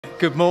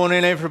Good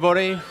morning,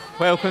 everybody.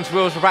 Welcome to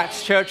Willesborough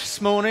Baptist Church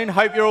this morning.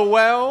 Hope you're all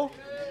well.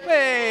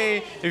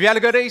 Hey, have you had a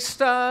good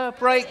Easter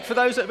break for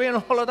those that have been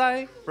on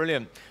holiday?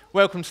 Brilliant.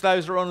 Welcome to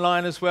those that are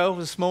online as well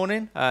this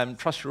morning.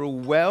 Trust you're all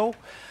well.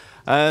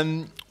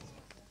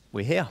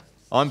 We're here.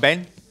 I'm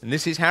Ben, and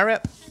this is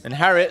Harriet. And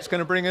Harriet's going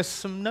to bring us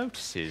some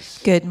notices.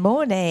 Good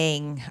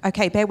morning.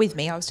 Okay, bear with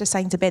me. I was just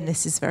saying to Ben,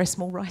 this is very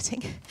small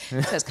writing, so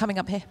it's coming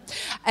up here.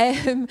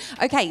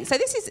 Okay, so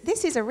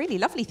this is a really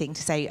lovely thing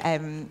to say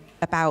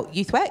about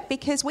youth work,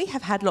 because we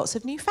have had lots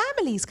of new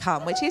families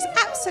come, which is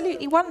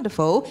absolutely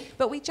wonderful.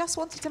 But we just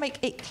wanted to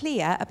make it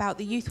clear about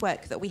the youth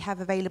work that we have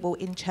available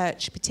in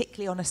church,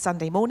 particularly on a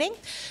Sunday morning.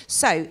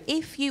 So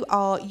if you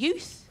are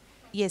youth,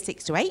 years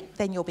 6 to 8,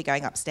 then you'll be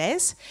going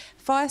upstairs.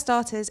 Fire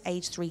starters,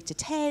 age 3 to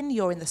 10,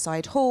 you're in the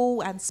side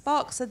hall, and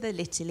sparks are the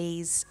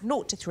littlies,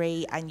 0 to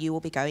 3, and you will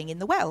be going in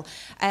the well.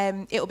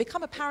 It will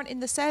become apparent in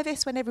the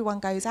service when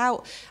everyone goes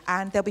out,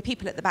 and there'll be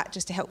people at the back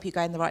just to help you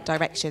go in the right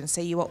direction. So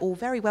you are all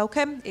very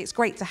welcome. It's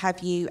great to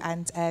have you,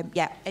 and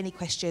any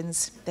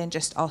questions, then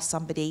just ask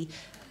somebody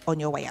on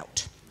your way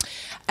out.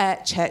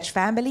 Church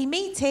family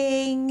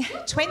meeting,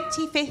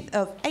 25th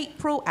of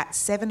April at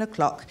 7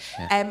 o'clock.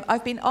 Yeah.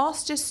 I've been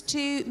asked just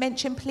to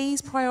mention,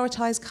 please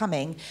prioritise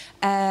coming,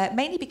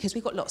 mainly because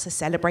we've got lots of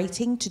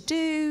celebrating to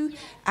do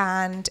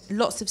and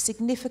lots of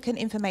significant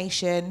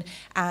information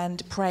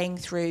and praying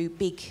through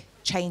big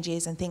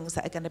changes and things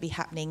that are going to be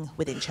happening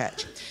within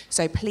church.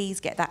 So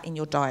please get that in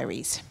your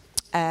diaries.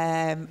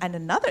 And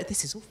another,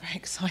 this is all very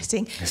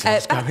exciting.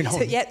 What's going on?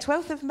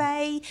 12th of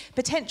May,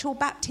 potential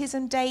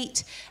baptism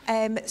date.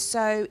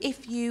 So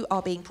if you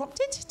are being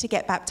prompted to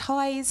get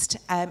baptised,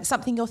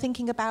 something you're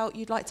thinking about,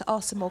 you'd like to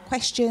ask some more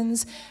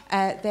questions,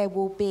 there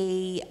will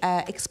be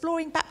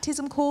exploring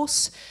baptism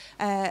course.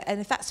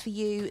 And if that's for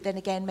you, then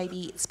again,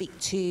 maybe speak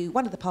to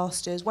one of the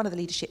pastors, one of the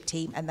leadership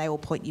team, and they will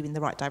point you in the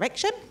right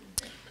direction.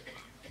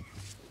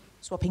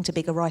 Swapping to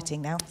bigger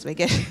writing now, so we're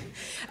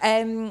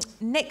good.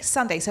 Next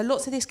Sunday, so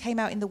lots of this came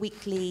out in the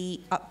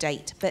weekly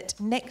update, but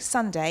next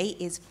Sunday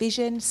is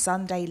Vision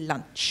Sunday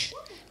Lunch.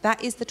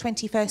 That is the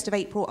 21st of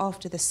April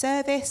after the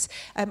service.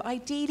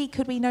 Ideally,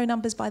 could we know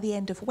numbers by the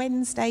end of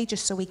Wednesday,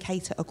 just so we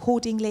cater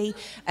accordingly.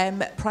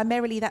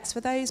 Primarily, that's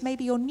for those,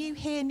 maybe you're new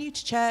here, new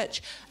to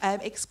church,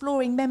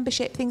 exploring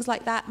membership, things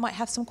like that, might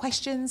have some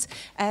questions.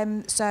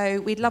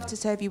 So we'd love to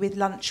serve you with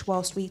lunch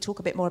whilst we talk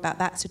a bit more about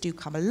that, so do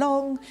come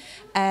along.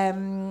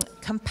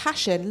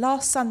 Compassion,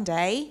 last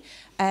Sunday,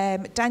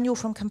 Daniel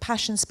from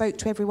Compassion spoke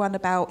to everyone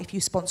about if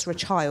you sponsor a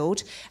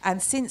child,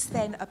 and since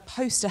then a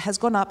poster has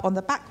gone up on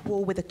the back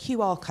wall with a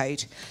QR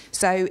code.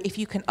 So if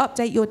you can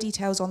update your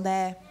details on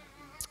there,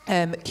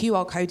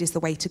 QR code is the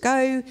way to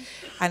go.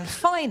 And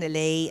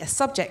finally, a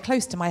subject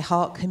close to my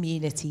heart,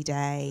 Community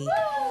Day,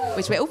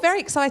 which we're all very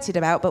excited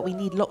about, but we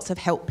need lots of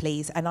help,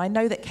 please. And I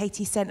know that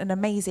Katie sent an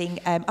amazing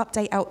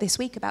update out this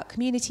week about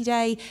Community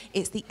Day.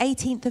 It's the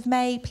 18th of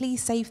May.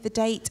 Please save the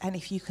date. And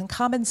if you can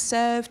come and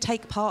serve,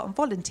 take part and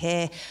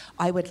volunteer,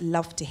 I would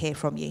love to hear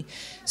from you.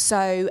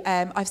 So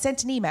I've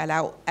sent an email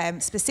out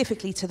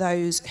specifically to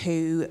those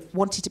who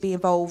wanted to be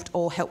involved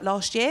or help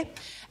last year.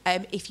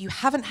 If you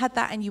haven't had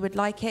that and you would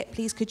like it,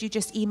 please could you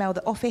just email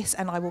the office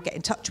and I will get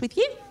in touch with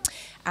you.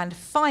 And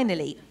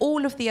finally,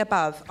 all of the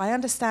above. I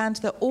understand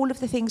that all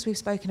of the things we've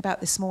spoken about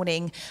this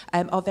morning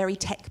are very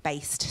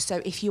tech-based. So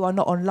if you are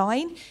not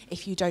online,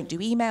 if you don't do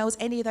emails,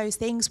 any of those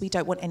things, we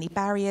don't want any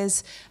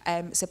barriers.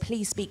 So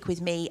please speak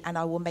with me and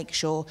I will make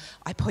sure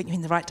I point you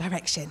in the right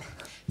direction.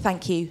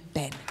 Thank you,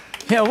 Ben.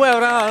 Yeah, well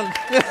done.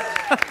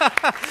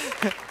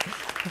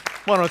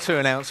 One or two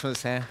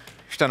announcements there.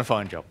 She's done a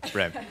fine job.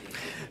 Brilliant.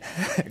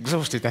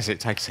 Exhausted as it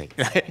takes it.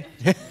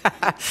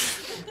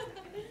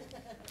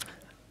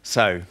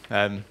 So,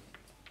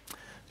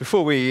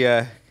 before we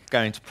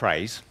go into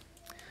praise,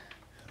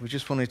 we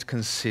just wanted to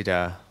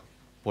consider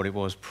what it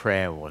was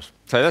prayer was.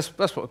 So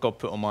that's what God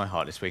put on my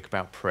heart this week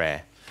about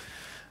prayer.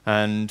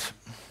 And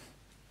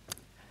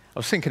I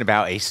was thinking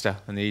about Easter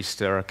and the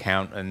Easter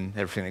account and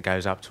everything that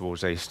goes up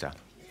towards Easter.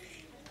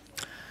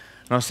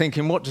 And I was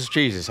thinking, what does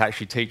Jesus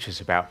actually teach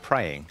us about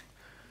praying?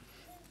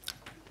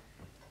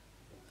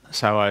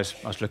 So I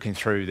was looking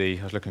through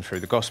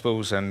the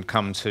Gospels and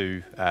come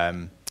to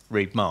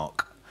read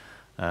Marc.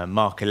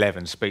 Marc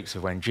 11 speaks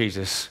of when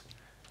Jesus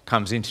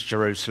comes into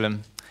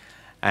Jerusalem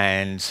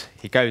and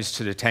he goes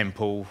to the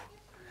temple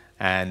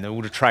and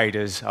all the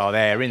traders are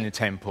there in the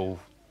temple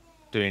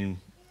doing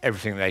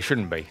everything they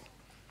shouldn't be.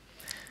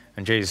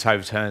 And Jesus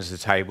overturns the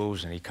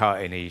tables and he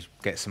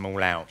gets them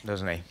all out,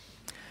 doesn't he?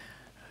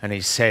 And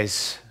he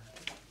says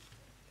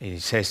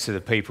to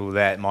the people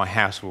there, my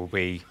house will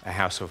be a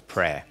house of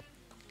prayer.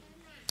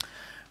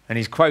 And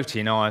he's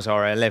quoting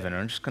Isaiah 11.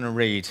 I'm just going to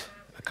read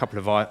a couple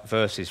of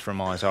verses from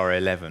Isaiah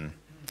 11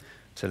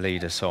 to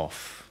lead us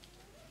off,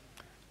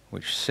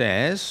 which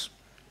says,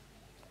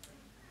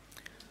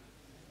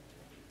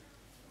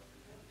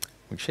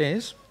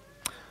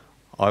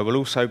 I will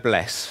also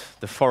bless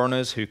the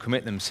foreigners who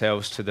commit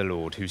themselves to the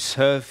Lord, who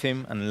serve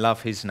him and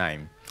love his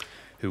name,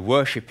 who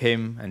worship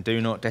him and do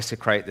not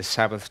desecrate the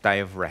Sabbath day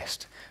of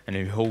rest, and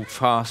who hold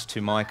fast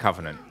to my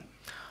covenant.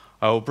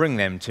 I will bring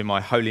them to my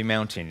holy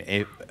mountain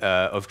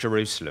of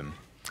Jerusalem,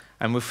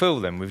 and will fill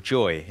them with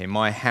joy in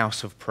my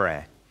house of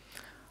prayer.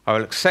 I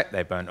will accept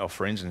their burnt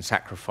offerings and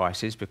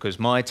sacrifices, because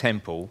my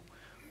temple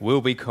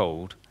will be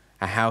called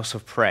a house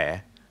of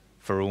prayer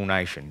for all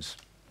nations.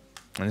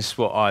 And this is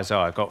what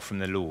Isaiah got from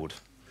the Lord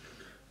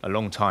a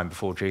long time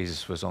before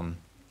Jesus was on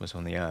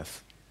the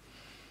earth.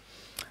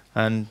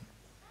 And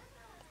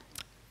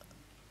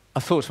I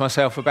thought to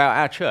myself about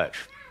our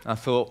church. I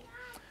thought,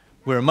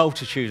 we're a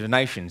multitude of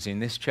nations in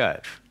this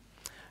church,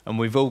 and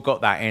we've all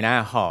got that in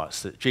our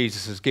hearts that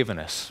Jesus has given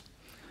us,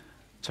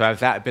 to have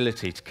that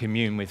ability to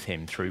commune with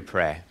him through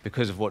prayer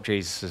because of what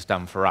Jesus has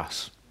done for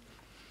us.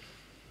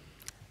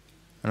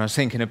 And I was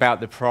thinking about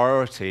the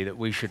priority that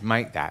we should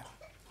make that.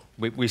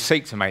 We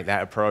seek to make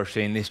that a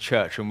priority in this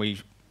church, and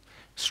we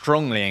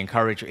strongly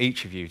encourage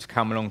each of you to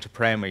come along to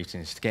prayer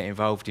meetings, to get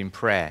involved in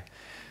prayer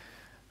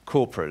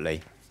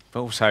corporately,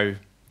 but also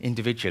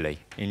individually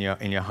in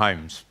your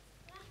homes.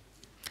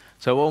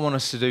 So what I want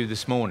us to do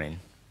this morning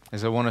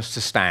is I want us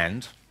to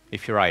stand,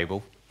 if you're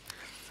able,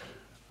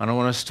 and I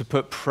want us to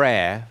put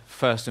prayer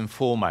first and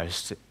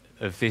foremost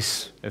of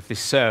this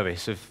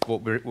service, of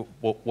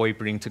what we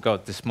bring to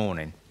God this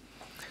morning,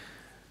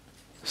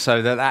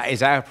 so that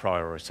is our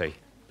priority.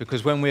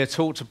 Because when we are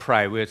taught to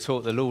pray, we are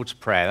taught the Lord's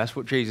Prayer. That's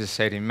what Jesus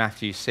said in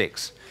Matthew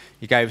 6.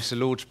 He gave us the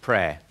Lord's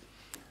Prayer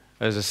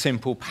as a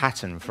simple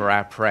pattern for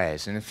our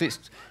prayers. And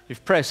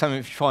if prayer is something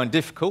you find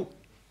difficult,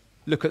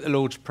 look at the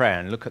Lord's Prayer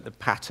and look at the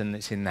pattern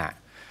that's in that.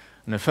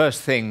 And the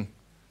first thing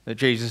that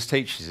Jesus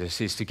teaches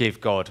us is to give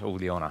God all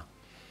the honour.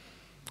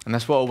 And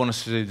that's what I want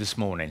us to do this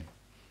morning.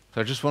 So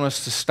I just want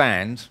us to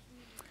stand.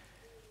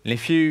 And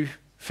if you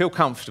feel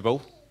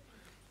comfortable,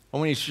 I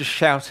want you to just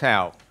shout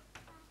out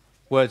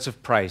words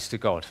of praise to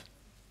God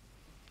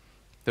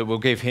that will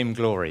give him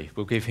glory,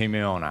 will give him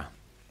honour.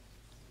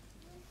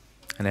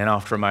 And then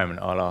after a moment,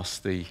 I'll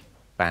ask the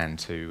band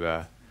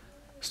to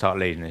start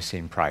leading us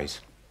in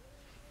praise.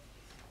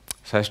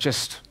 So let's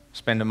just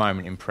spend a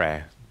moment in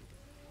prayer.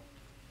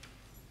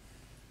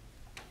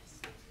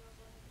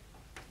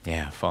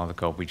 Yeah, Father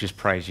God, we just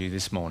praise you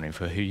this morning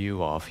for who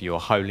you are, for your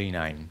holy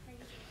name.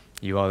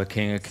 You are the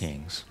King of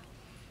Kings.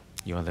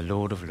 You are the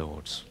Lord of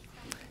Lords.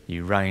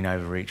 You reign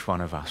over each one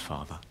of us,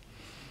 Father.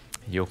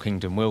 Your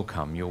kingdom will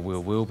come, your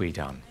will be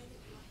done,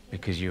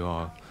 because you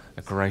are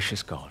a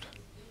gracious God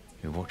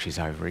who watches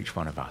over each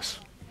one of us.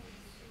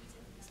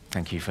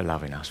 Thank you for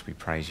loving us. We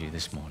praise you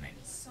this morning.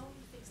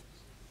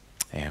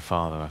 Yeah,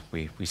 Father,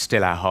 we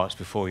still our hearts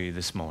before you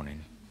this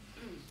morning.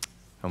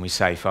 And we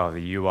say, Father,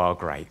 you are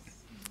great.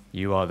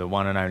 You are the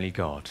one and only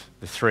God,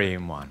 the three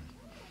in one.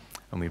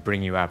 And we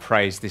bring you our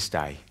praise this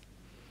day.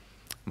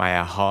 May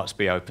our hearts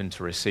be open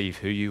to receive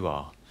who you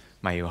are.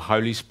 May your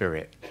Holy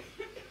Spirit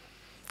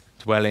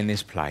dwell in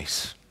this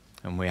place.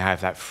 And we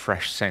have that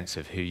fresh sense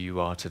of who you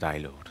are today,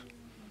 Lord.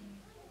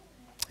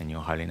 In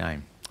your holy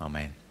name,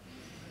 amen.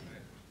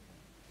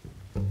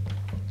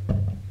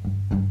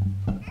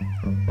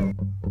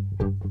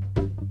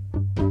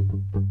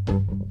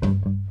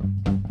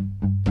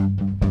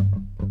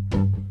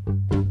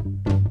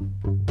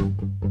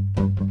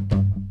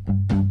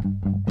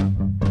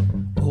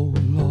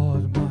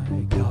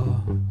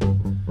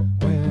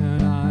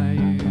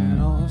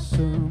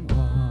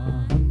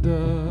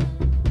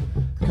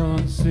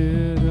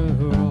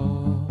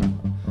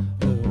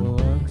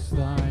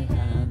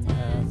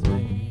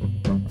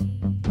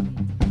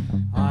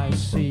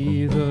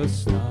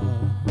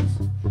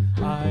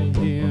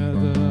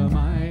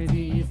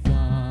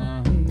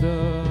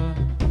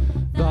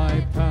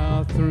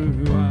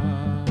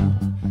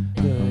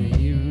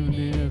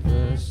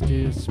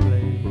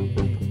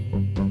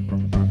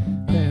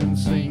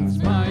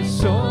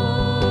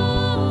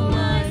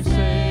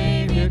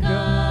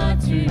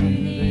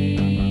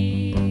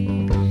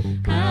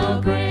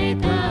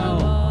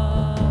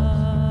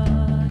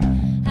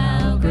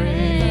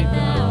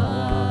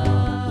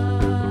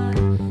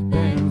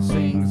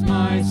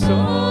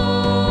 Soul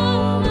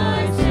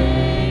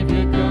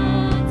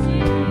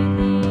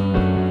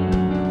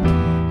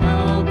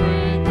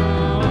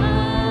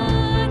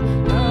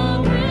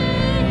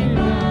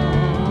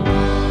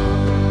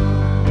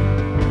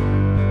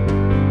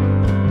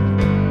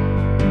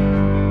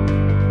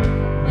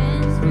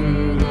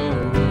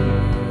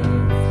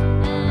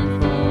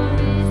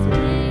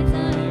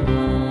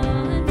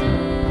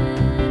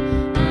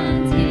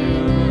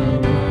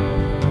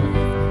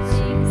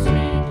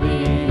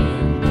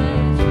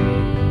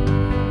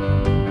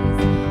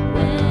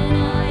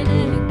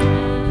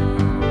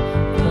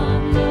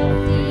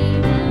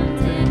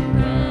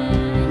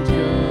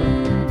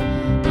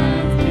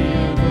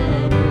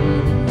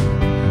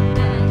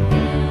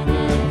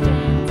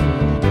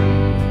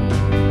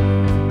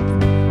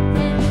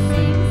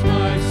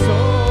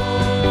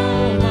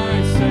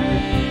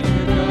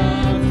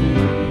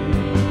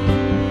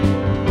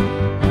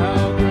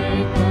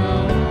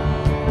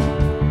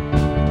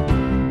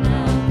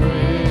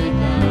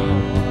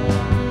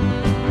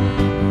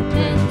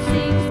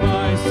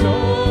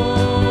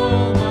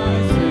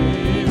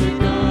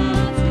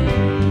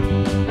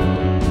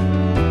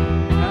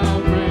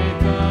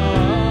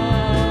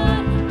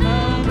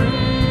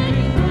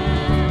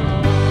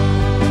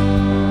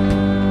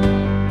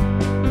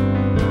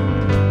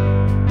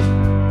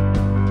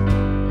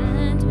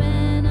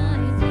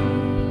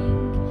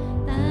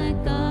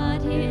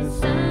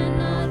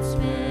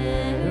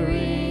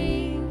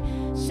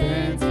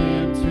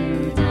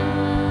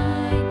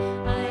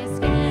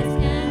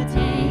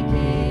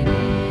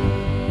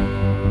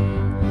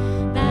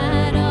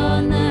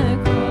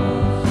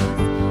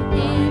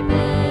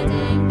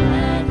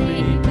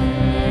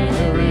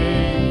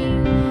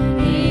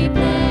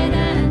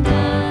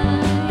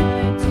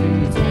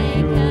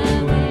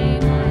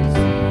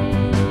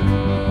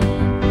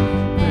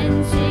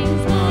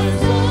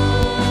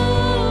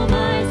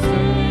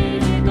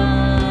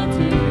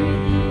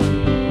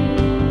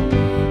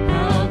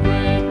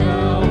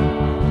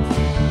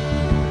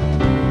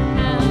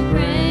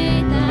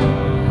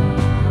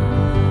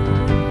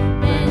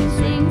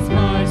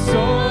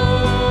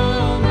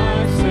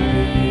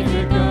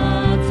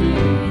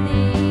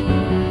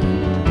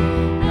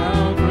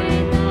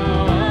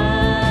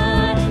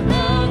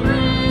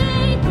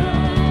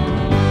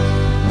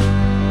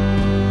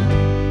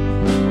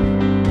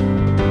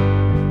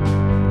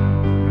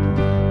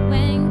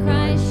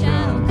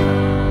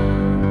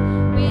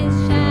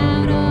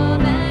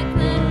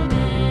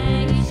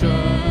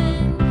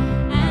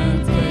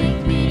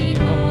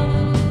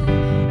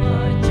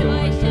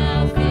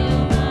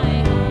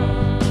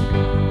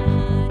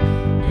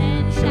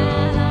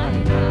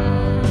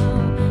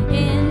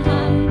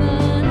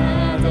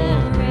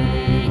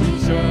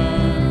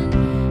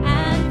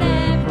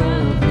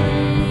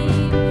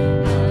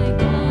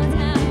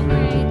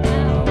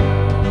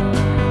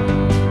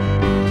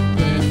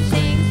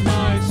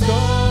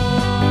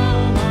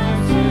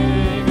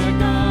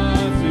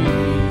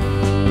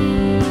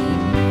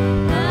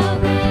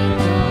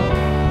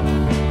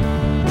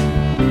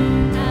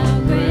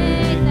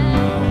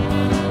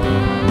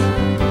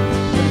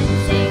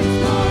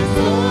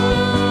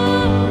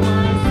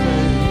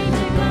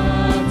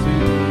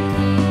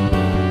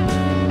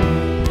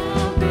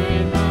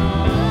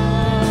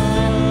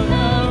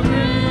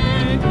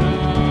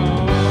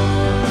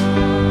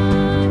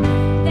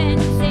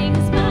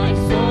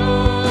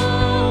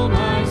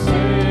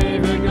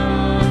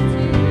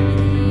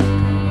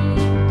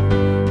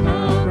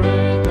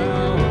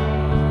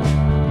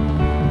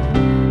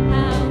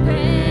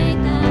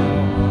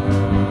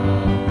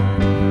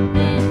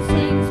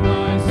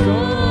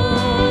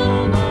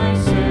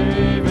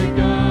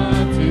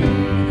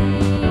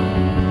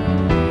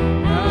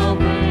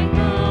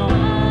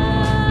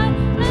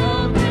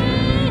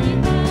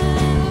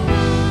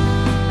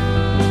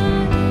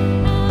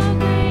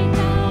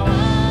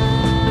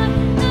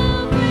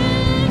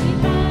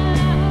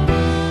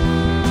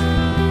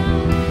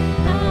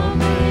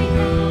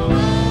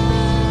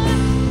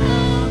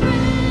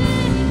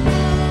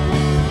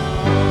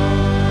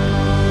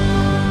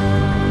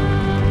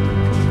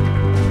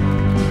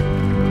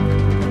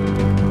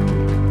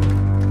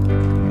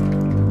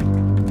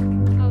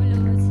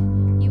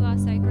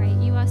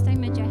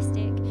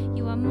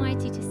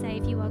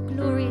brave. You are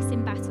glorious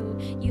in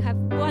battle. You have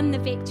won the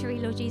victory,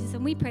 Lord Jesus.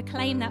 And we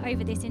proclaim that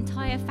over this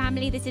entire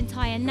family, this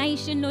entire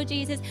nation, Lord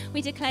Jesus.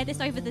 We declare this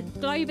over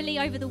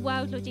globally, over the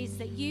world, Lord Jesus,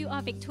 that you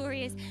are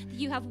victorious, that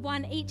you have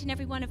won each and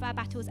every one of our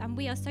battles. And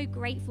we are so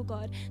grateful,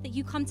 God, that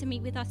you come to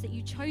meet with us, that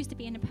you chose to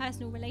be in a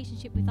personal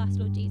relationship with us,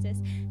 Lord Jesus.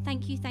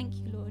 Thank you,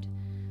 Lord.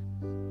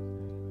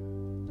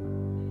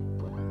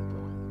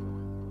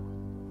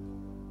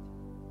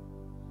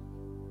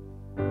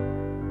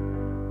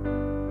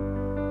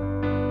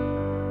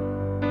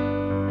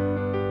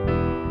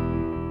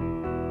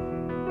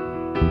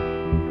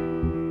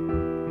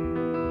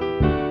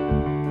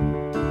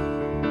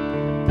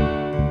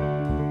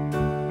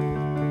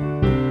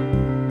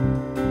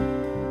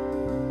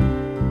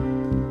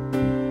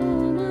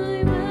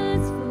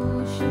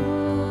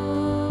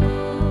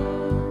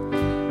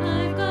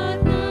 I've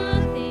got nothing.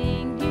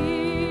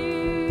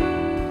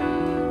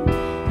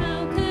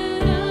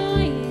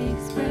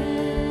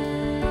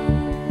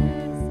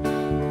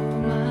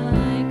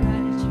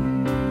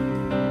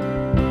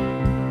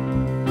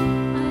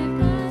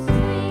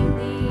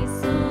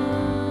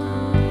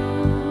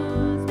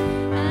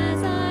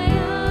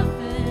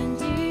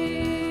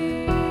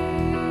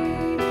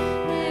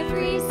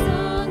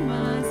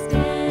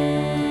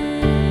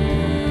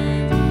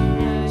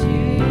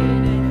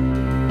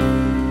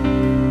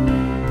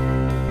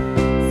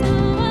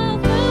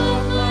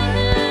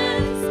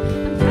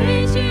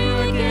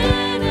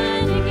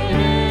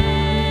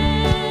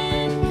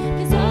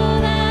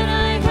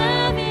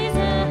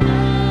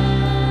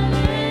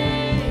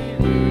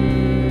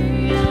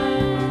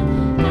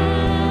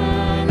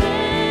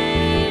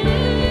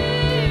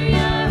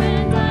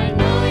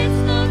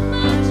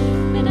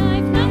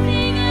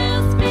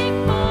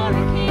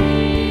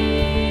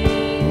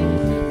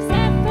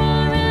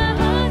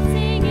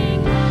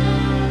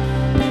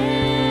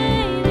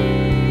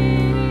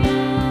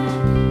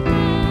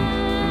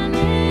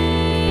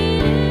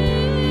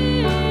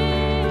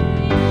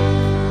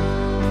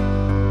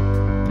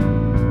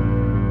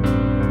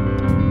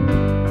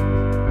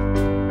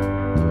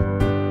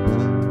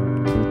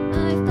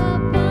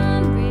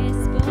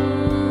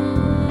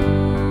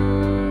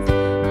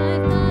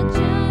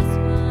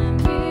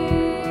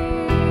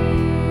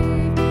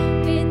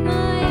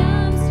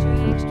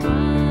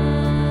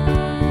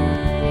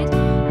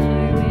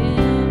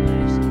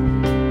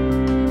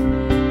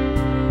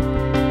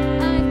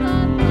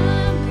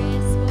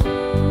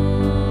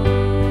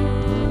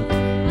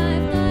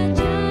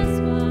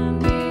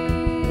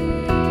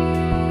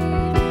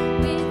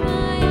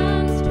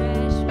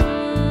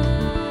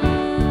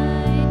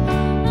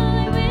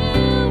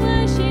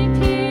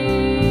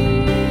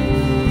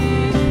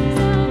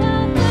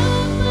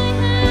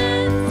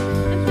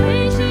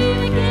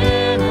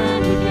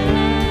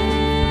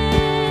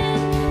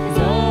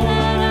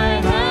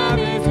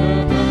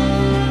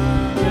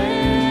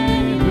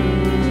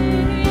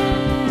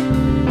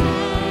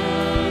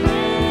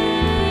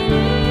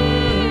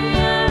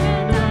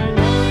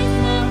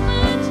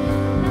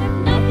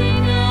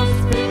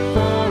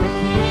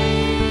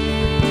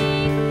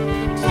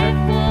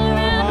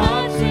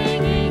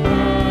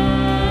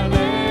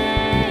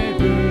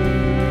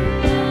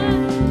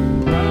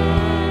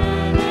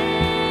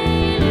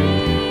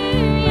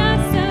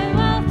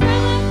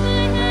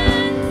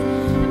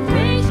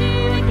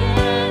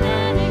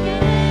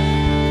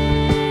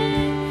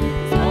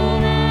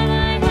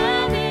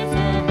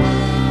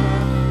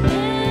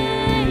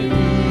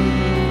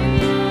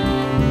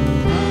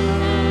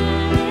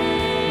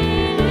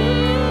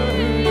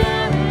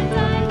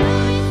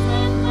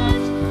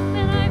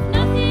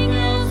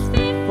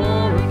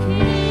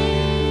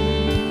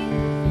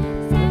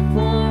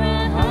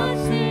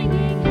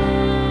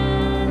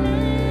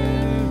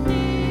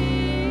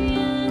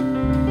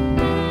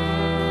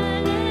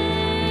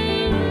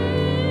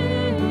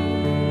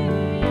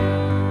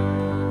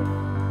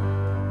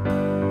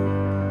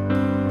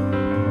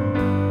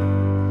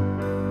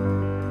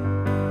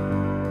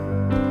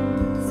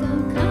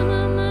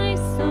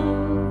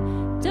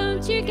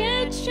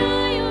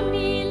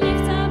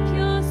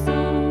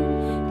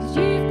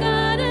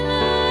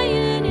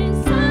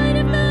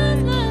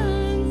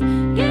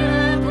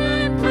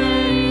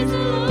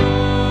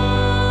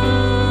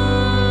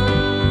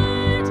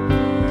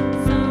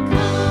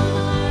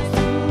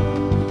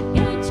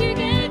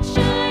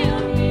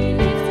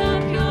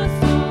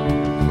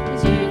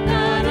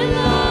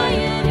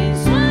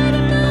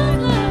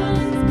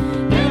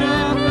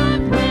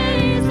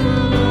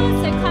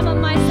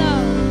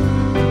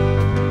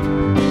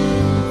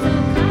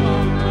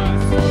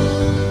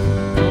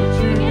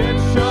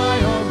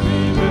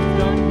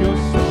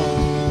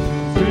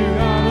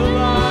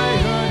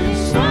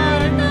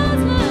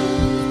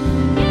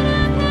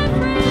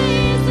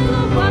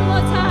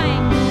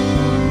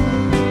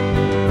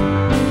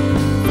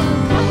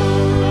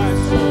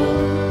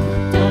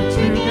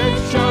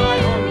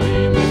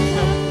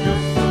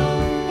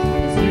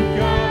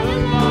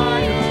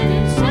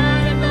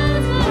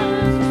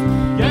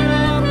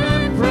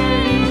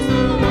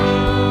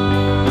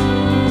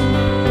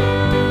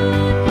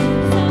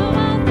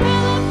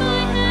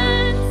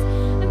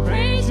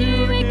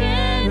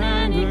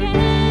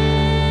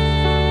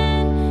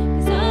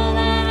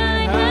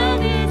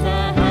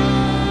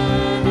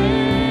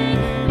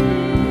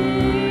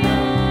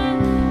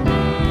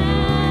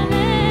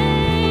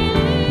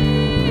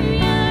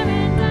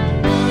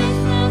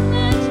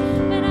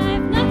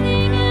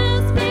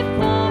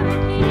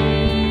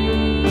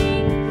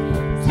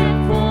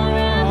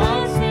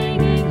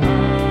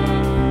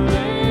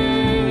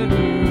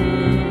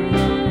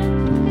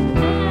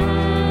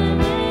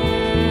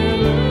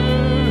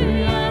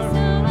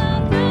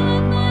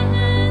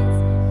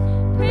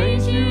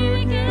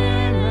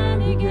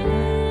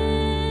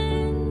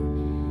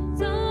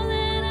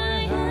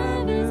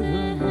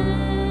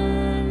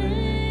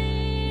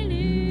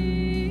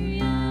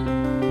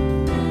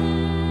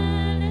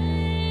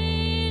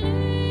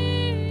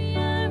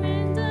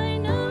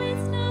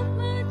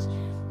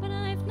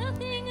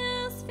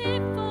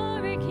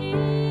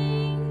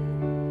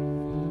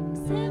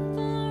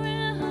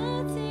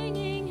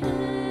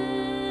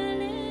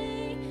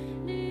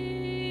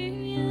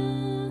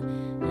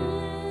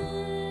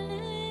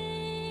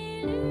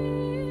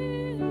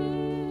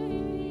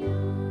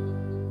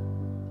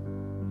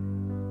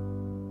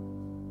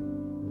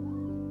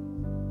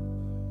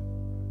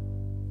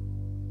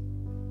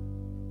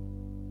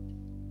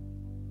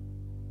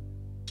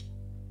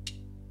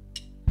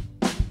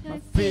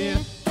 fear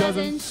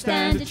doesn't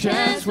stand a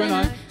chance when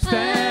I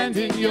stand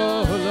in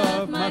your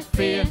love. My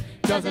fear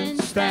doesn't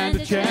stand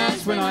a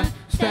chance when I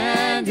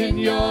stand in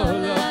your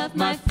love.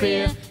 My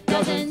fear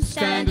doesn't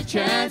stand a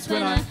chance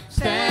when I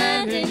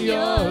stand in your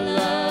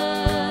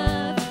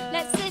love.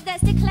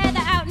 Let's declare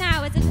that out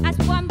now as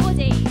one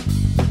body.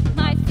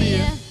 My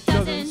fear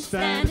doesn't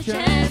stand a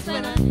chance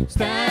when I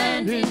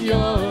stand in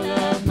your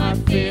love. My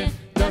fear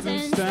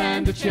doesn't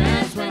stand a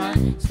chance when I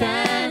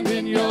stand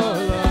in your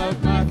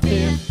love. My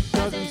fear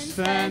doesn't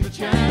stand a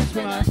chance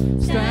when I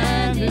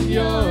stand in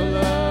your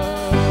love.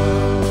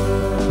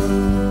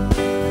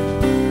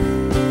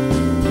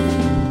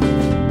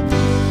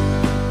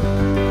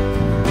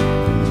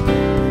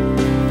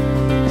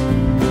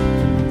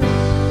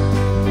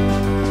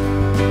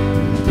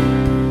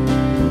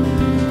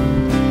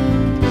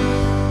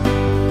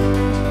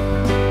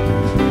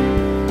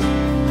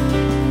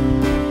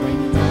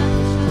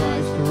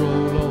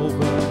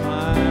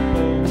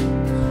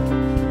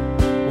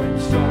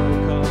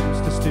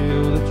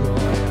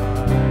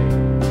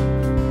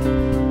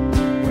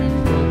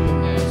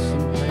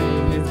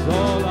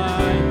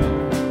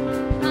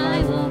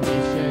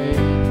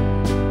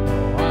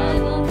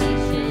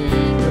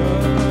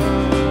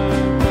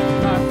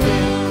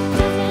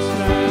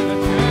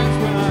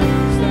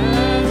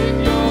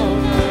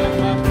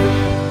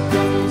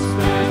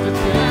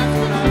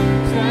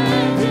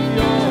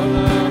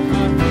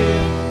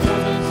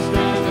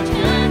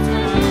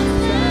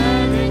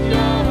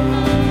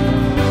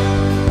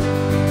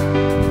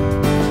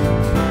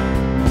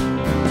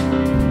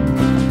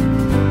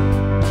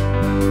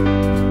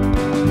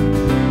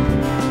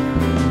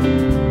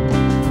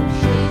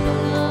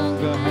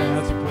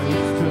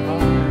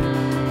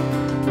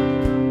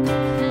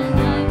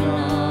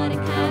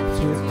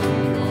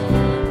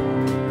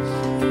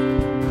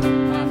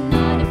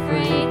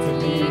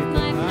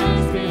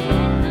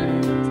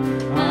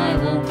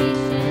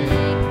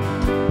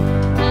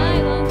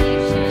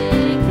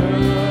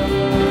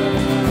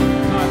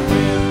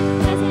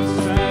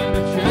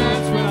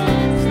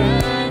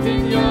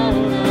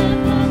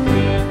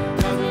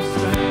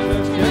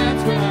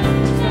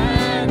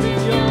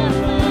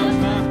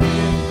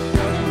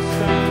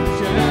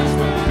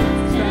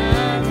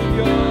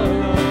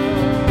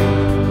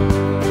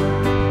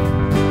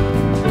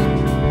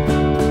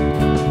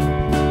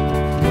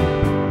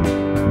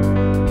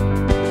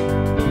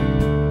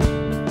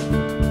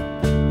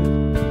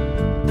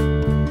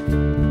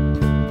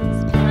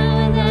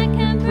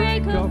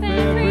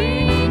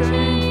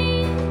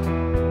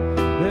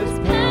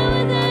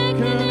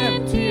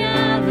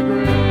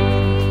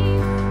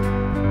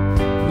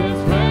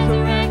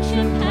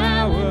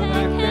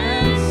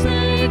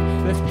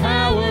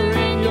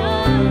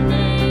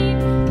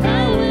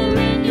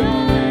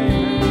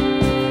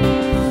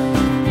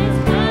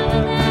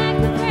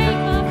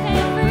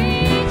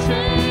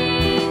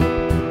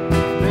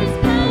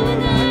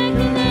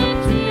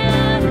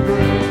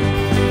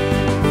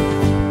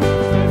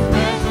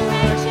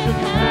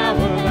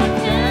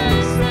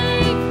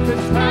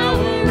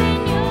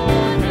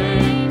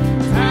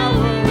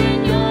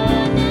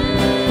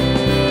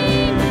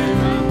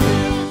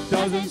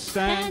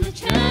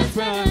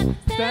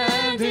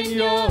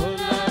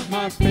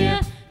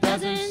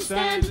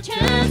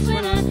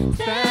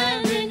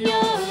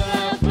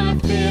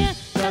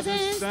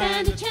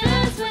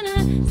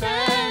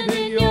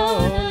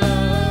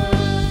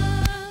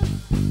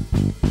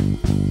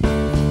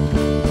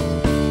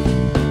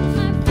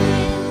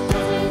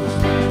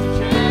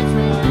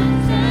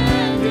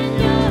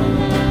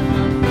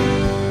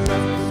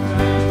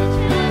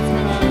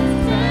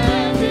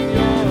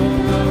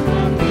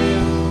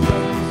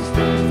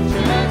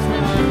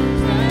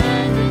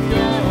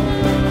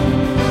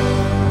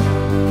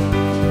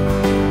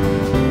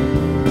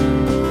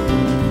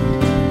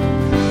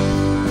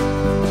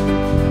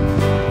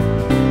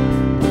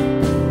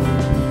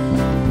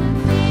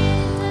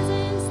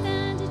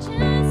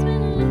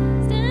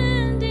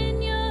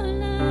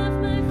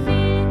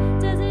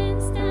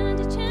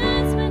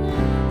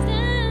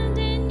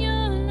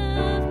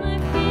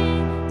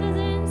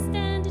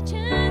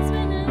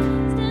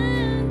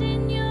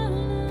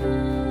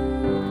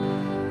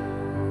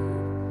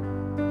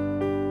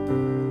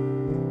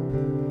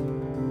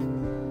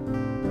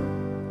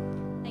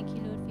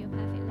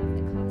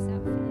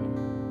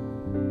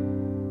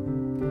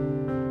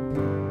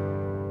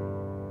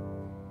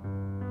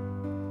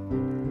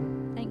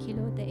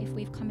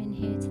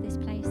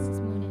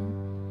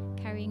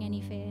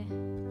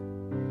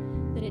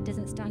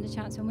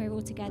 When we're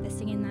all together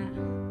singing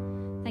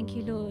that. Thank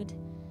you, Lord,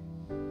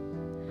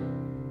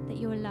 that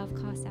your love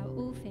casts out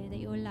all fear, that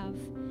your love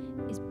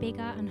is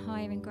bigger and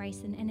higher in grace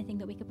than anything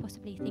that we could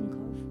possibly think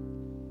of.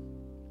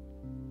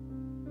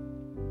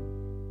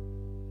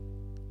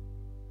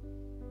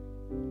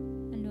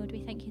 And Lord, we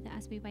thank you that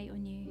as we wait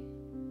on you,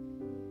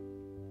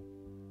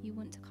 you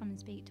want to come and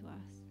speak to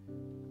us.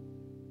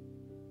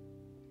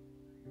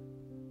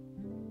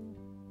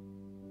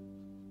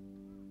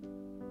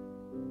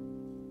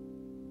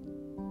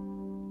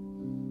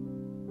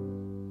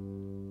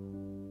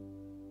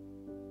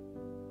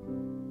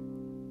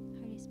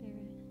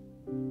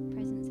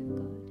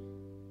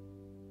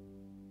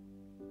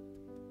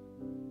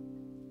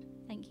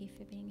 you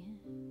for being here.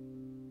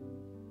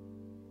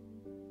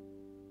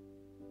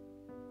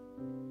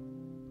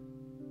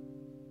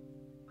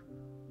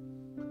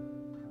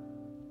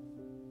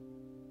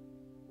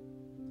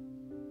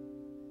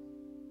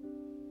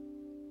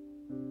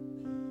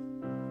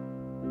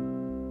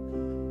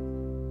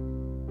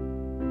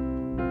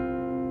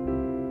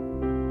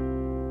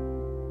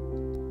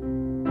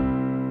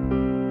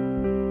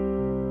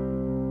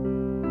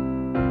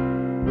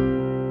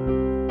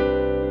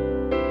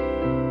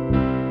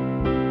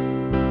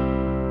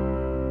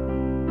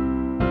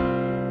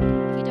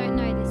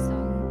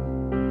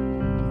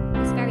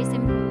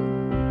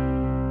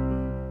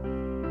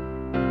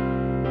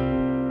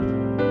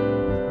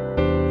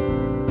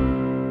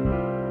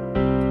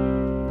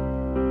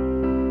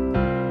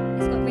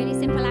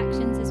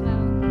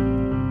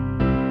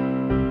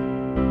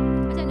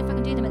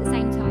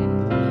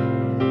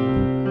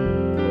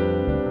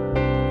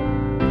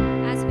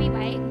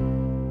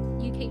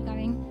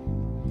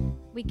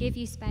 Give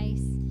you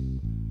space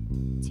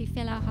to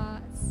fill our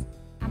hearts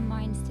and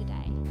minds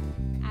today.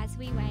 As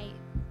we wait,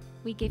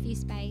 we give you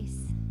space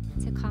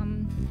to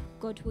come.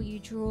 God, will you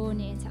draw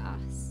near to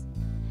us?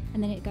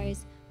 And then it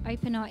goes,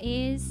 open our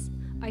ears,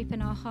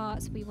 open our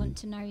hearts, we want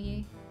to know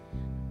you.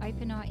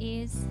 Open our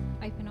ears,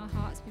 open our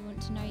hearts, we want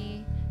to know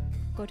you.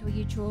 God, will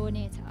you draw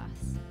near to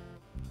us?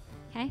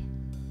 Okay?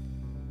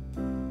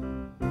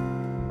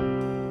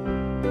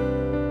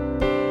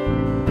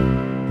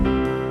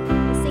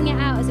 Sing it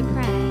out as a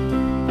prayer.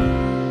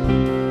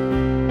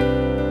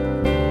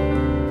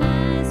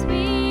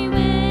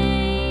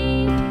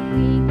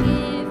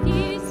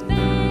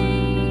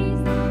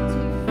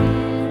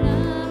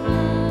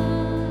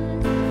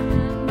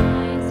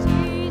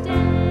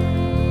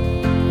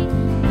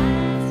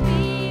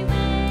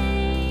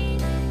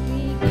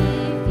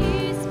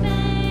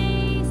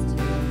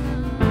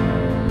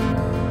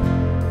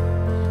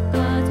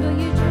 God, will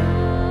you draw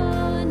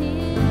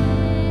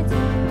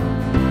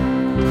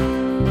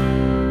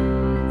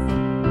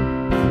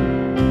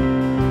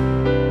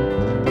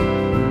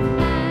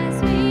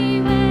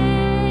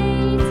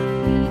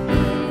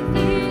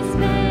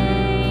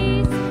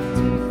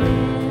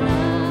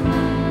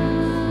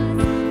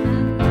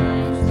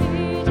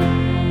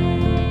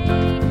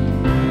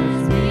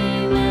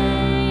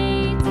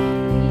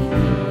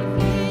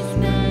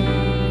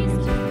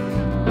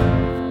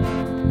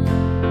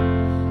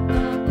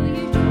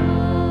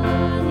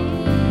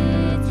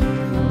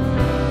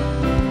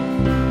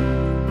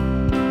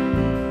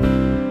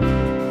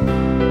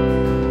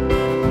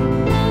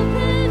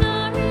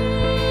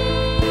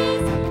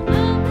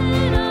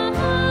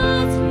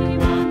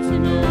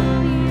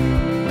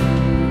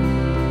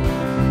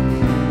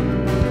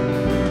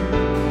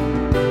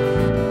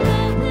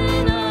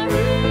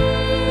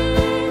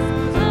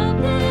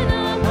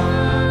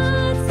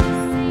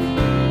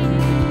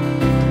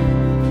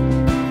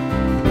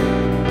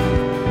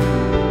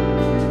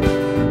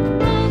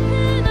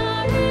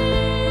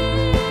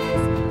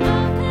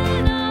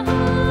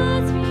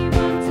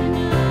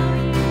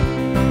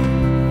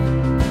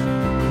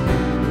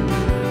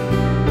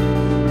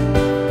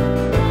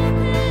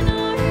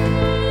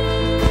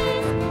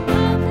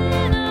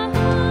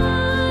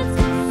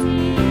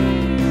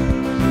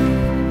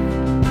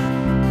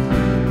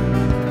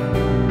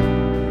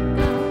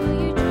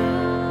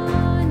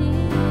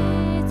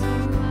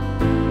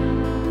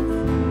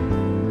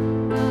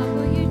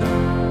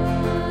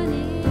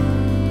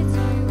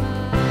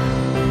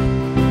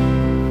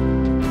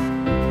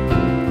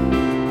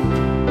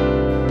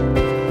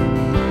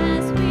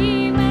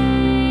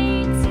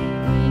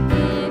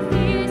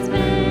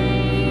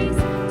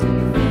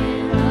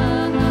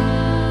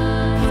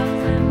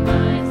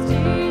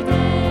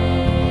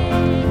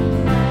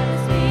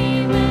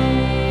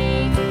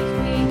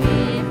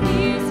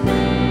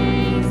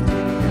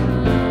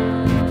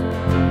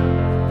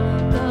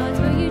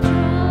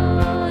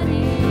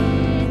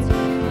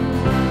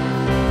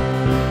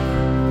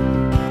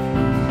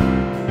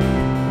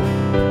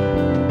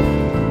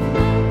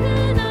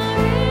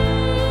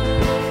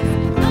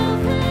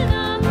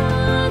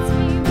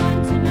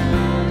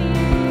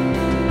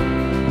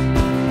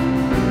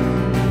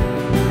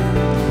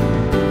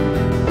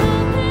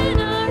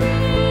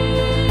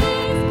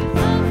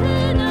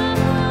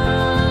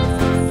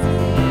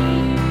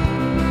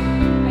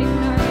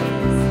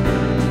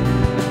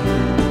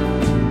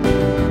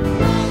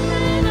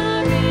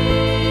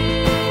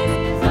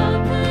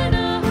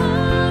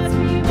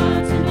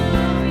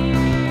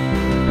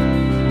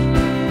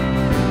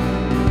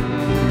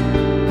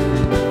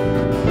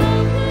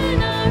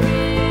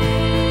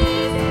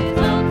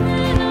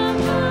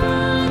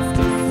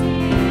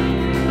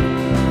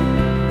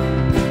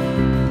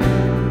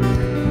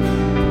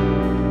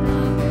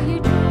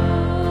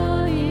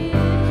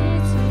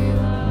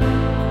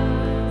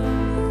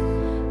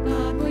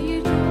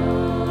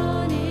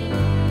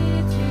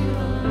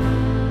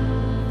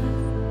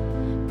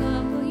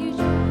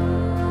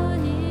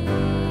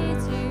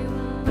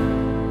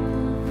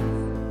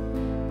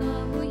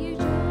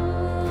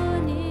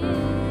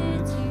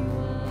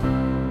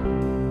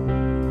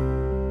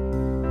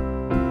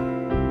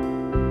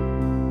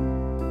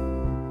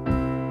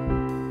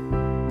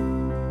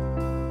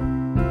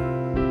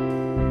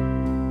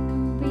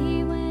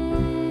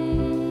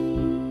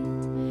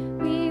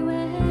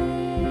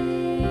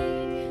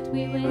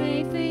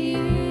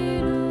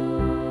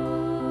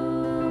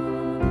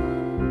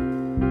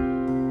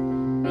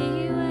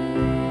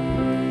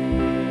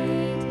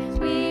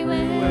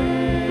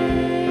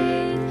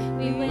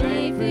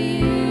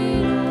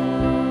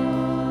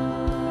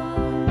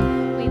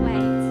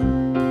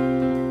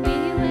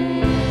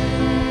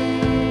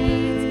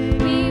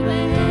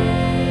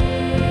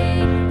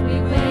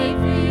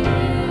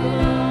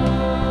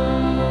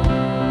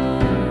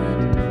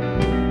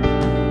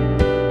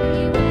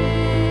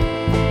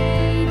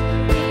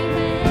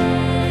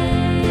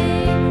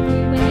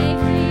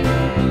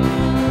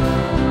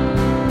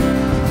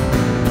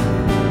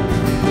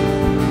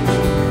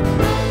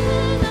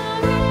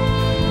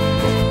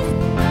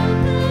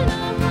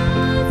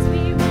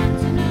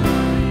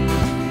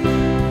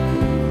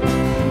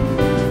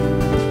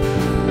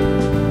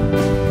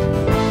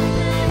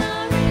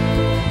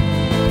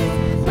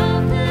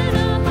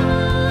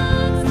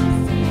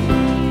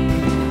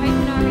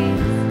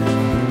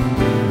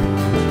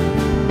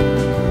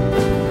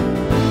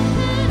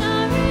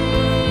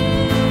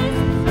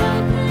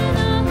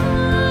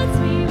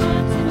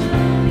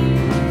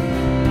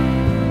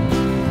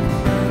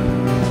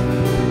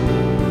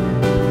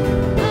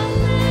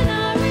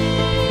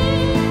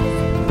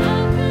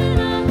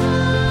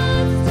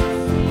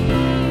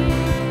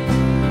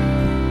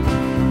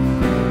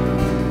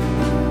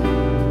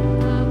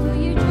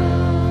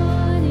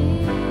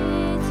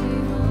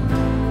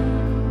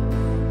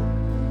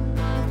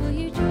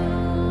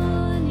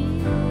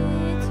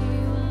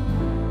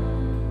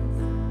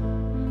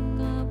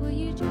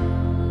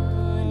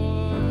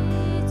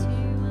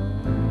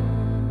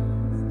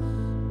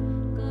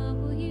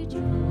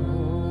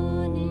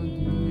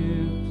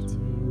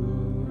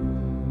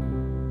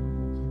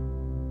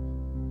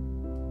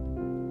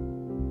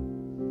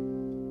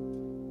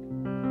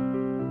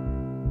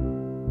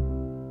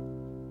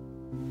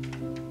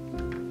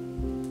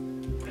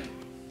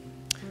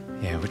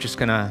just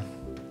going to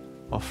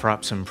offer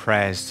up some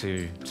prayers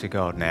to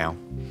God now.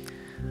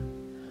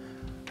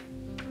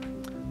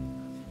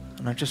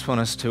 And I just want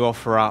us to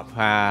offer up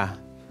our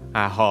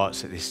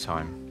hearts at this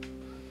time.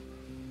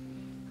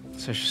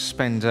 So just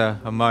spend a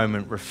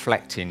moment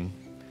reflecting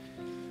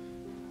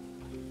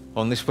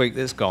on this week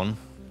that's gone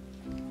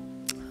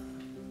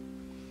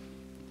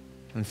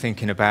and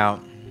thinking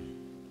about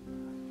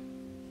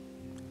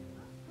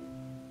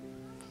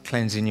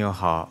cleansing your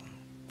heart,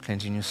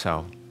 cleansing your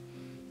soul,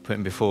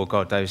 putting before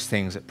God those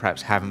things that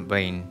perhaps haven't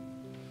been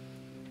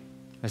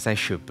as they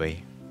should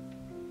be.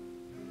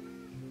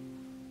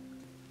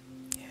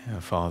 Yeah,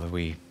 Father,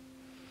 we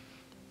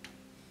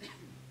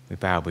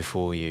bow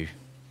before you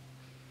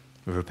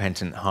with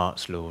repentant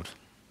hearts, Lord,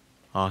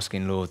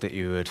 asking, Lord, that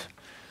you would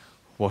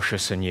wash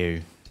us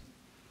anew,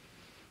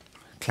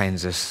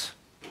 cleanse us,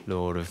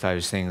 Lord, of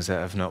those things that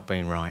have not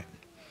been right,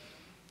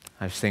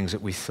 those things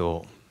that we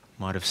thought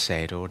might have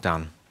said or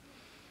done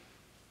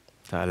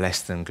that are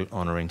less than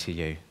honouring to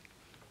you,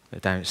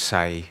 that don't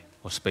say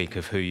or speak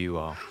of who you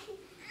are.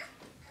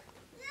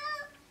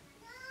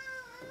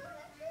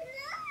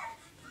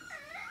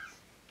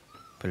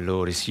 But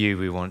Lord, it's you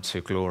we want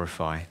to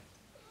glorify.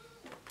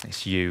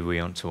 It's you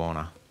we want to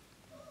honour.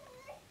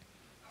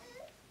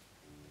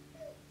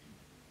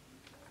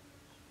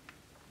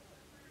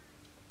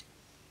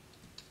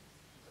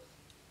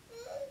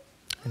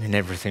 And in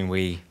everything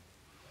we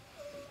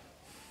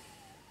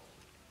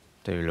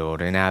do,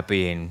 Lord, in our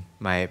being,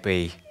 may it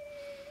be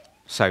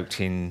soaked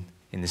in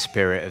the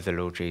Spirit of the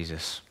Lord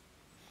Jesus.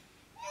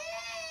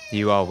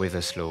 You are with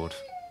us, Lord,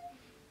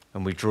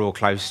 and we draw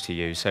close to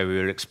you so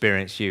we will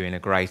experience you in a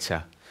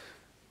greater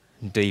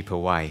and deeper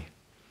way.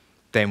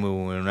 Then we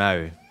will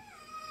know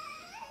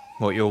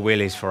what your will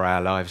is for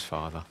our lives,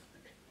 Father.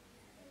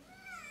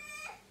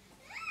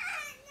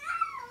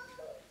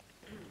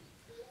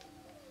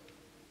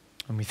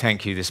 And we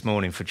thank you this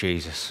morning for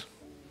Jesus,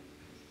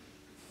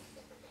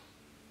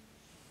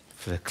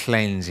 for the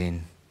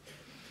cleansing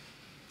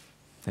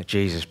that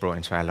Jesus brought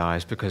into our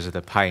lives because of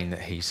the pain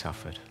that he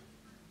suffered.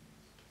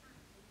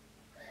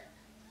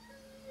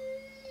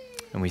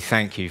 And we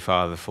thank you,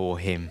 Father, for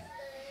him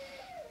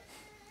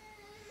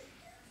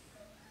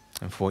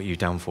and for what you've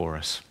done for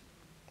us.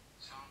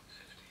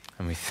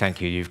 And we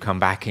thank you, you've come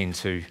back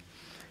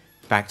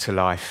to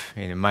life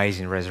in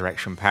amazing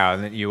resurrection power,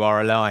 and that you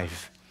are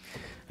alive,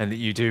 and that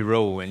you do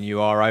rule, and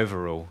you are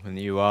over all, and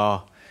you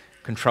are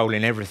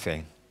controlling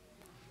everything,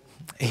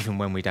 even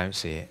when we don't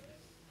see it,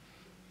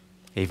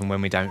 even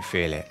when we don't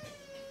feel it.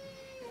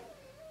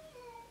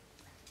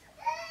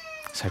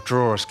 So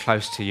draw us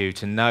close to you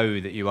to know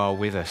that you are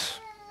with us,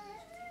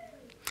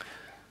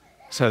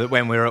 so that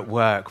when we're at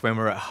work, when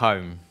we're at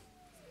home,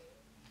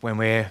 when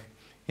we're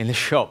in the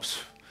shops,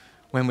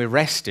 when we're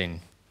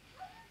resting,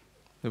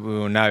 that we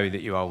will know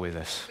that you are with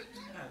us.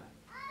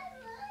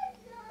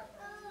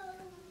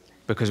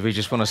 Because we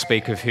just want to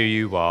speak of who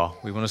you are.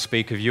 We want to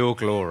speak of your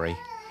glory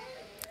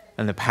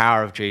and the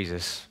power of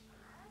Jesus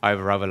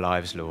over other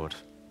lives, Lord.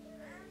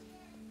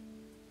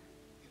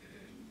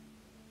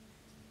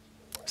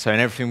 So in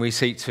everything we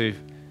seek to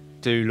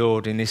do,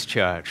 Lord, in this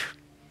church,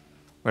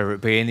 whether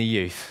it be in the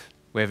youth,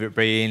 whether it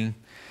be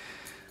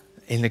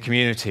in the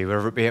community,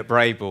 whether it be at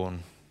Brayborn,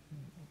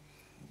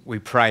 we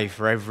pray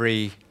for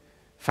every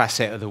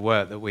facet of the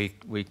work that we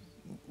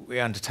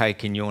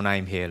undertake in your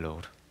name here,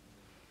 Lord.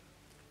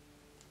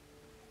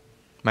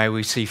 May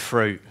we see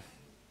fruit.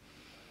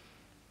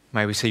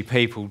 May we see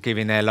people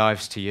giving their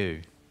lives to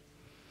you,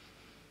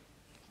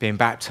 being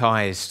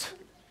baptised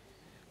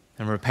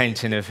and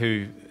repenting of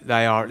who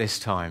they are at this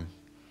time,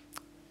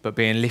 but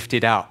being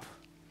lifted up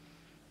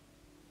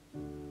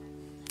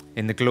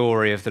in the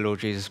glory of the Lord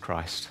Jesus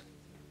Christ.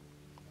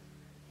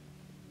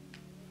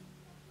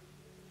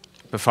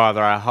 But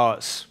Father, our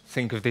hearts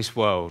think of this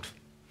world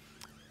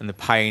and the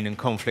pain and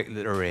conflict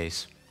that there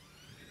is.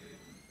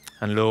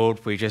 And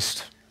Lord, we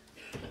just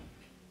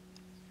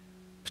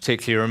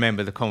particularly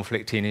remember the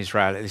conflict in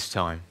Israel at this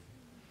time.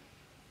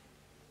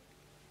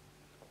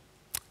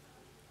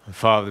 And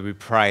Father, we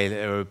pray that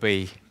there will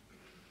be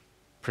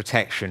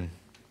protection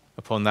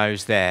upon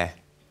those there,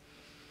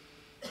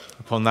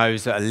 upon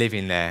those that are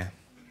living there,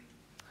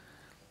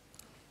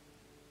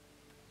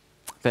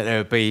 that there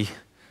will be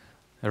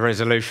a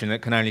resolution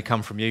that can only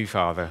come from you,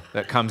 Father,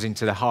 that comes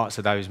into the hearts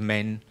of those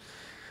men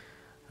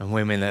and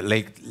women that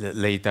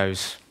lead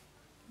those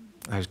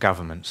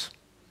governments.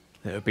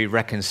 There will be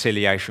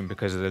reconciliation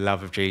because of the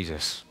love of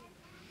Jesus.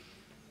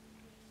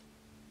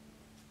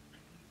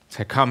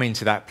 So come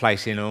into that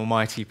place in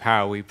almighty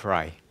power, we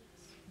pray,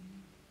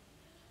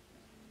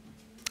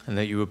 and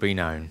that you will be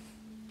known.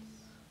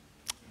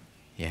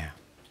 Yeah.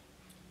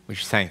 We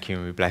just thank you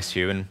and we bless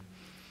you. And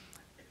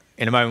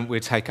in a moment, we'll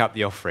take up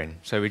the offering.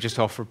 So we just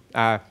offer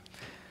our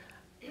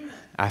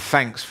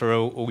thanks for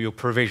all your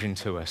provision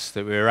to us,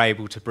 that we were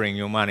able to bring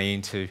your money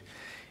into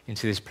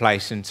this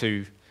place and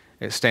to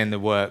extend the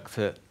work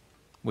that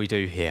we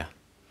do here.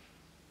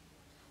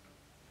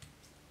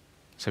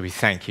 So we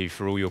thank you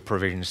for all your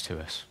provisions to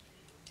us.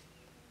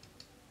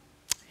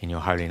 In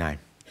your holy name.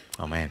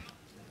 Amen.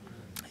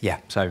 Yeah,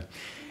 so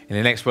in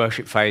the next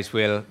worship phase,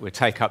 we'll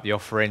take up the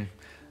offering.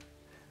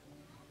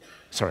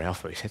 Sorry, I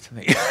thought you said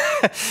something.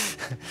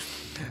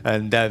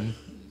 And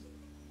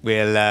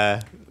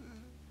we'll,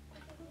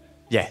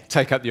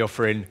 take up the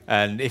offering.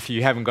 And if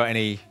you haven't got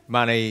any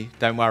money,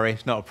 don't worry,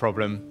 it's not a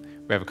problem.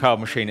 We have a card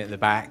machine at the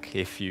back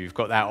if you've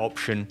got that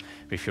option.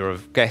 If you're a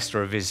guest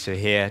or a visitor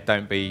here,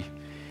 don't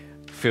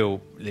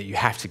feel that you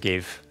have to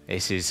give.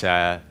 This is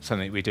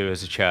something we do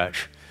as a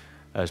church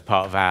as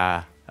part of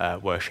our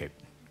worship.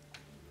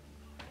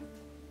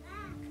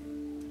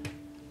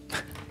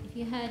 If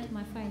you heard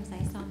my phone say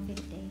Psalm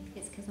 50,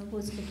 it's because I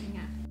was looking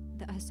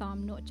at the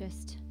psalm, not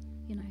just,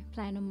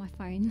 playing on my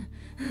phone.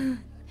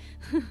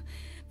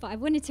 But I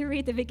wanted to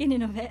read the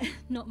beginning of it,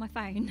 not my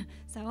phone,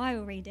 so I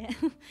will read it.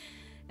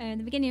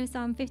 The beginning of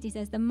Psalm 50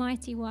 says, "The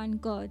mighty one,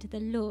 God, the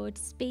Lord,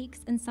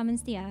 speaks and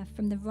summons the earth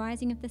from the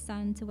rising of the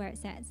sun to where it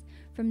sets,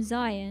 from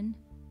Zion,"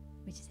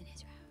 which is in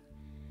Israel.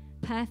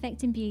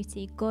 "Perfect in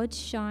beauty, God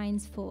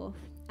shines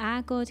forth.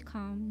 Our God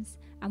comes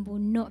and will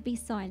not be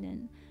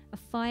silent. A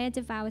fire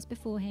devours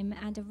before him,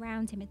 and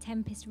around him a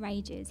tempest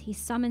rages. He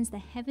summons the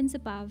heavens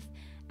above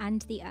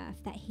and the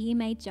earth, that he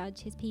may judge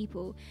his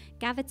people.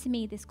 Gather to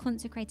me this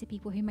consecrated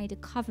people who made a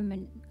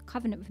covenant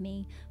with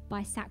me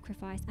by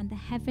sacrifice, and the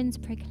heavens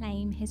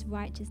proclaim his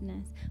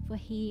righteousness, for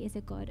he is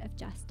a God of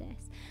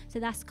justice." So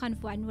that's kind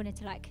of what I wanted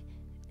to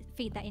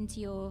feed that into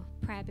your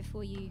prayer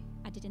before you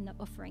added in the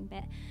offering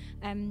bit.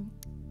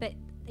 But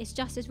it's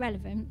just as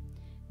relevant.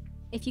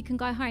 If you can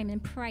go home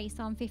and pray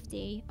Psalm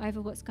 50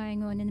 over what's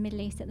going on in the Middle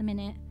East at the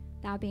minute,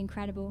 that would be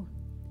incredible.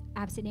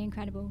 Absolutely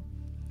incredible.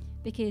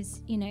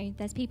 Because,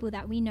 there's people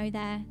that we know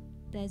there.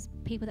 There's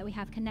people that we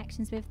have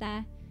connections with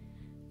there.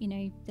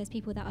 There's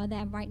people that are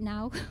there right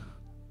now.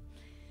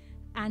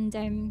 And,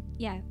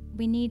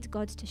 we need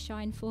God to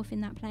shine forth in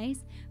that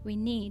place. We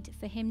need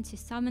for him to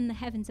summon the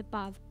heavens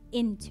above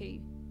into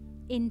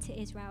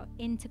Israel,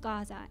 into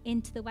Gaza,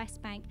 into the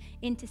West Bank,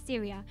 into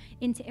Syria,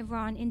 into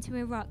Iran, into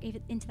Iraq,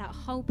 into that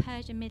whole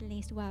Persian Middle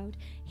East world.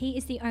 He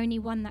is the only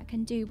one that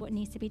can do what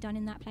needs to be done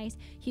in that place.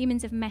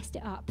 Humans have messed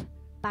it up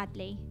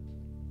badly.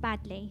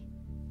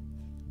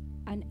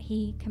 And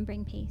he can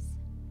bring peace.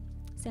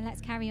 So let's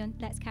carry on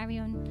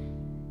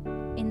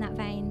in that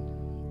vein.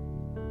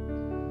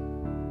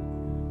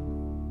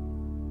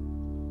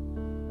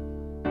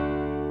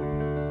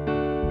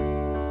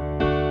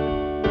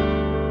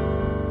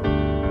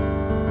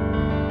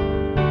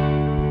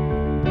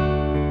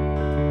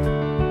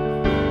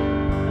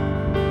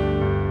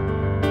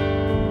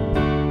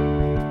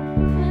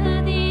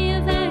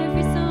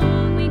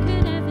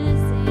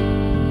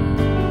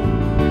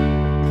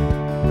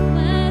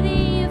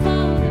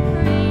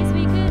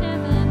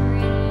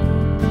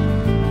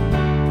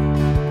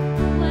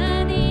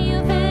 Worthy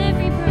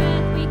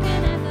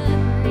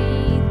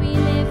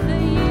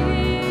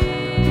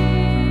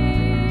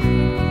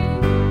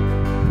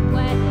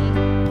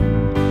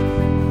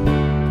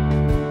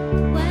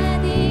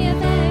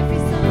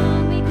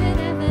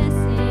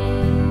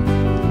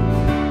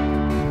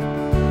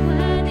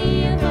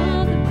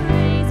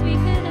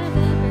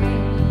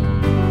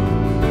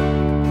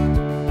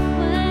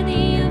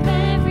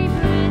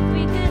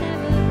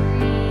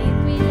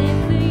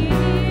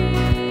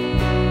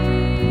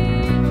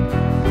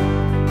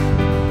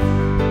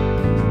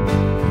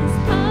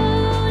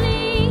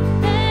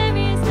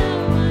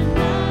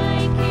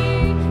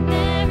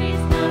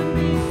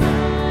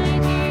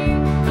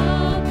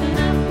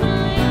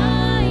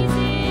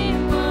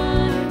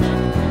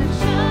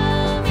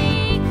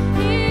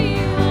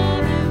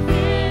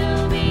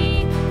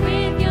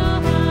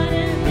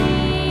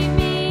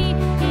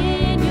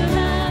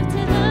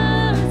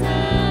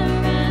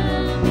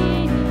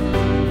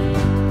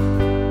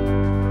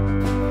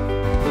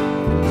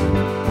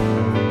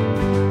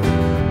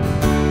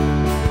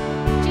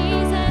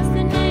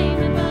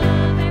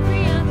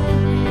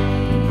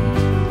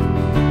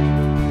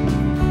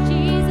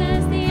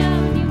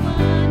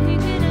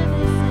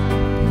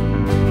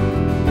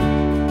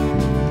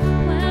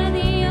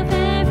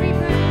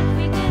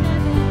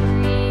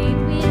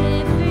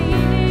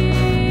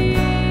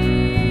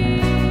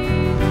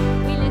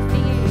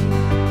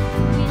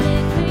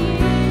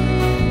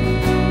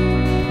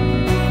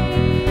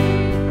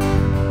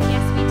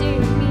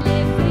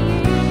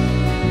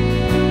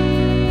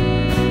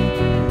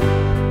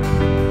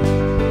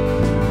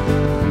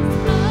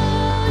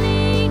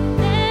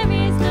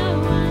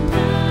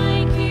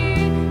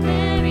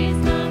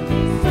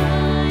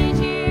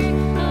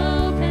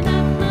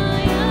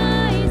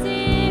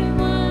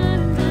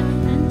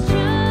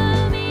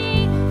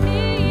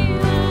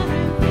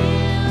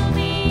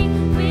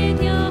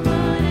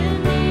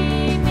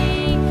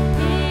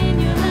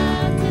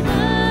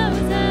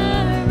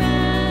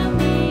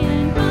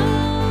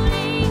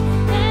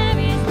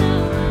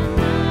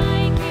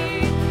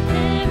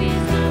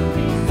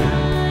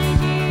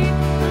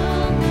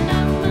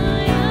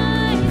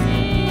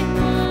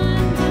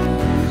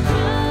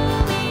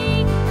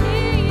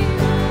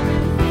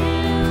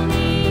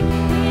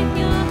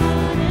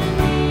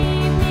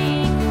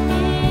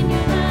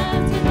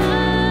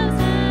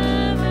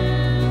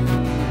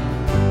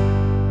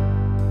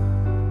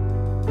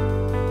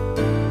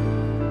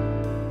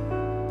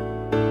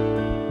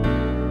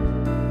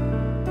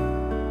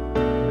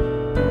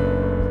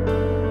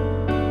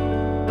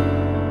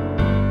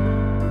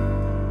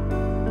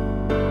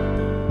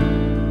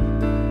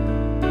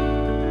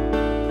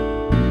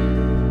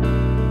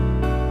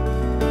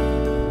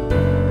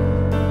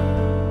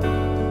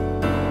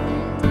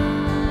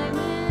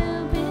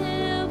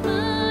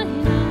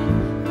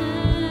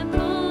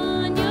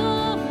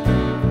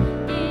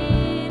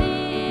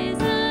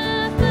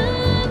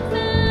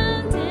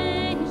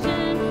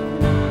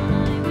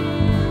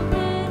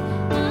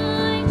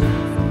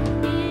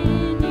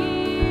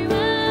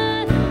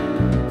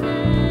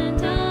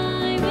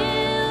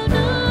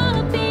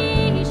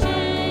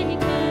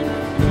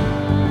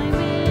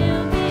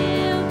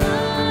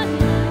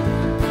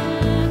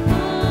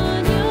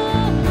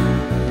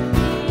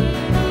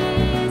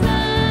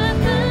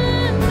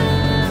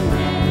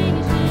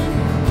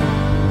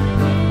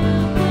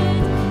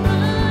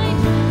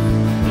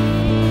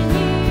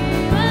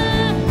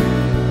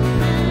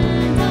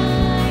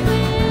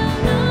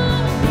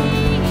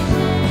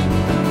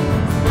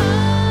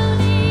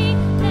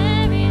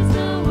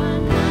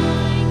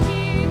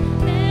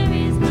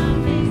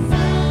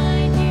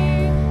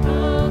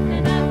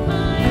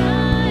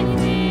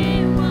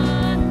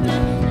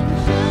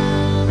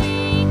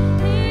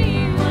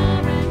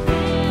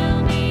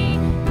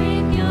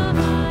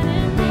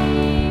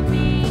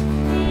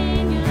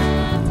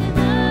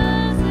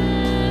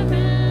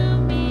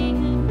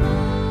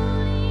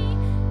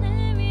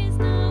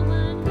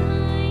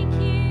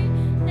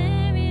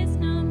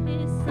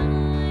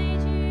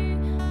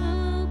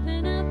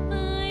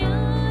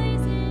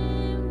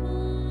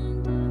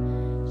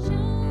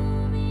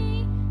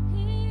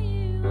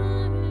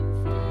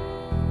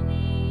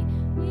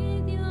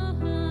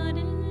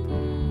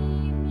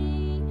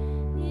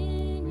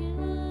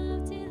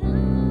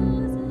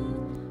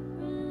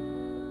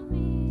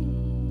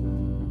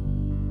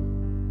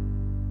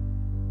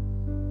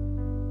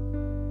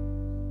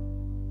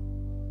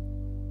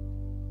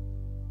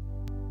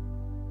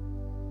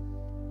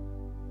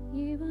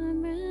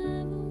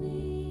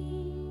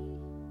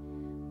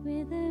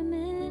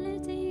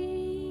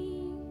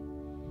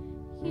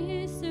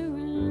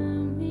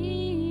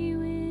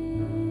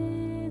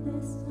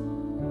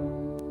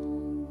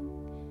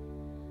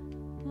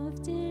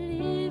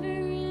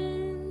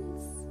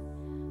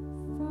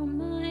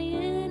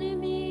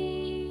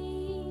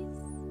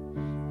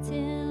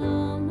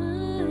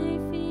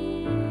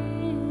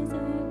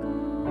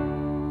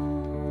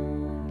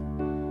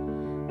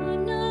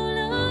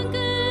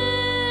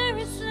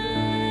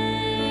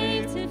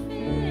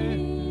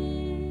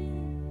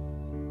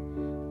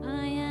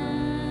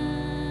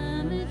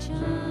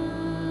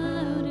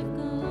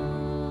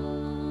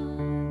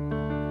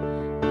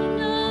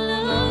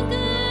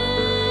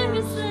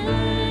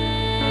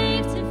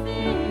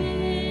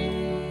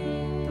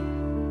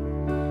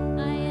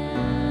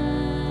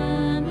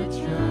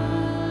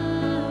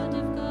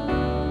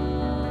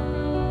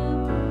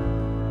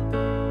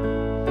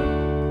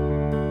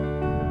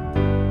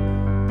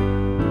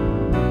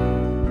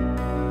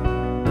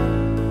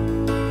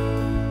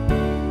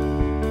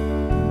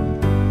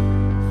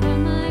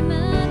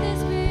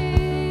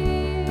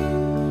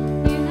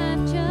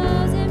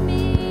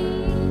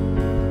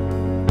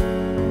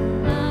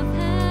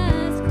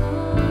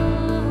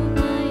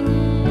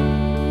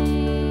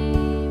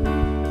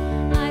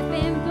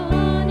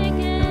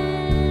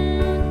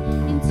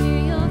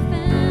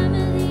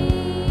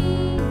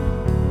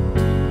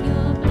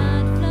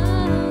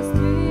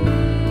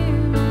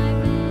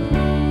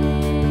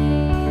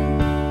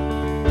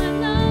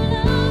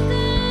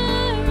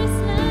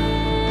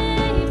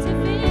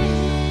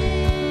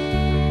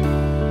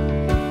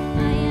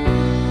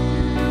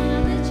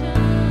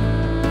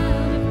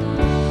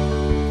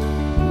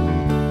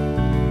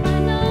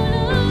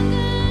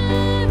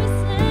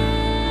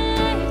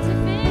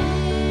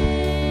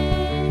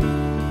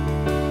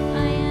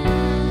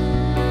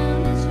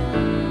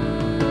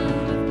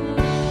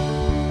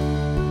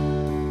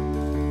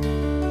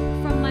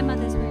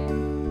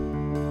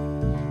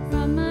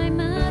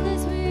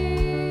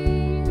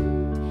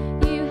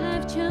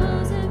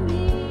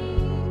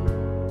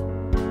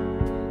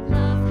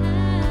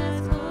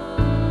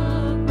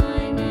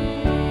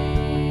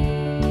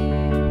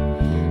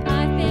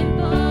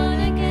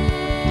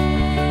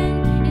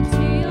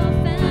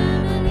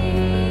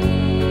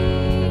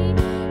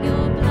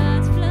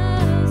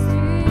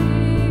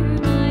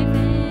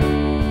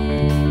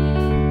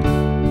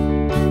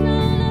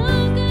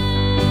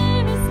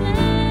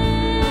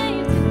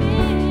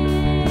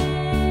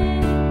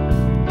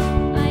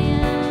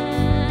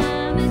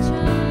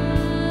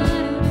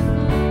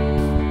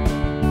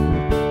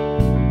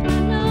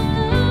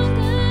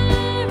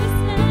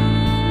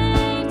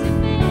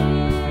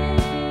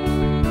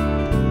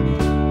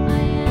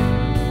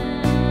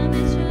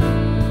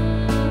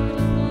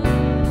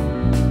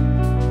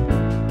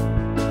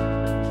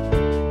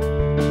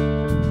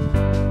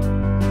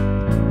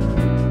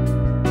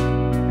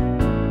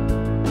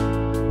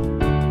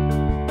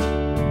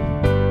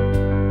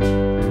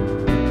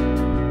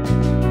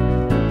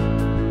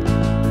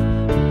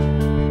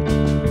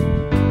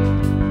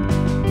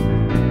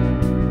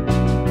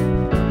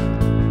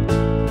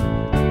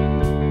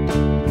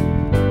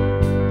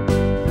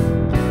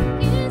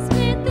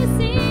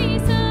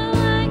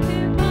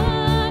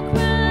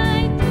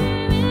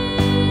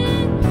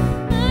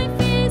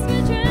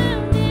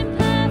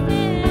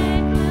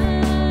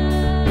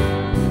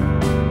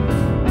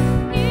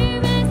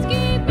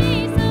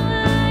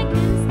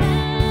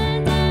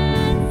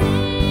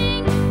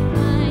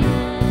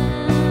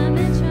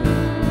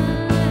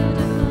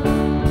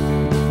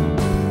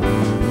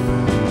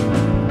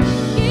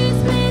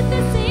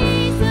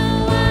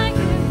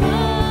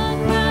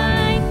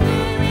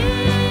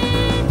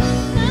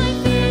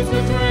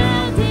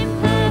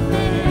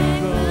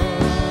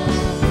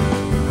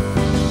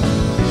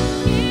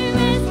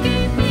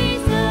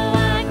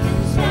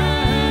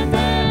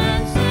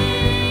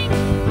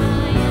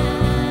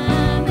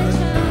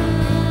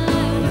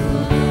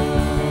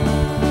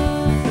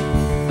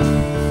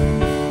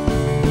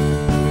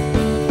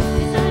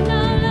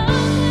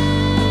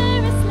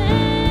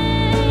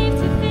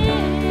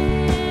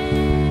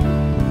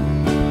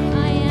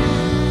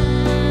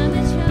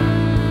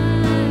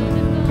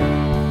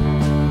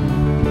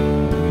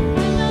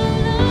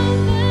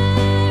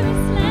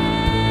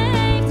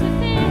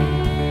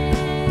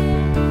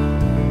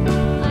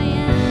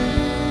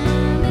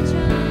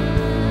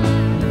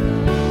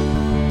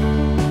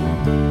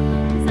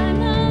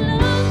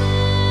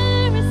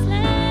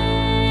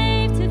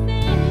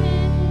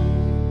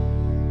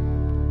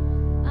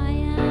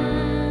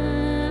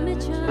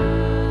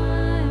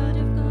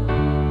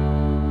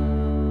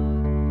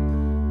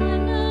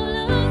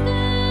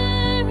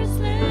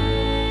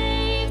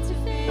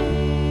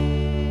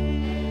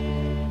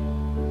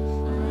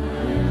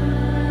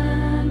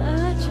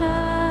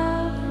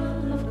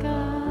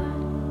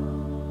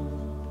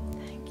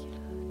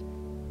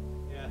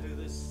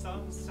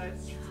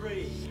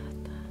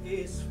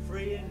is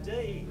free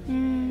indeed.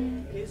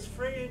 It's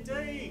free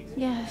indeed.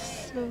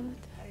 Yes, Lord.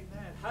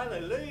 Amen.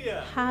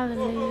 Hallelujah.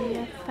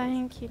 Hallelujah.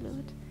 Thank you,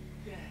 Lord.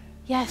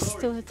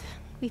 Yes, Lord.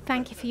 We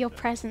thank you for your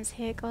presence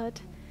here, God.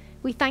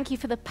 We thank you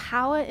for the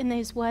power in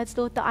those words,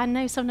 Lord, that I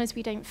know sometimes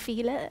we don't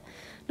feel it.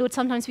 Lord,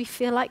 sometimes we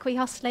feel like we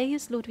are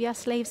slaves. Lord, we are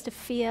slaves to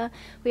fear.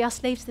 We are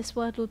slaves to this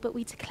word, Lord, but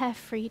we declare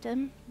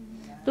freedom.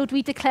 Lord,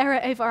 we declare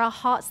it over our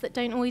hearts that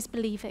don't always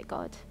believe it,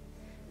 God.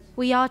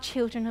 We are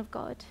children of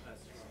God.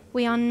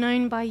 We are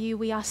known by you.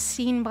 We are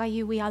seen by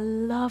you. We are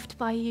loved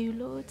by you,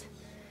 Lord.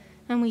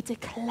 And we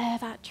declare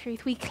that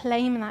truth. We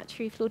claim that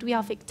truth, Lord. We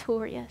are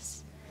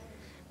victorious.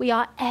 We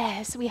are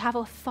heirs. We have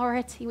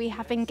authority. We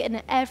have been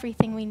given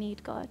everything we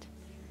need, God.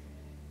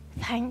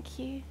 Thank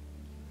you.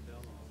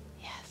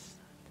 Yes.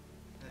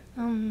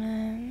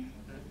 Amen.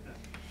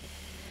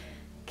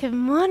 Good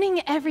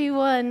morning,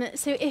 everyone.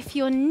 So if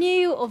you're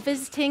new or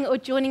visiting or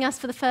joining us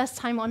for the first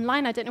time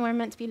online, I don't know where I'm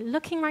meant to be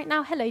looking right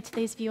now. Hello to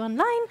those of you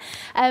online.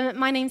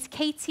 My name's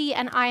Katie,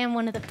 and I am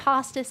one of the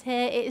pastors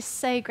here. It is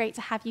so great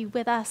to have you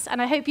with us.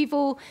 And I hope you've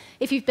all,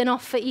 if you've been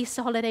off for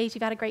Easter holidays,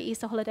 you've had a great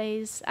Easter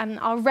holidays and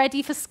are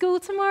ready for school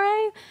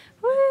tomorrow.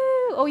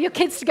 Woo! Or your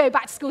kids to go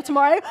back to school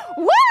tomorrow.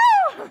 Woo!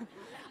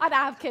 I don't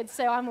have kids,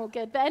 so I'm all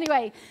good. But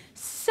anyway,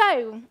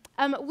 so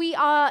we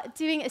are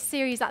doing a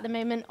series at the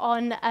moment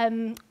on,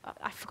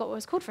 I forgot what it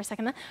was called for a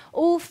second there,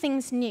 All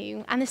Things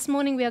New. And this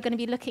morning we are going to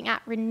be looking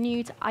at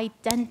renewed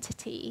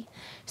identity.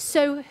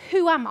 So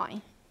who am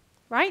I,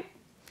 right?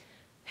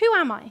 Who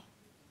am I?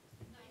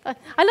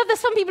 I love that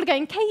some people are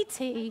going,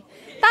 Katie,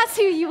 that's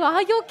who you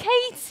are. You're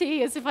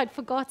Katie, as if I'd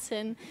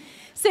forgotten.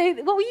 So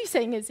what were you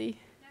saying, Izzy?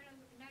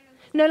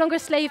 No longer a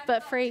slave,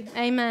 but free.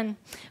 Amen.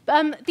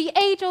 The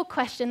age-old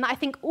question that I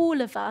think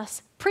all of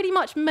us, pretty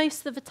much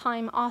most of the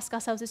time, ask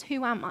ourselves is,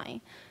 who am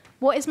I?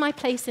 What is my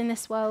place in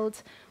this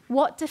world?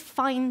 What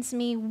defines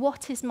me?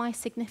 What is my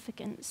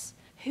significance?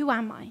 Who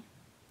am I?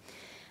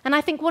 And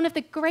I think one of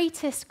the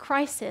greatest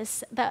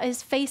crises that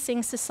is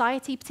facing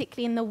society,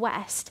 particularly in the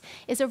West,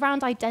 is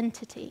around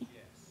identity.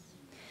 Yes.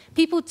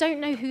 People don't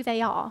know who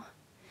they are.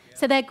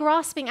 So they're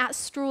grasping at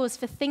straws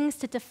for things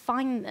to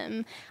define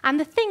them. And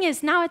the thing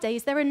is,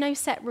 nowadays, there are no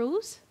set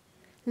rules.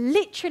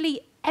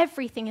 Literally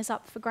everything is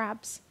up for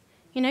grabs.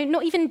 You know,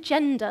 not even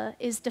gender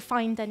is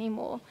defined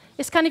anymore.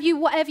 It's kind of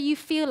whatever you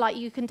feel like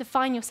you can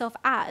define yourself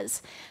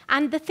as.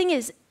 And the thing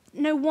is,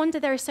 no wonder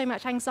there is so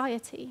much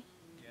anxiety.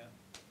 Yeah.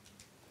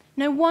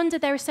 No wonder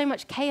there is so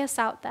much chaos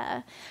out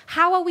there.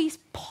 How are we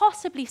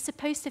possibly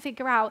supposed to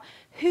figure out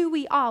who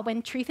we are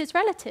when truth is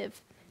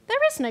relative?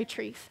 There is no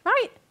truth,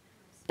 right?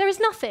 There is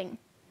nothing,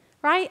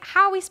 right?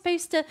 How are we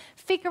supposed to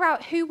figure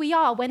out who we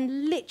are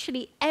when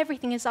literally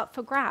everything is up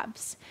for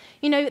grabs?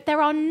 You know,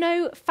 there are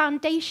no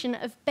foundation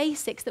of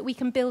basics that we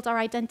can build our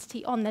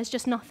identity on. There's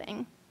just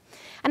nothing.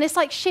 And it's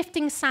like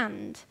shifting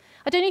sand.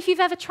 I don't know if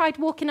you've ever tried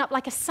walking up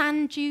like a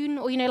sand dune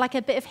or, you know, like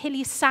a bit of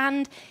hilly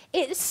sand.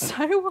 It's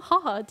so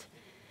hard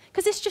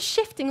because it's just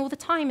shifting all the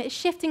time. It's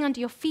shifting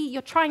under your feet.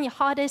 You're trying your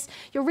hardest.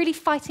 You're really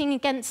fighting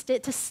against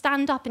it to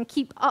stand up and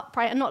keep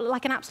upright and not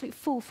like an absolute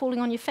fool falling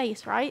on your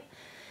face, right?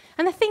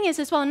 And the thing is,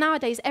 as well,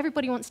 nowadays,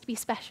 everybody wants to be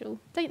special,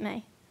 don't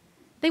they?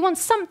 They want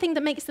something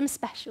that makes them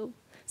special,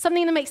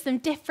 something that makes them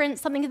different,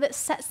 something that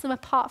sets them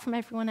apart from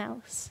everyone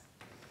else.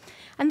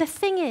 And the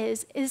thing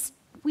is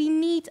we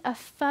need a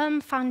firm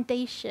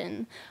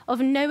foundation of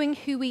knowing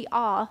who we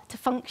are to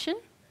function,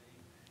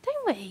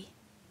 don't we?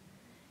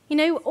 You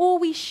know, or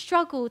we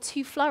struggle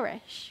to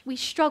flourish. We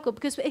struggle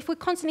because if we're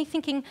constantly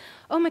thinking,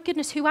 oh my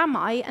goodness, who am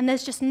I? And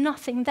there's just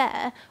nothing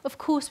there, of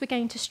course we're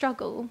going to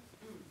struggle.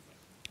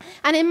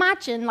 And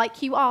imagine,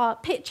 like you are,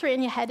 picture it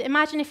in your head,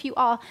 imagine if you're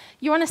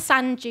on a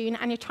sand dune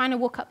and you're trying to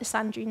walk up the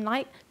sand dune,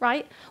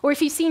 right? Or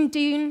if you've seen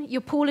Dune, you're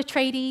Paul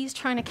Atreides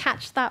trying to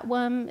catch that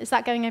worm. Is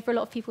that going over a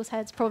lot of people's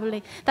heads?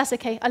 Probably. That's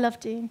okay, I love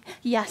Dune.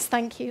 Yes,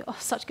 thank you. Oh,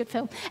 such a good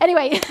film.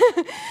 Anyway,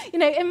 you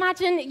know,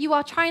 imagine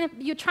you're trying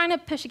to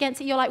push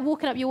against it, you're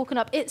walking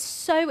up. It's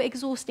so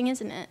exhausting,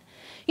 isn't it?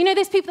 You know,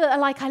 there's people that are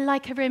like, I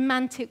like a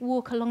romantic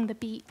walk along the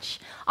beach.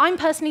 I'm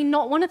personally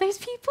not one of those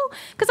people,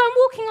 because I'm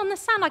walking on the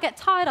sand. I get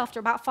tired after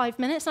about 5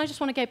 minutes, and I just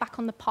want to go back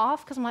on the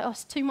path, because I'm like, oh,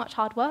 it's too much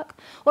hard work.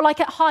 Or like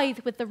at Hythe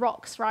with the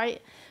rocks,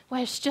 right,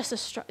 where it's just a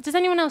struggle. Does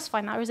anyone else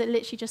find that, or is it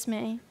literally just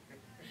me?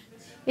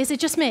 Is it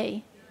just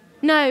me?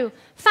 No,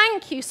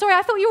 thank you. Sorry,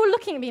 I thought you were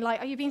looking at me like,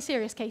 are you being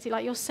serious, Katie?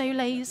 Like, you're so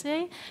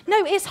lazy.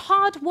 No, it's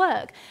hard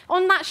work.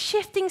 On that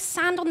shifting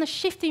sand, on the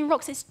shifting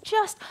rocks, it's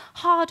just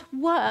hard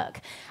work.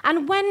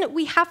 And when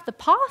we have the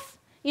path,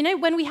 you know,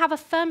 when we have a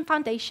firm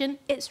foundation,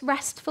 it's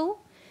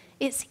restful,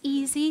 it's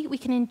easy, we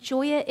can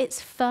enjoy it,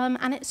 it's firm,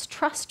 and it's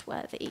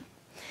trustworthy.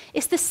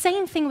 It's the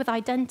same thing with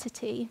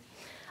identity.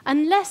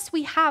 Unless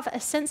we have a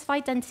sense of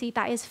identity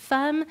that is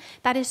firm,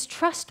 that is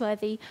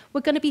trustworthy,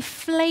 we're going to be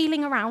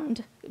flailing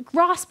around,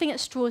 grasping at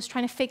straws,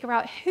 trying to figure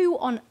out who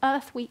on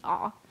earth we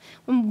are,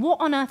 and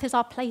what on earth is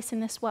our place in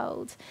this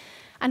world.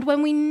 And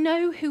when we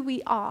know who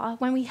we are,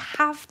 when we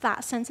have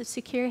that sense of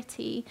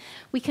security,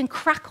 we can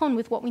crack on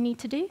with what we need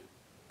to do.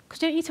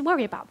 Because we don't need to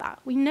worry about that.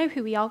 We know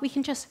who we are. We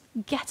can just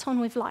get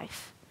on with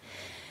life.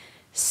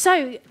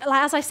 So,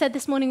 as I said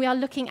this morning, we are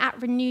looking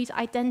at renewed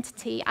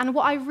identity. And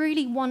what I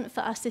really want for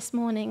us this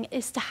morning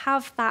is to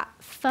have that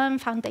firm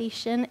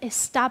foundation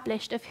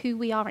established of who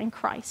we are in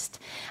Christ.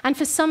 And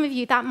for some of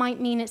you, that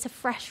might mean it's a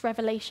fresh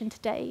revelation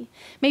today.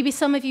 Maybe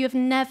some of you have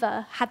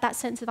never had that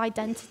sense of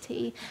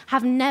identity,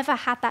 have never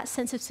had that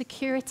sense of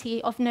security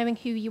of knowing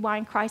who you are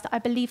in Christ. I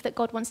believe that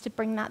God wants to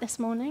bring that this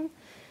morning.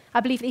 I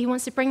believe that he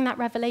wants to bring that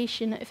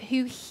revelation of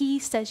who he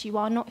says you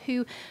are, not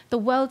who the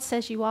world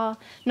says you are,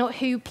 not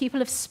who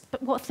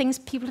what things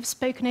people have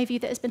spoken over you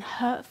that has been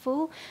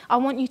hurtful. I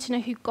want you to know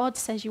who God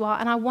says you are,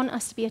 and I want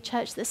us to be a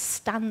church that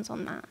stands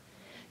on that,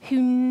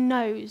 who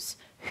knows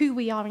who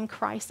we are in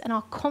Christ and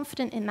are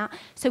confident in that,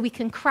 so we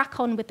can crack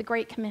on with the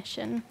Great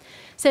Commission.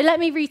 So let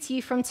me read to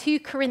you from 2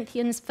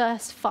 Corinthians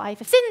verse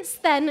 5. Since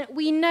then,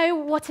 we know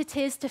what it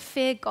is to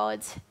fear God.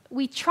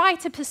 We try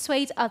to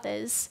persuade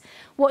others.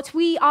 What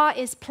we are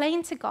is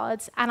plain to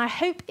God, and I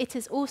hope it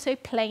is also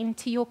plain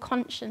to your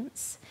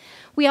conscience.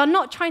 We are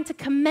not trying to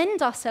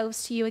commend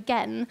ourselves to you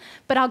again,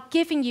 but are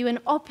giving you an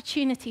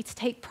opportunity to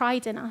take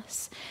pride in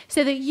us,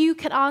 so that you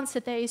can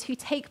answer those who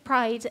take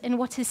pride in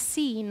what is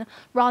seen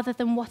rather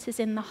than what is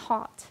in the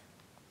heart.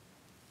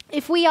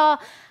 If we are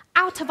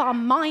out of our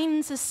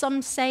minds, as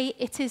some say,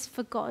 it is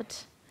for God.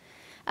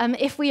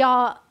 If we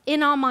are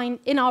in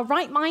our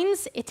right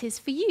minds, it is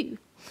for you.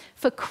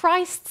 For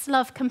Christ's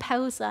love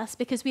compels us,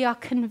 because we are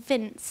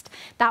convinced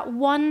that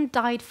one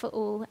died for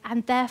all,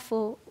 and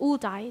therefore all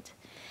died.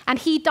 And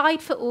he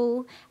died for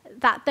all,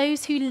 that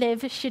those who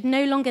live should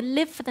no longer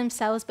live for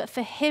themselves, but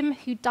for him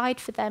who died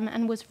for them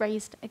and was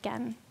raised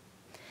again.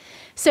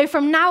 So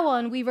from now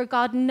on, we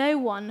regard no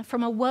one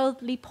from a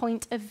worldly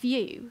point of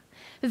view.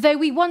 Though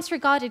we once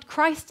regarded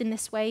Christ in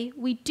this way,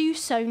 we do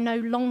so no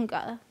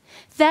longer.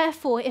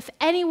 Therefore, if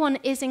anyone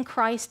is in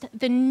Christ,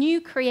 the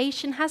new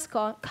creation has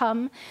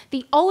come,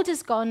 the old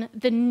is gone,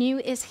 the new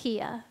is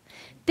here.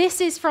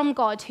 This is from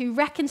God, who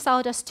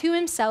reconciled us to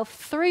himself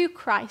through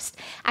Christ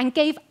and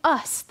gave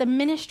us the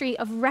ministry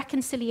of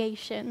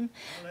reconciliation.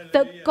 Hallelujah.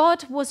 That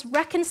God was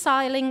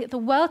reconciling the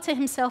world to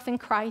himself in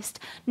Christ,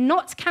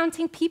 not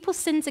counting people's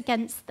sins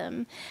against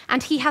them,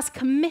 and he has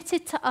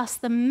committed to us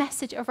the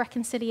message of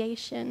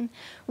reconciliation.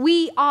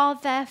 We are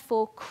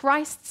therefore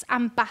Christ's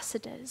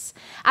ambassadors.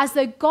 As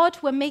though God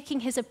were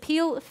making his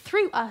appeal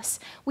through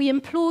us, we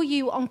implore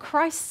you on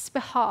Christ's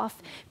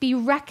behalf, be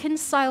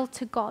reconciled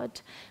to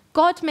God.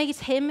 God made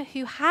him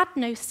who had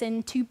no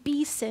sin to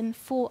be sin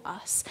for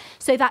us,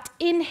 so that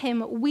in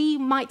him we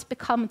might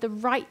become the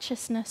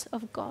righteousness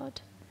of God.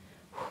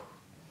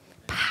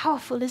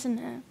 Powerful, isn't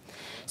it?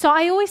 So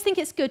I always think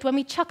it's good when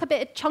we chuck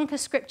a chunk of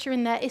scripture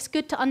in there, it's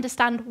good to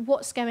understand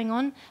what's going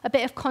on, a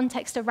bit of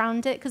context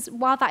around it, because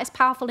while that is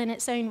powerful in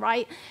its own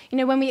right,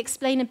 when we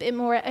explain a bit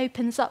more, it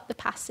opens up the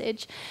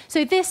passage.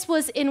 So this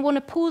was in one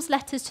of Paul's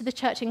letters to the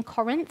church in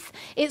Corinth.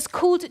 It's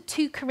called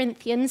 2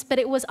 Corinthians, but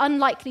it was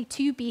unlikely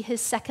to be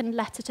his second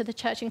letter to the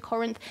church in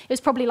Corinth. It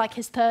was probably like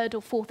his third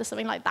or fourth or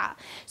something like that.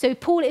 So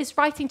Paul is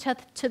writing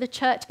to the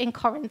church in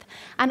Corinth.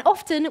 And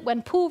often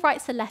when Paul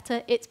writes a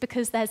letter, it's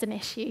because there's an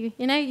issue.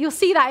 You'll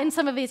see that in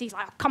some of his, he's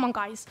like, oh, come on,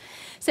 guys.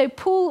 So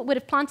Paul would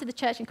have planted the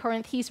church in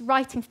Corinth. He's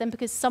writing to them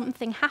because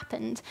something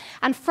happened.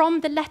 And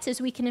from the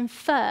letters, we can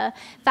infer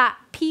that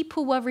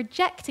people were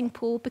rejecting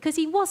Paul because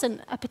he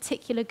wasn't a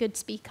particular good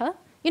speaker.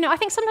 I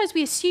think sometimes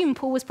we assume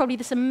Paul was probably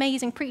this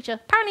amazing preacher.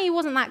 Apparently, he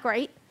wasn't that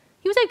great.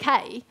 He was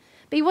okay,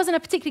 but he wasn't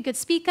a particularly good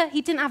speaker.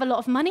 He didn't have a lot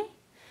of money.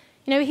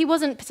 He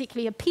wasn't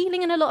particularly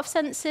appealing in a lot of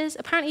senses.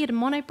 Apparently, he had a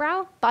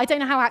monobrow, but I don't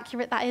know how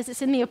accurate that is.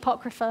 It's in the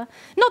Apocrypha.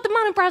 Not that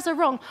monobrows are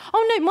wrong.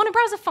 Oh, no,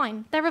 monobrows are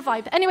fine. They're a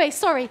vibe. Anyway,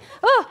 sorry.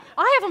 Oh,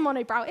 I have a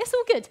monobrow. It's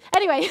all good.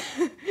 Anyway.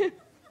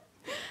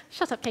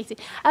 Shut up, Katie.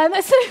 And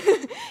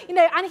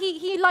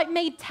he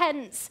made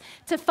tents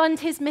to fund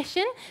his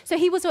mission. So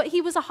he was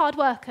a hard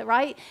worker,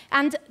 right?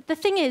 And the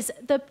thing is,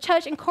 the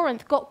church in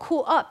Corinth got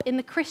caught up in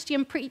the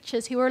Christian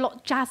preachers who were a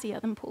lot jazzier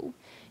than Paul.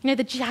 The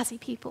jazzy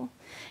people.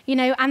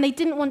 And they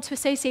didn't want to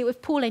associate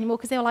with Paul anymore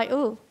because they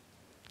were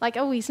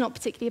oh, he's not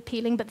particularly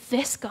appealing, but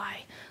this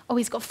guy,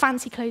 he's got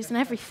fancy clothes and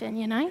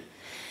everything,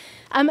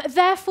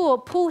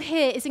 Therefore, Paul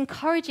here is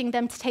encouraging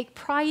them to take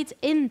pride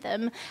in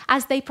them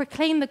as they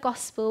proclaim the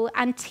gospel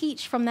and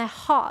teach from their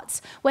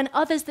hearts, when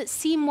others that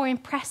seem more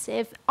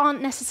impressive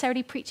aren't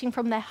necessarily preaching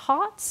from their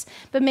hearts,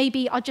 but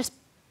maybe are just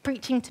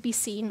preaching to be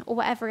seen or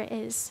whatever it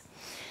is.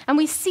 And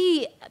we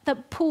see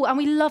that Paul, and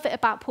we love it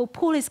about Paul,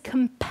 Paul is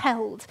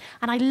compelled.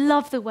 And I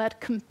love the word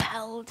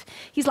compelled.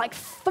 He's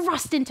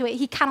thrust into it.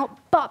 He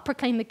cannot but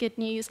proclaim the good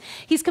news.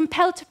 He's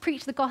compelled to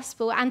preach the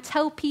gospel and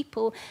tell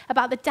people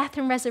about the death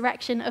and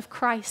resurrection of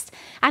Christ.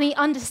 And he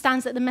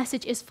understands that the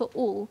message is for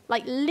all,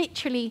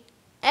 literally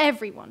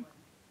everyone.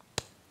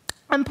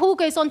 And Paul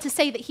goes on to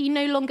say that he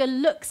no longer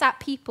looks at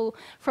people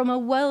from a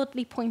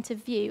worldly point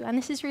of view. And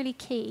this is really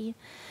key.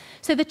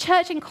 So the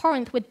church in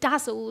Corinth were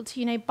dazzled,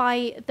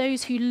 by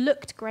those who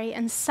looked great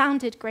and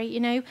sounded great,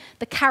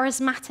 the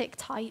charismatic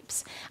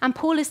types. And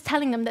Paul is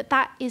telling them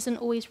that isn't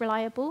always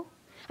reliable.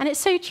 And it's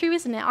so true,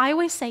 isn't it? I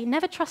always say,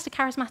 never trust a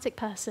charismatic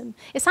person.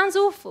 It sounds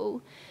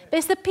awful, but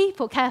it's the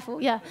people,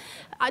 careful, yeah.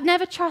 I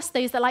never trust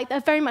those that they're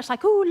very much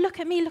like, oh,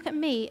 look at me, look at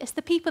me. It's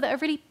the people that are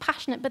really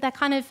passionate, but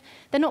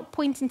they're not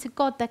pointing to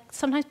God. They're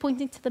sometimes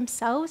pointing to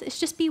themselves.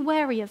 It's just be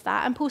wary of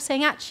that. And Paul's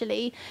saying,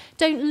 actually,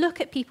 don't look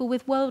at people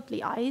with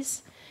worldly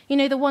eyes. You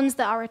know, the ones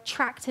that are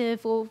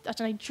attractive or, I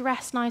don't know,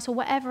 dress nice or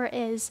whatever it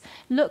is,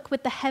 look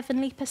with the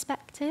heavenly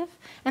perspective.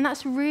 And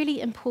that's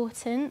really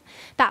important,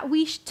 that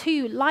we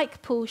too,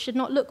 like Paul, should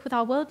not look with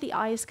our worldly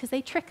eyes because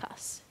they trick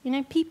us. You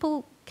know,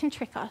 people can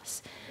trick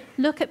us.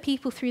 Look at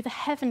people through the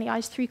heavenly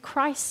eyes, through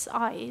Christ's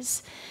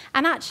eyes.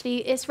 And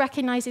actually, it's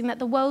recognizing that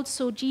the world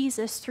saw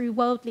Jesus through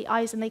worldly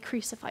eyes and they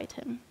crucified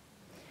him.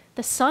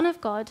 The Son of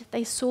God,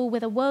 they saw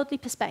with a worldly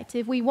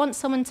perspective. We want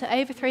someone to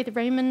overthrow the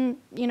Roman,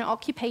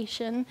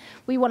 occupation.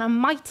 We want a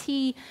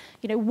mighty,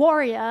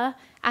 warrior.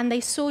 And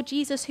they saw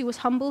Jesus, who was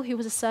humble, who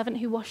was a servant,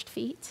 who washed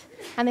feet.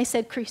 And they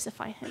said,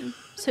 crucify him.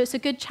 So it's a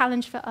good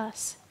challenge for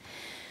us.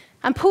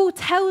 And Paul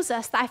tells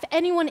us that if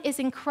anyone is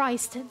in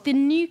Christ, the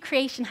new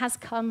creation has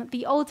come,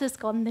 the old is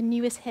gone, the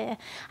new is here.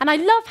 And I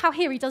love how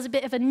here he does a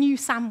bit of a new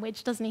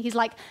sandwich, doesn't he? He's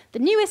like, the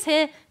new is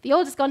here, the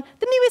old is gone,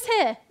 the new is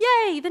here.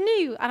 Yay, the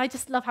new. And I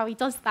just love how he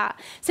does that.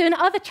 So in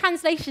other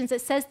translations,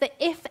 it says that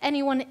if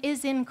anyone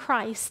is in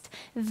Christ,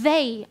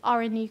 they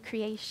are a new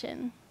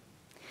creation.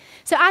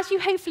 So as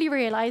you hopefully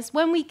realize,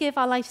 when we give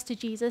our lives to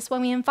Jesus,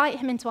 when we invite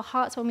him into our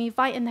hearts, when we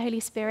invite in the Holy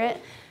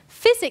Spirit,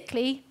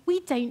 physically, we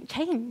don't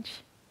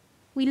change.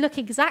 We look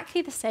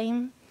exactly the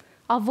same,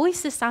 our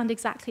voices sound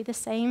exactly the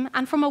same,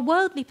 and from a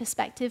worldly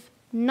perspective,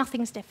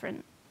 nothing's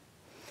different.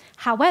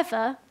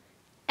 However,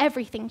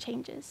 everything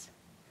changes.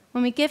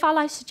 When we give our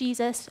lives to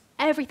Jesus,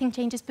 everything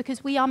changes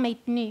because we are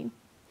made new.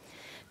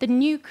 The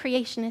new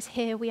creation is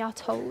here, we are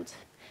told.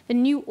 The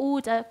new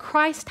order,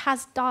 Christ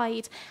has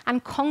died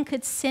and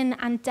conquered sin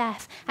and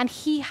death, and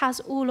he has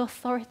all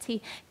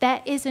authority.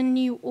 There is a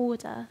new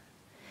order.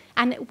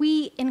 And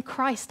we in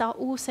Christ are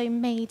also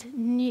made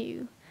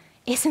new.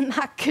 Isn't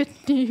that good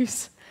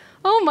news?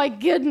 Oh my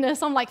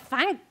goodness. I'm like,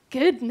 thank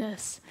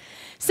goodness.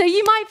 So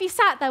you might be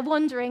sat there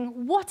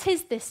wondering, what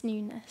is this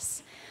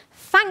newness?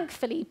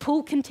 Thankfully,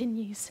 Paul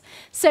continues.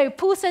 So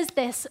Paul says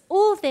this,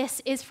 all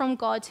this is from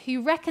God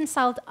who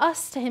reconciled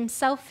us to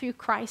himself through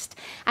Christ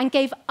and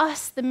gave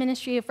us the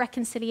ministry of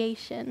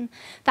reconciliation,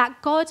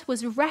 that God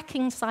was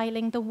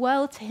reconciling the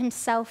world to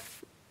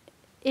himself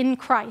in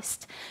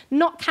Christ,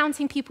 not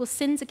counting people's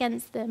sins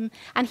against them,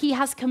 and he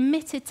has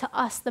committed to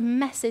us the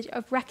message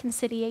of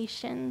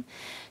reconciliation.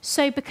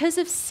 So because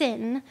of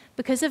sin,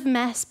 because of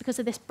mess, because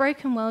of this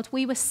broken world,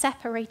 we were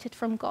separated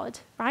from God,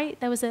 right?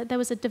 There was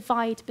a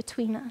divide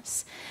between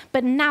us.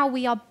 But now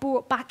we are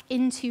brought back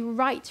into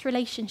right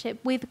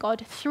relationship with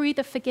God through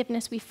the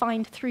forgiveness we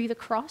find through the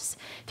cross,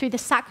 through the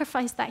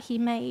sacrifice that he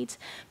made.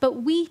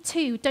 But we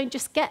too don't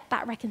just get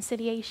that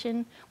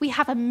reconciliation, we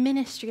have a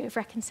ministry of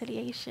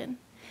reconciliation.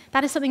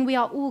 That is something we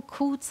are all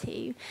called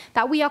to,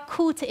 that we are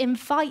called to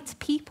invite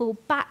people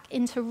back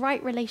into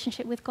right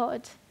relationship with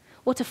God,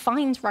 or to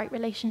find right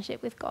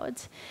relationship with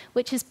God,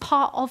 which is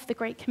part of the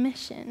Great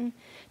Commission,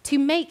 to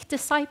make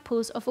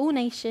disciples of all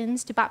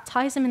nations, to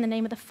baptize them in the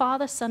name of the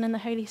Father, Son, and the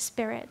Holy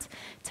Spirit.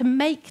 To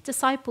make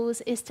disciples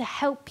is to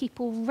help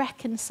people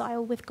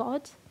reconcile with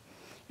God.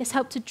 It's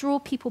help to draw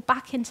people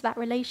back into that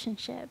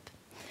relationship.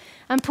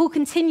 And Paul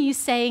continues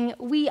saying,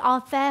 we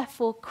are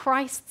therefore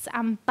Christ's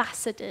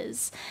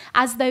ambassadors,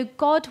 as though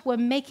God were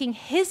making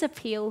his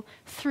appeal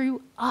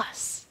through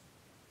us.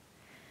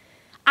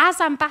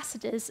 As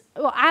ambassadors,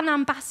 or an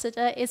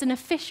ambassador is an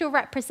official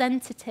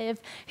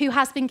representative who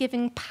has been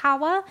given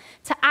power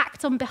to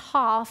act on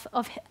behalf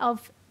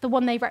of the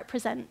one they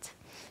represent.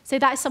 So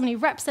that is someone who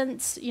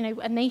represents,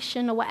 a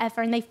nation or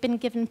whatever, and they've been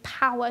given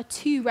power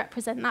to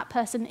represent that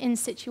person in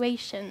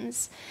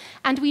situations.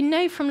 And we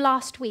know from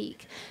last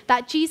week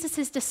that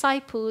Jesus'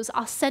 disciples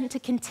are sent to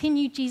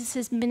continue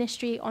Jesus'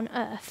 ministry on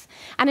earth.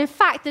 And in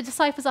fact, the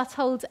disciples are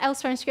told,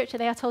 elsewhere in Scripture,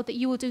 they are told that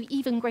you will do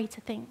even greater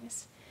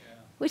things,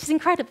 which is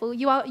incredible.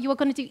 You are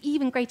going to do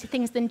even greater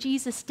things than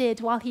Jesus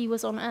did while he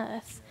was on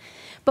earth.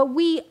 But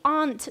we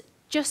aren't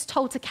just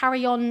told to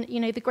carry on,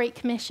 the Great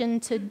Commission,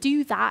 to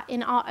do that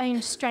in our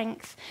own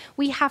strength.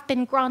 We have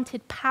been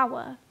granted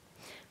power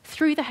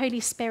through the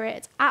Holy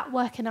Spirit at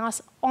work in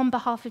us on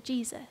behalf of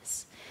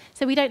Jesus.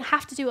 So we don't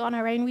have to do it on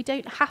our own. We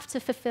don't have to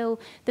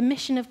fulfill the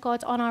mission of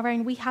God on our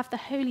own. We have the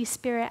Holy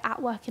Spirit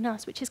at work in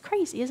us, which is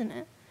crazy, isn't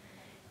it?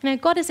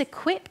 God has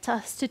equipped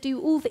us to do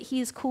all that he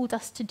has called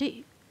us to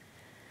do.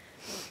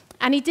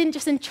 And he didn't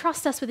just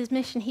entrust us with his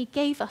mission, he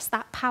gave us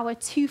that power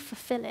to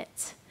fulfill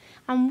it.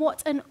 And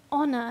what an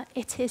honor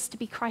it is to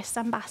be Christ's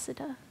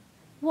ambassador.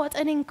 What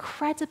an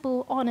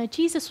incredible honor.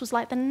 Jesus was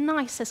like the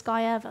nicest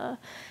guy ever.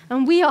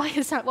 And we are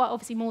his, well,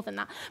 obviously more than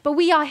that, but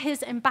we are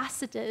his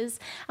ambassadors.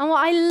 And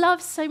what I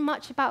love so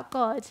much about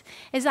God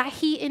is that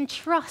he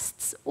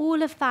entrusts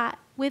all of that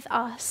with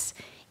us,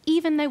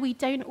 even though we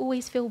don't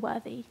always feel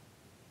worthy,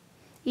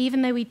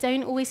 even though we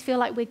don't always feel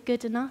like we're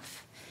good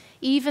enough,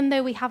 Even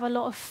though we have a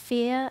lot of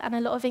fear and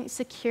a lot of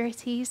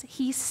insecurities,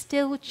 he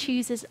still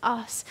chooses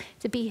us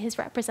to be his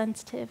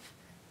representative,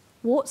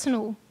 warts and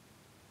all,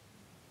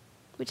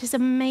 which is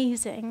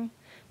amazing.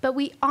 But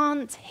we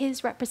aren't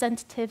his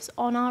representatives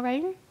on our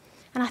own.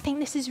 And I think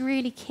this is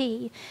really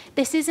key.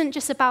 This isn't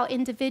just about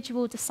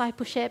individual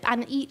discipleship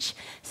and each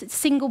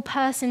single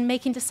person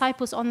making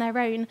disciples on their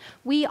own.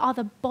 We are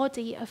the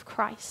body of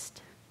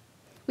Christ.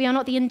 We are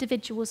not the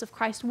individuals of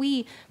Christ.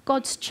 We,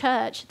 God's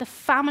church, the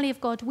family of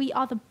God, we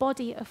are the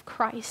body of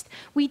Christ.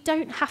 We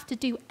don't have to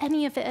do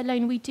any of it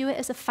alone. We do it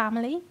as a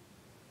family.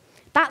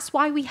 That's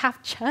why we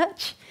have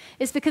church,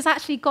 is because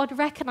actually God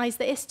recognized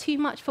that it's too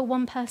much for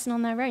one person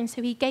on their own,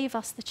 so he gave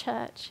us the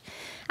church.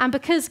 And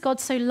because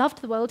God so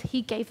loved the world,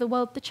 he gave the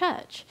world the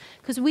church.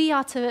 Because we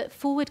are to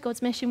forward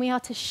God's mission, we are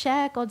to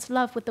share God's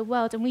love with the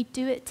world, and we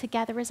do it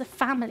together as a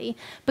family,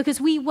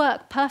 because we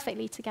work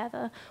perfectly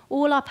together.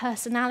 All our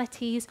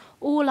personalities,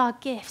 all our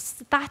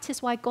gifts, that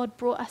is why God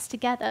brought us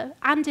together,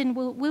 and in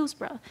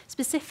Willesborough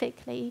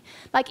specifically.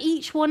 Like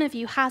each one of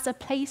you has a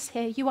place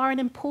here. You are an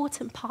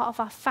important part of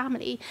our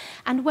family.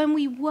 And when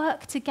we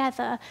work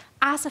together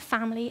as a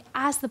family,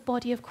 as the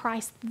body of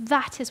Christ,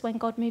 that is when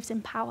God moves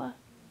in power.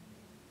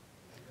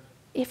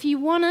 If you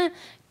want to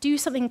do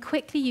something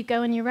quickly, you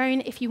go on your own.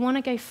 If you want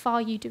to go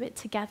far, you do it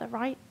together,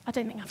 right? I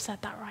don't think I've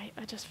said that right.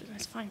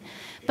 It's fine.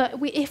 But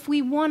if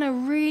we want to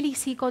really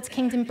see God's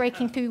kingdom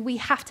breaking through, we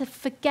have to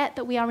forget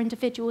that we are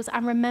individuals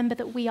and remember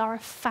that we are a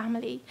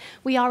family.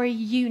 We are a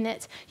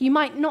unit. You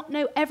might not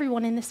know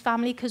everyone in this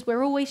family because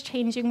we're always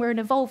changing. We're an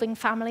evolving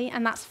family,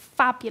 and that's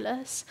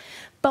fabulous.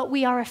 But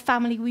we are a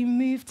family. We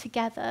move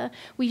together.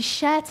 We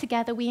share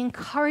together. We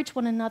encourage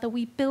one another.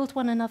 We build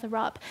one another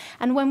up.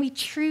 And when we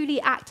truly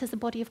act as the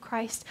body of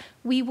Christ,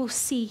 we will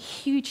see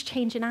huge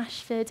change in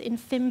Ashford, in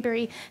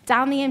Finbury,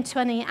 down the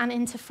M20 and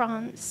into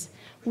France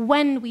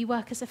when we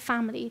work as a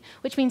family,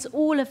 which means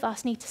all of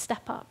us need to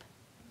step up.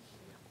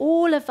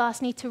 All of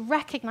us need to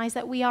recognize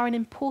that we are an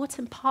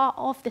important part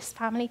of this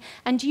family,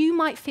 and you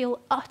might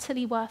feel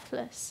utterly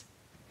worthless,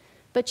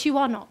 but you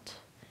are not.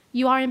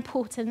 You are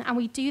important, and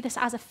we do this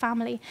as a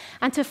family.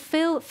 And to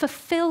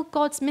fulfill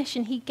God's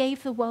mission, he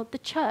gave the world the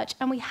church,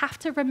 and we have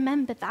to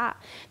remember that.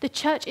 The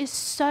church is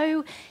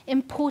so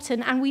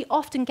important, and we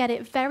often get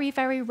it very,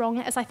 very wrong,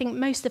 as I think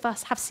most of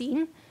us have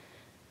seen.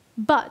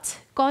 But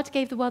God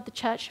gave the world the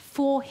church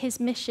for his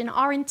mission.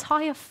 Our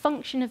entire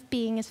function of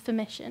being is for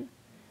mission.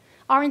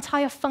 Our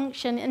entire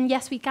function, and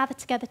yes, we gather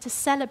together to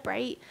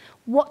celebrate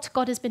what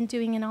God has been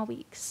doing in our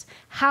weeks,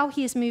 how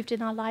he has moved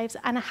in our lives,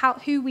 and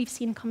who we've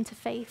seen come to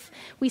faith.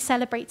 We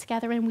celebrate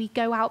together and we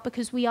go out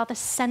because we are the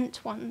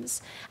sent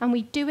ones, and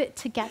we do it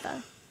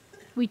together.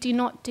 We do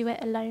not do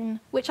it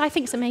alone, which I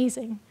think is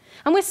amazing.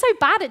 And we're so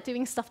bad at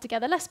doing stuff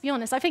together, let's be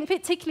honest. I think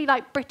particularly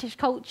like British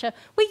culture,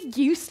 we're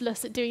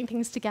useless at doing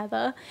things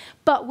together,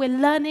 but we're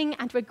learning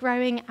and we're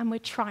growing and we're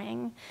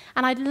trying.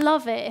 And I'd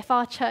love it if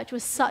our church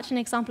was such an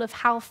example of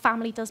how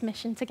family does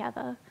mission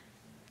together.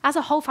 As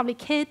a whole family,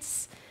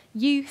 kids,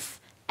 youth,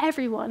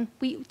 everyone,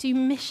 we do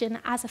mission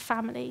as a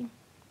family.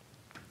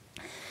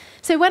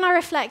 So when I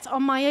reflect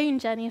on my own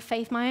journey of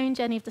faith, my own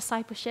journey of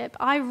discipleship,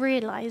 I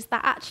realize that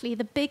actually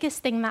the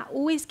biggest thing that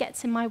always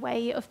gets in my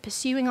way of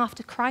pursuing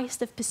after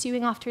Christ, of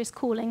pursuing after his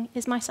calling,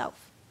 is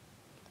myself,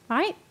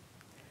 right?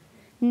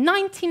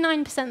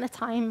 99% of the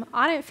time,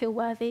 I don't feel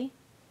worthy.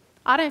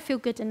 I don't feel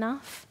good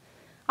enough.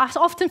 I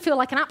often feel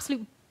like an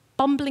absolute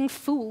bumbling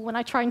fool when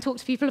I try and talk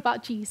to people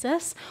about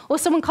Jesus, or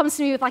someone comes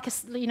to me with like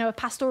a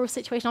pastoral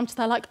situation. I'm just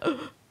there like,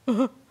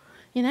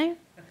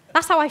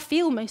 That's how I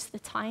feel most of the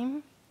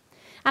time.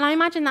 And I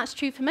imagine that's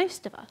true for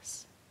most of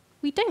us.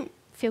 We don't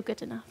feel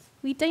good enough.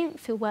 We don't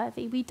feel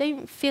worthy. We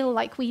don't feel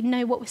like we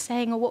know what we're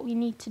saying or what we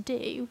need to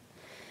do.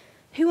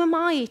 Who am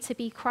I to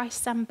be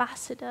Christ's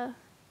ambassador?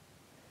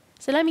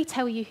 So let me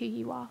tell you who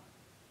you are.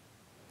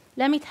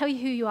 Let me tell you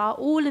who you are.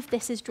 All of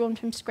this is drawn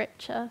from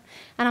Scripture,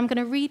 and I'm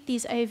going to read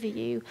these over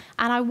you,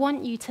 and I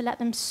want you to let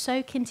them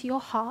soak into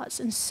your hearts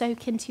and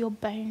soak into your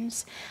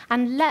bones,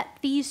 and let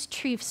these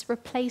truths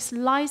replace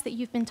lies that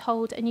you've been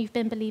told and you've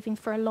been believing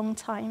for a long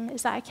time.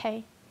 Is that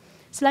okay?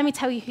 So let me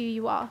tell you who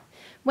you are.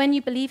 When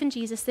you believe in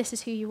Jesus, this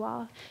is who you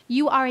are.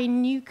 You are a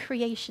new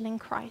creation in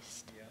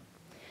Christ. Yeah.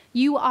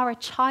 You are a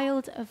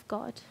child of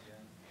God. Yeah.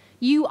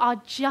 You are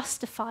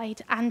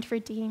justified and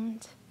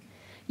redeemed.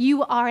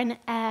 You are an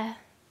heir.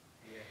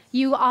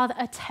 You are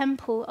a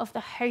temple of the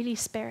Holy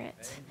Spirit.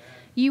 Amen.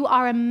 You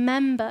are a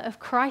member of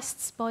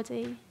Christ's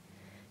body.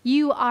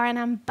 You are an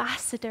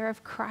ambassador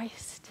of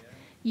Christ. Yeah.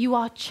 You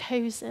are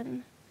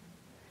chosen.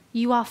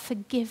 You are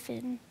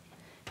forgiven.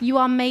 You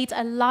are made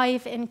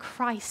alive in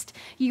Christ.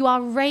 You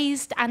are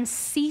raised and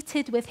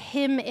seated with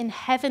him in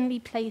heavenly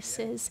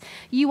places.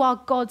 You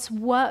are God's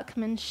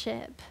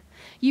workmanship.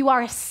 You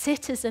are a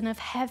citizen of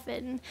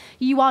heaven.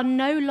 You are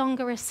no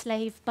longer a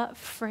slave, but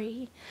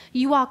free.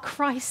 You are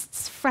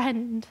Christ's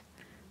friend.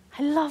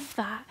 I love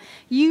that.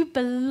 You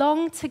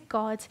belong to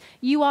God.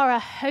 You are a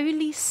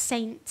holy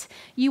saint.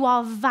 You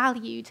are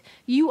valued.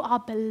 You are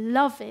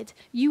beloved.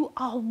 You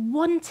are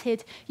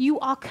wanted. You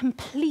are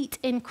complete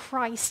in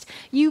Christ.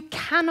 You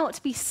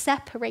cannot be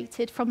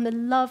separated from the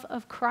love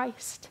of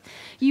Christ.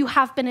 You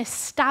have been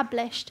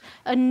established,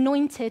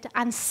 anointed,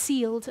 and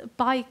sealed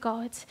by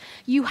God.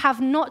 You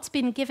have not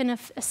been given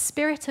a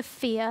spirit of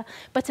fear,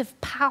 but of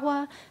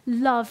power,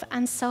 love,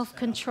 and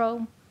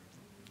self-control.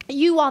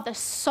 You are the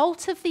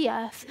salt of the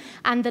earth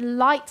and the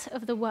light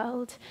of the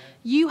world.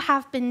 You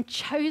have been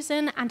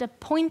chosen and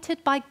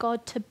appointed by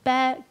God to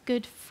bear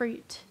good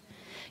fruit.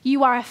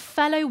 You are a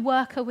fellow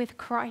worker with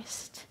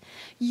Christ.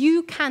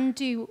 You can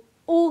do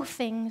all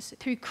things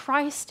through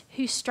Christ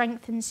who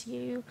strengthens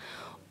you.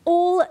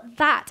 All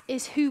that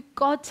is who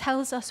God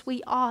tells us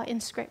we are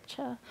in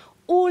Scripture.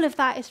 All of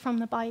that is from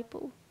the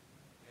Bible.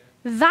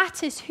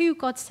 That is who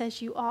God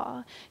says you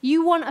are.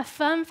 You want a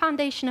firm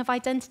foundation of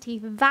identity,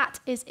 that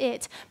is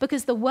it.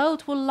 Because the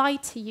world will lie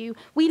to you.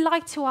 We lie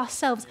to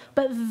ourselves,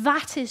 but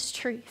that is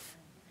truth.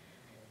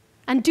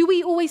 And do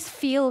we always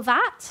feel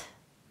that?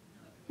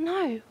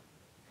 No.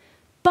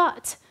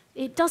 But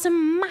it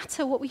doesn't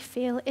matter what we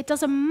feel. It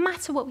doesn't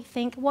matter what we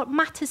think. What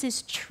matters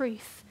is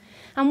truth.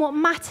 And what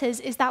matters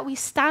is that we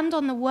stand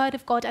on the word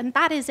of God, and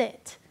that is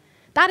it.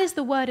 That is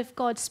the word of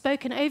God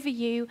spoken over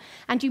you,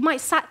 and you might be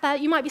sat there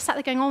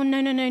going, oh,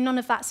 no, none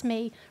of that's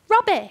me.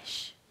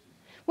 Rubbish.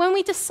 When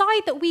we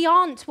decide that we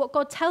aren't what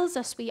God tells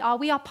us we are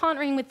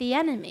partnering with the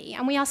enemy,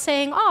 and we are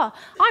saying,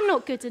 I'm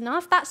not good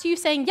enough. That's you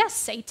saying, yes,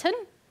 Satan.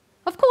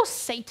 Of course,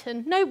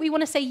 Satan. No, we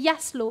want to say,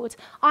 yes, Lord,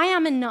 I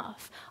am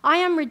enough. I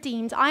am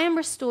redeemed. I am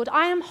restored.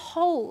 I am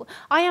whole.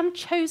 I am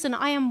chosen.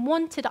 I am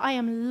wanted. I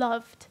am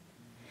loved.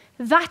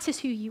 That is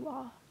who you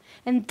are.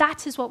 And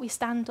that is what we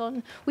stand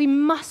on. We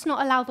must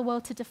not allow the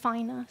world to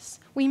define us.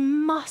 We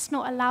must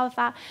not allow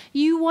that.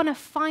 You want to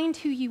find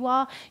who you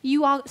are.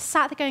 You are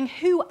sat there going,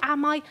 who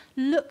am I?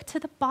 Look to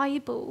the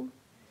Bible.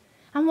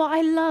 And what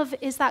I love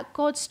is that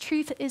God's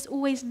truth is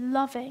always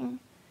loving.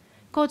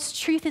 God's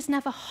truth is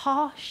never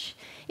harsh.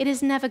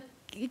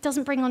 It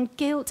doesn't bring on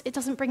guilt. It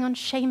doesn't bring on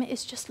shame. It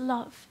is just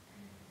love.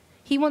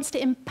 He wants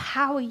to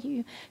empower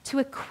you, to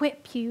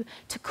equip you,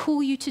 to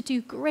call you to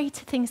do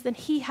greater things than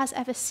he has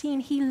ever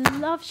seen. He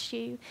loves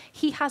you.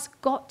 He has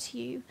got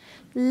you.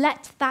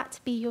 Let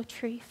that be your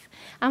truth.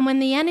 And when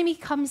the enemy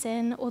comes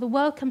in, or the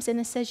world comes in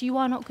and says, you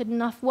are not good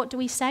enough, what do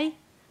we say?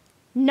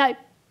 No.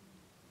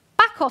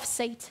 Back off,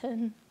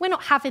 Satan. We're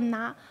not having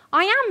that.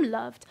 I am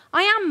loved.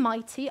 I am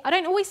mighty. I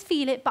don't always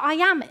feel it, but I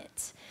am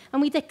it.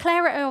 And we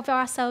declare it over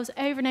ourselves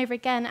over and over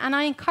again. And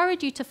I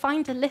encourage you to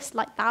find a list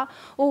like that,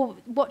 or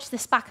watch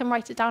this back and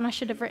write it down. I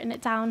should have written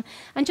it down.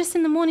 And just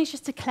in the mornings,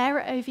 just declare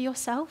it over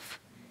yourself.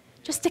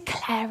 Just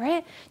declare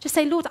it. Just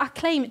say, Lord, I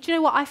claim it. Do you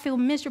know what? I feel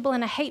miserable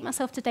and I hate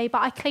myself today,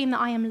 but I claim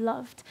that I am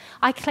loved.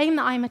 I claim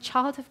that I am a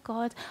child of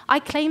God. I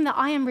claim that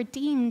I am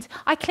redeemed.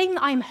 I claim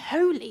that I am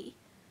holy.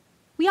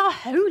 We are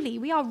holy.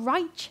 We are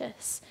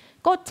righteous.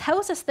 God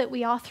tells us that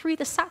we are through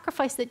the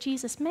sacrifice that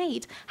Jesus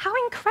made. How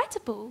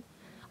incredible.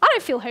 I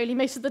don't feel holy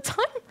most of the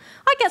time.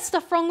 I get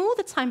stuff wrong all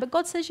the time, but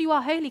God says you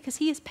are holy because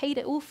he has paid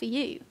it all for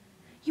you.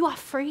 You are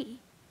free.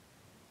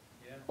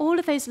 Yeah. All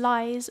of those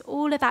lies,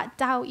 all of that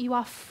doubt, you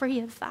are free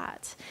of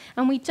that.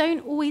 And we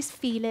don't always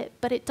feel it,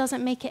 but it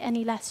doesn't make it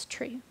any less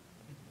true.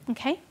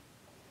 Okay?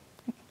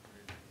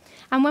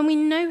 And when we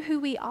know who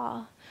we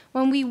are,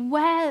 when we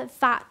wear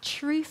that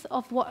truth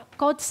of what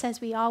God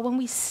says we are, when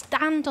we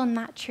stand on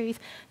that truth,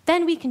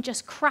 then we can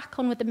just crack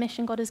on with the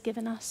mission God has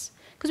given us.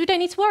 Because we don't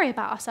need to worry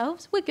about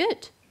ourselves. We're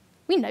good.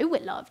 We know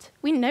we're loved.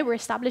 We know we're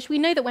established. We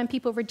know that when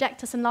people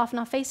reject us and laugh in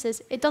our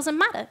faces, it doesn't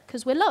matter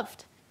because we're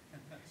loved.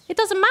 It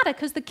doesn't matter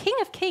because the King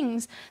of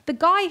Kings, the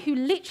guy who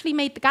literally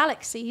made the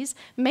galaxies,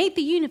 made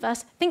the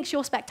universe, thinks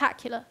you're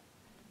spectacular.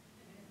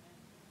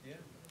 Yeah.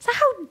 So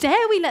how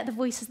dare we let the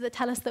voices that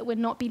tell us that we're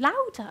not be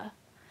louder?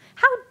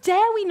 How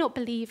dare we not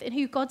believe in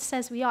who God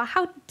says we are?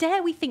 How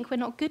dare we think we're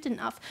not good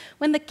enough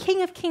when the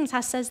King of Kings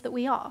says that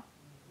we are?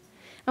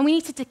 And we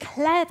need to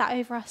declare that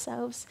over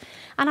ourselves.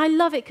 And I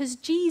love it because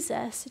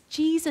Jesus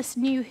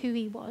knew who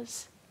he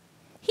was.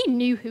 He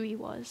knew who he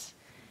was.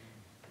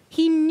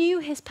 He knew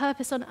his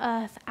purpose on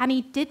earth, and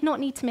he did not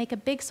need to make a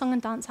big song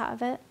and dance out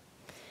of it.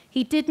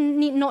 He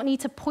not need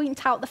to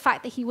point out the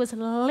fact that he was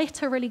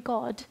literally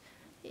God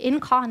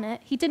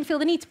incarnate. He didn't feel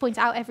the need to point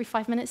it out every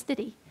 5 minutes, did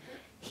he?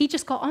 He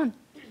just got on.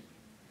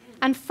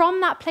 And from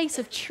that place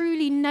of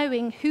truly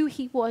knowing who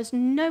he was,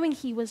 knowing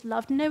he was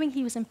loved, knowing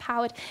he was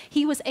empowered,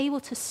 he was able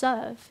to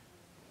serve.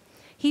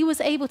 He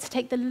was able to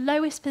take the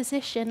lowest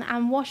position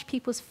and wash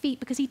people's feet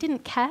because he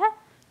didn't care.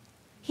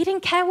 He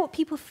didn't care what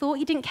people thought.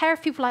 He didn't care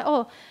if people were like,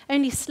 oh,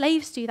 only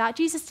slaves do that.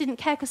 Jesus didn't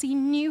care because he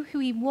knew who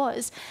he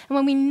was. And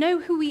when we know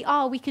who we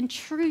are, we can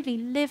truly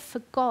live for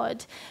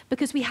God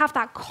because we have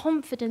that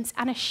confidence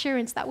and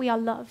assurance that we are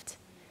loved,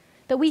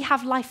 that we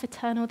have life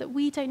eternal, that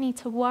we don't need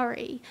to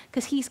worry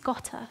because he's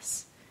got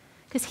us.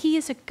 Because he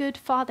is a good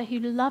father who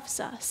loves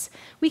us.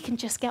 We can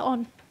just get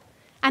on.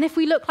 And if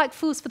we look like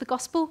fools for the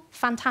gospel,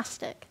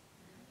 fantastic.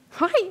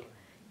 Right?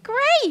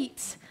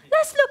 Great.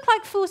 Let's look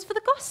like fools for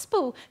the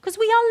gospel, because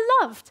we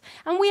are loved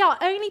and we are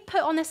only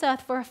put on this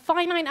earth for a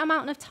finite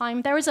amount of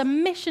time. There is a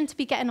mission to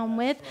be getting on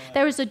with.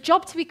 There is a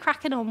job to be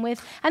cracking on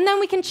with, and then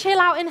we can chill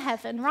out in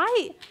heaven,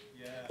 right?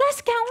 Yeah.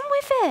 Let's get on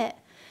with it.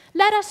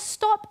 Let us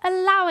stop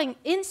allowing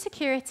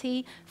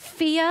insecurity,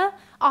 fear,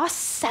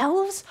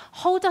 ourselves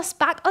hold us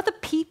back. Other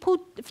people,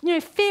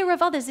 fear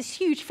of others is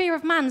huge. Fear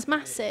of man's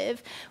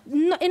massive.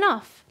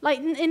 Enough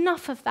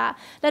of that.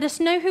 Let us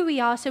know who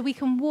we are so we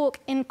can walk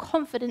in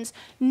confidence,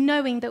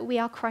 knowing that we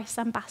are Christ's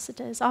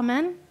ambassadors.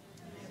 Amen?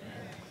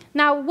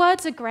 Now,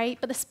 words are great,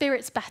 but the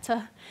Spirit's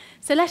better.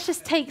 So let's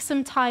just take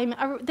some time.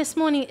 This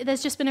morning,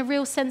 there's just been a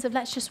real sense of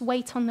let's just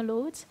wait on the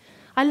Lord.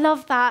 I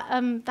love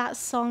that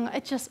song.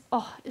 It's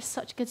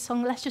such a good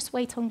song. Let's just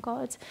wait on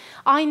God.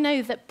 I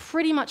know that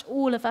pretty much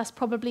all of us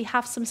probably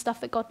have some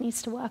stuff that God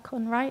needs to work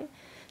on, right?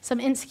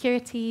 Some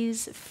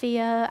insecurities,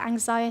 fear,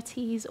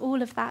 anxieties,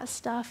 all of that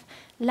stuff.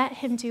 Let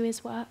him do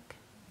his work.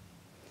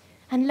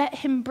 And let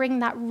him bring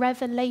that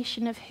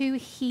revelation of who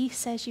he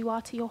says you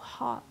are to your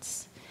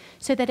hearts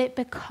so that it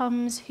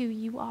becomes who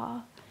you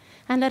are.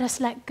 And let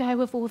us let go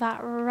of all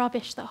that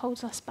rubbish that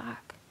holds us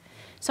back.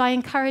 So I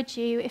encourage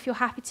you, if you're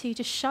happy to,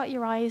 just shut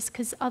your eyes,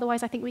 because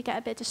otherwise I think we get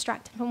a bit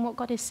distracted from what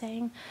God is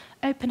saying.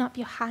 Open up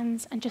your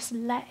hands and just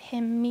let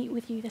him meet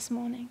with you this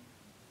morning.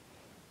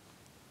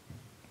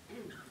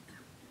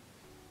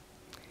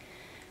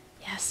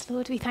 Yes,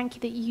 Lord, we thank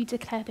you that you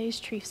declare those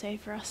truths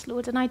over us,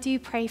 Lord. And I do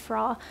pray for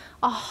our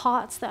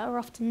hearts that are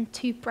often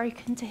too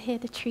broken to hear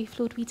the truth.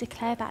 Lord, we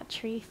declare that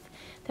truth,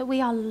 that we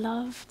are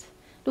loved.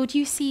 Lord,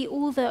 you see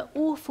all the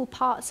awful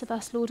parts of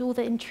us, Lord, all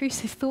the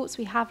intrusive thoughts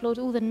we have, Lord,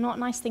 all the not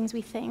nice things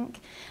we think,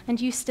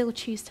 and you still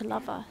choose to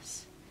love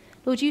us.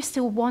 Lord, you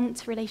still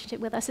want a relationship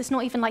with us. It's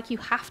not even like you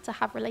have to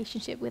have a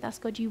relationship with us,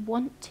 God. You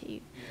want to.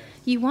 Yes.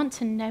 You want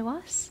to know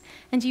us,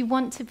 and you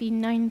want to be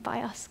known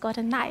by us, God,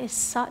 and that is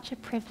such a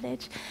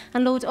privilege.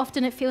 And Lord,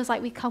 often it feels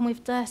like we come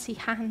with dirty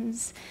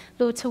hands,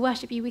 Lord, to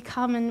worship you. We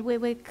come and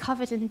we're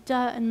covered in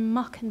dirt and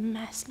muck and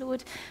mess,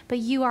 Lord, but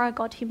you are a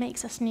God who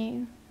makes us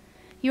new.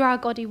 You are a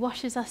God who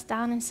washes us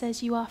down and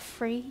says you are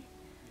free.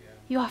 Yeah.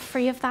 You are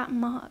free of that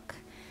muck.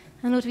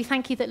 And Lord, we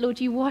thank you that,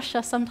 Lord, you wash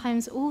us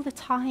sometimes all the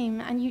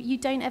time, and you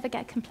don't ever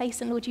get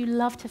complacent, Lord. You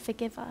love to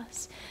forgive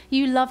us.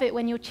 You love it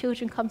when your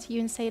children come to you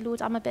and say, Lord,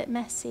 I'm a bit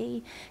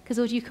messy, because,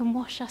 Lord, you can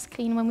wash us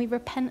clean. When we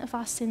repent of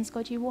our sins,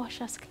 God, you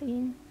wash us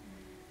clean.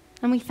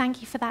 And we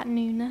thank you for that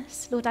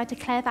newness. Lord, I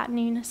declare that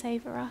newness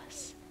over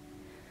us.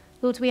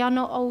 Lord, we are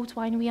not old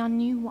wine, we are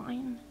new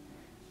wine.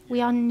 We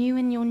are new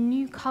in your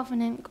new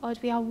covenant, God.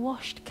 We are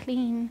washed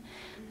clean.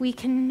 We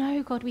can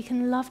know God. We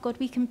can love God.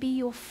 We can be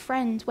your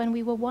friend when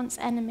we were once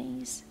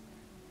enemies.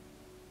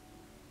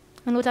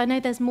 And Lord, I know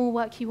there's more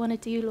work you want to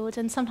do, Lord,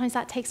 and sometimes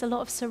that takes a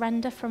lot of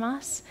surrender from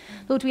us.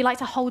 Lord, we like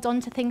to hold on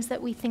to things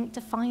that we think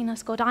define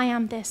us. God, I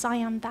am this, I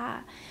am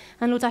that.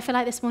 And Lord, I feel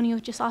like this morning you're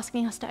just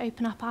asking us to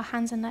open up our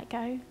hands and let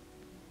go.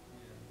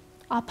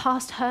 Our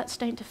past hurts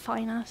don't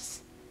define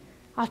us.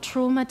 Our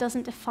trauma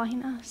doesn't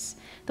define us.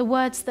 The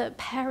words that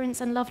parents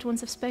and loved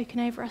ones have spoken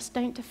over us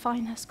don't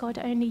define us, God.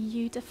 Only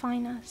you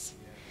define us.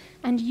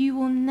 And you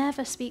will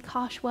never speak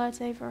harsh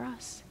words over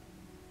us.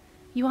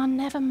 You are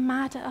never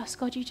mad at us,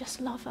 God. You just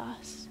love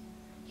us.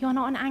 You are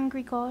not an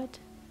angry God.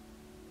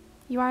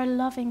 You are a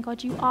loving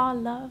God. You are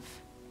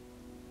love.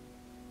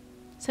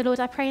 So, Lord,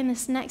 I pray in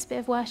this next bit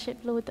of worship,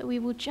 Lord, that we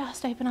will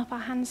just open up our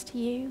hands to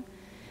you.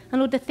 And,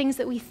 Lord, the things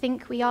that we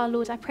think we are,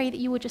 Lord, I pray that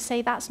you will just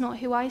say, that's not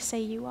who I say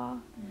you are.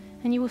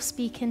 And you will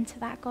speak into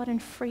that, God,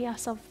 and free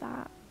us of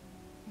that.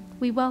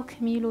 We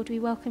welcome you, Lord. We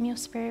welcome your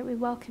Spirit. We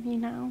welcome you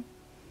now.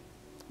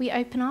 We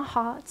open our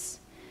hearts.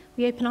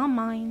 We open our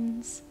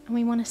minds. And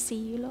we want to see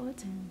you, Lord.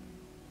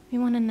 We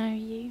want to know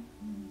you.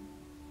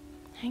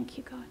 Thank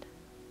you, God.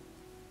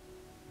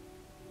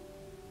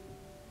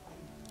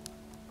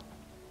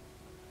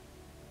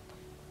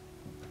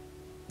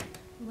 I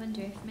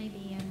wonder if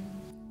maybe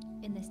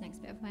in this next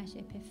bit of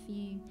worship, if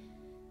you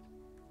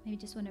maybe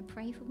just want to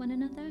pray for one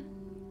another,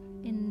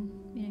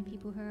 in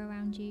people who are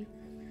around you.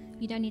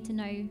 You don't need to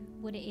know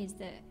what it is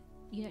that,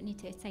 you don't need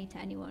to say to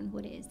anyone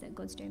what it is that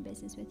God's doing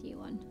business with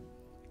you on.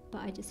 But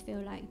I just feel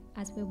like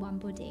as we're one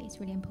body, it's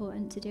really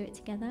important to do it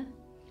together.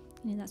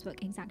 That's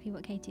exactly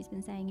what Katie's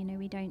been saying.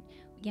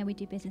 We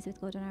do business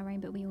with God on our own,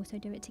 but we also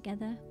do it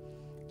together.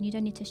 And you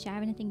don't need to share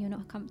anything you're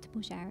not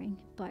comfortable sharing.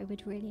 But I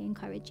would really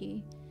encourage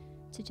you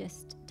to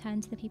just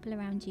turn to the people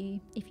around you.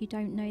 If you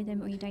don't know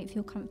them or you don't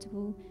feel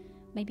comfortable,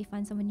 maybe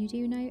find someone you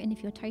do know, and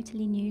if you're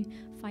totally new,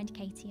 find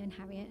Katie and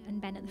Harriet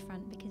and Ben at the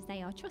front, because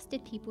they are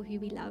trusted people who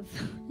we love.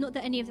 Not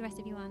that any of the rest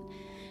of you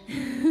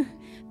aren't,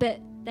 but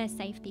they're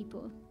safe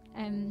people.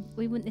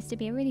 We want this to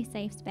be a really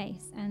safe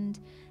space, and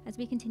as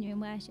we continue in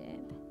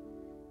worship,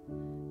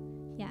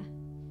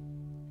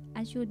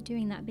 as you're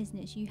doing that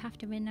business, you have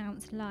to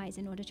renounce lies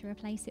in order to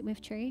replace it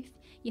with truth.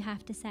 You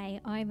have to say,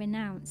 I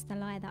renounce the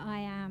lie that I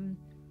am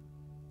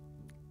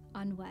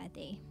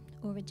unworthy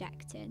or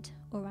rejected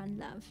or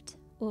unloved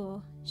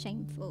or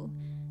shameful,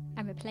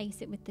 and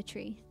replace it with the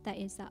truth that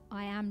is that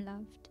I am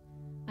loved,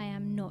 I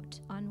am not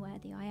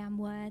unworthy, I am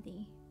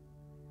worthy.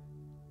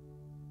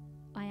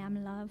 I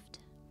am loved,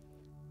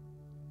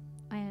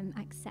 I am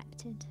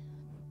accepted,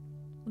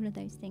 all of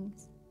those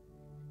things.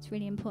 It's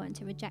really important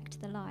to reject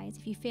the lies.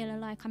 If you feel a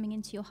lie coming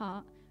into your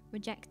heart,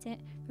 reject it,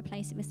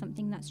 replace it with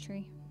something that's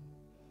true.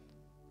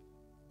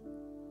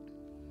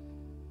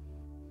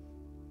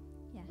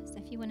 Yeah, so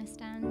if you want to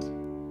stand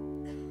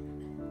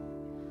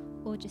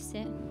or just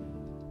sit.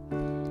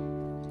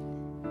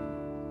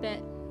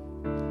 But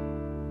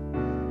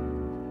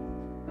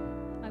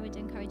I would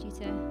encourage you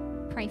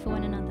to pray for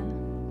one another.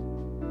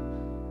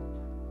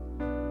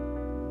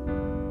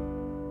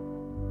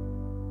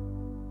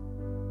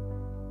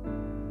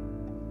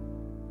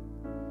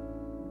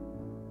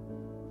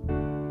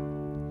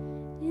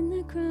 In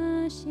the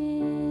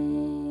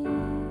crushing,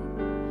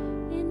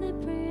 in the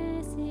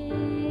pressing,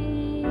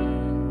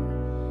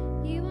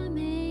 you are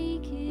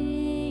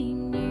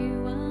making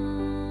new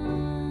wine.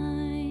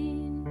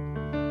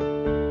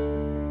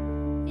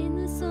 In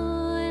the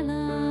soil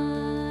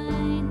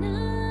I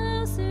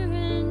now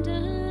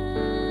surrender,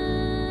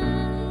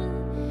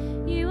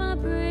 you are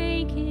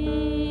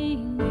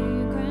breaking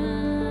new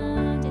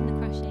ground. In the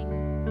crushing,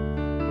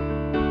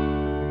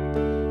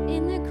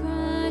 in the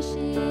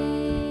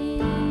crushing,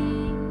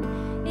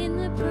 in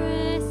the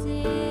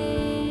pressing,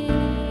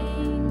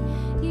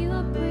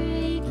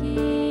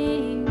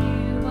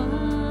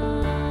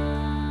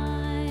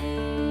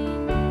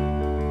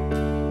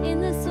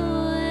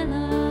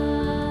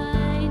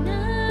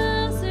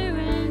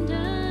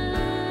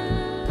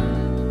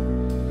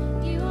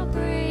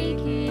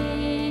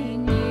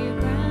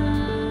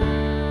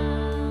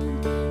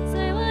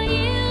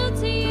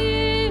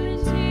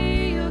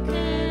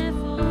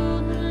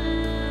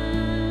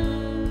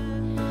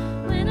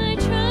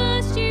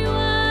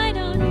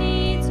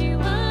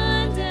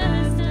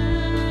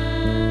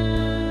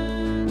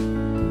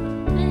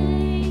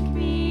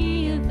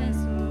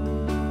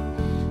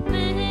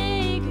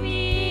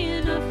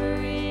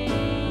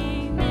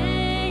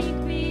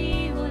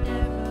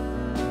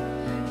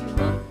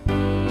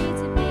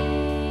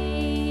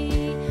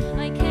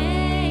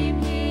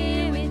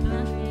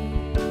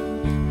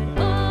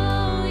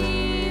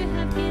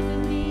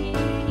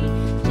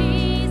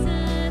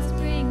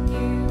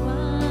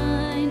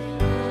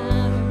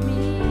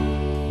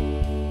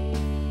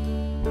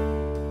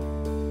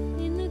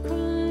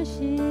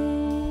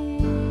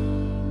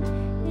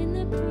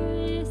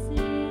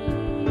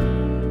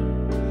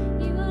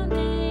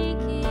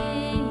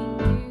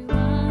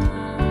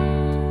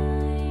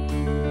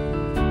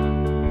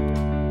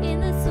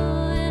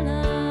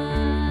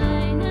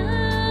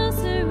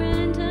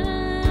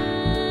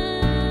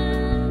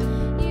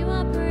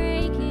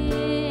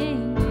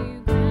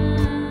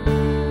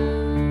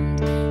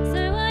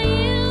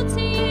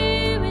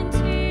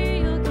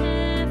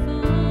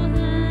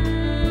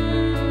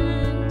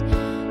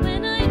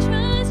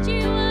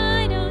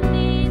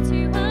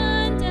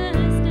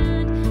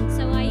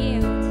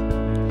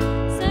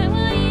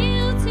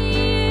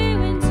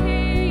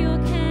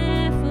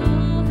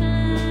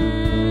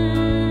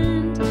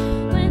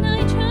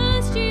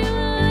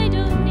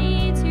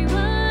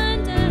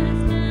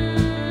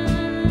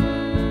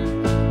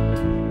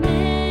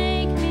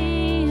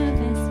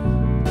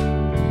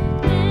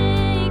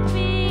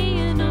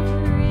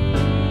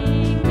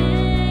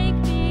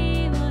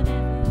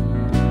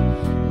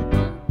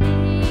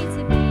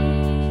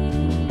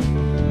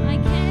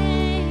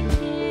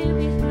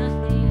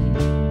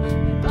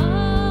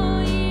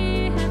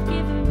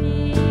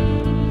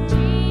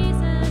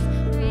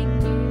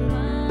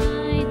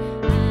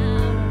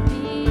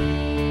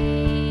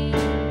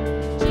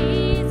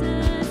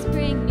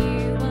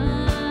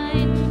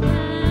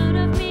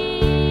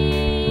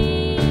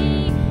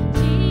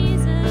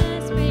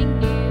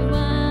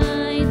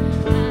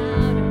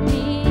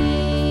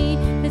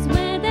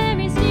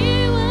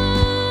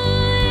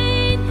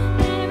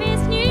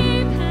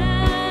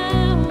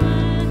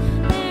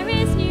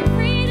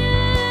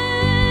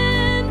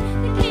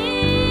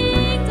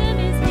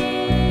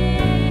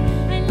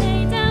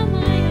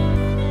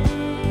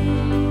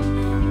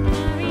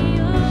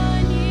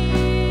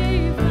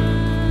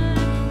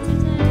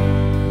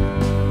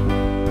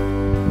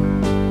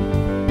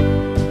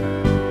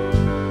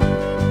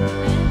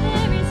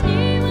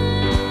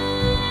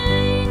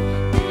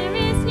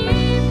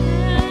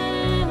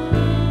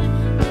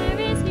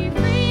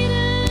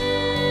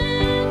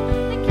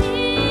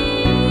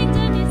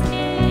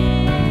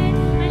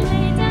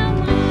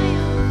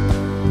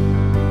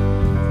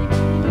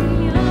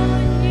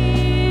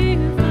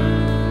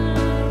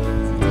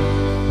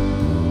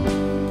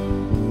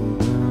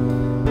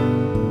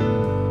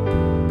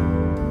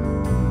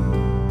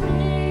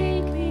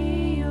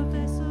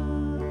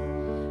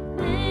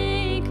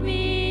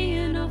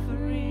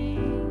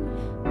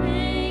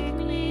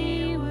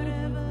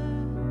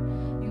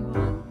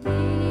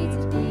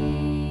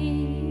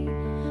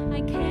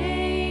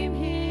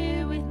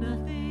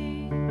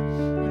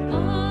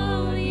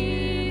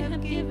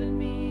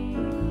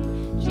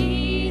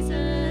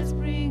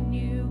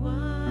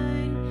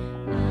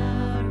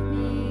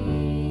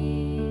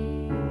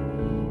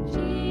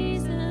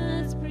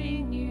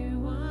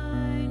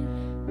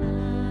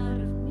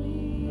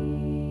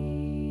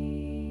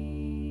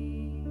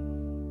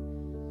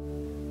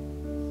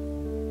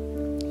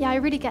 I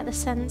really get the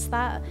sense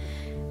that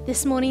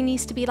this morning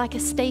needs to be like a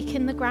stake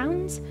in the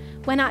ground,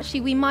 when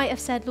actually we might have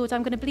said, Lord,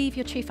 I'm going to believe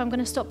your truth, I'm going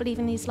to stop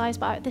believing these lies,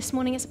 but this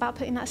morning it's about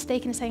putting that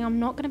stake in and saying, I'm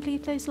not going to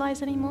believe those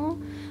lies anymore.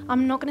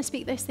 I'm not going to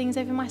speak those things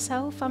over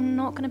myself. I'm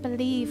not going to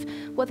believe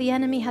what the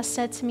enemy has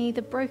said to me,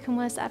 the broken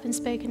words that have been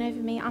spoken over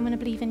me. I'm going to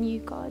believe in you,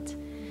 God.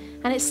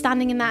 And it's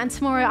standing in that. And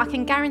tomorrow I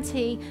can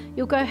guarantee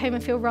you'll go home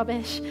and feel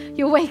rubbish.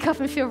 You'll wake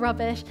up and feel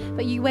rubbish.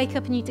 But you wake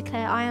up and you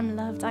declare, I am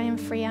loved, I am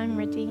free, I am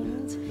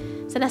redeemed.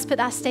 So let's put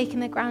that stake in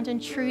the ground and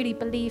truly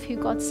believe who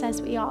God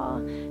says we are.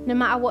 No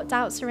matter what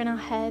doubts are in our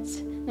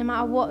heads, no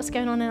matter what's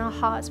going on in our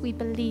hearts, we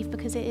believe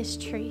because it is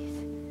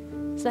truth.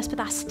 So let's put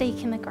that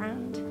stake in the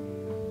ground.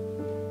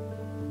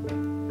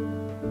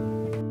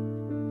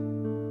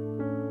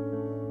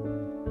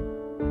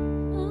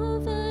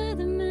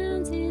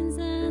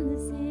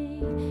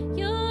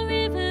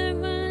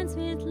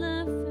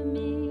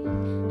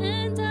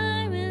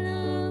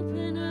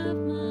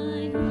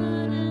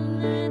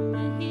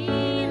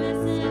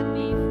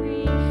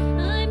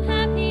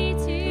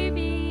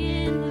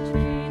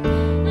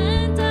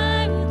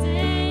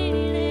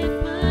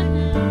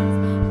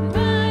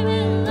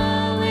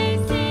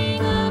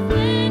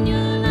 When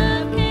you're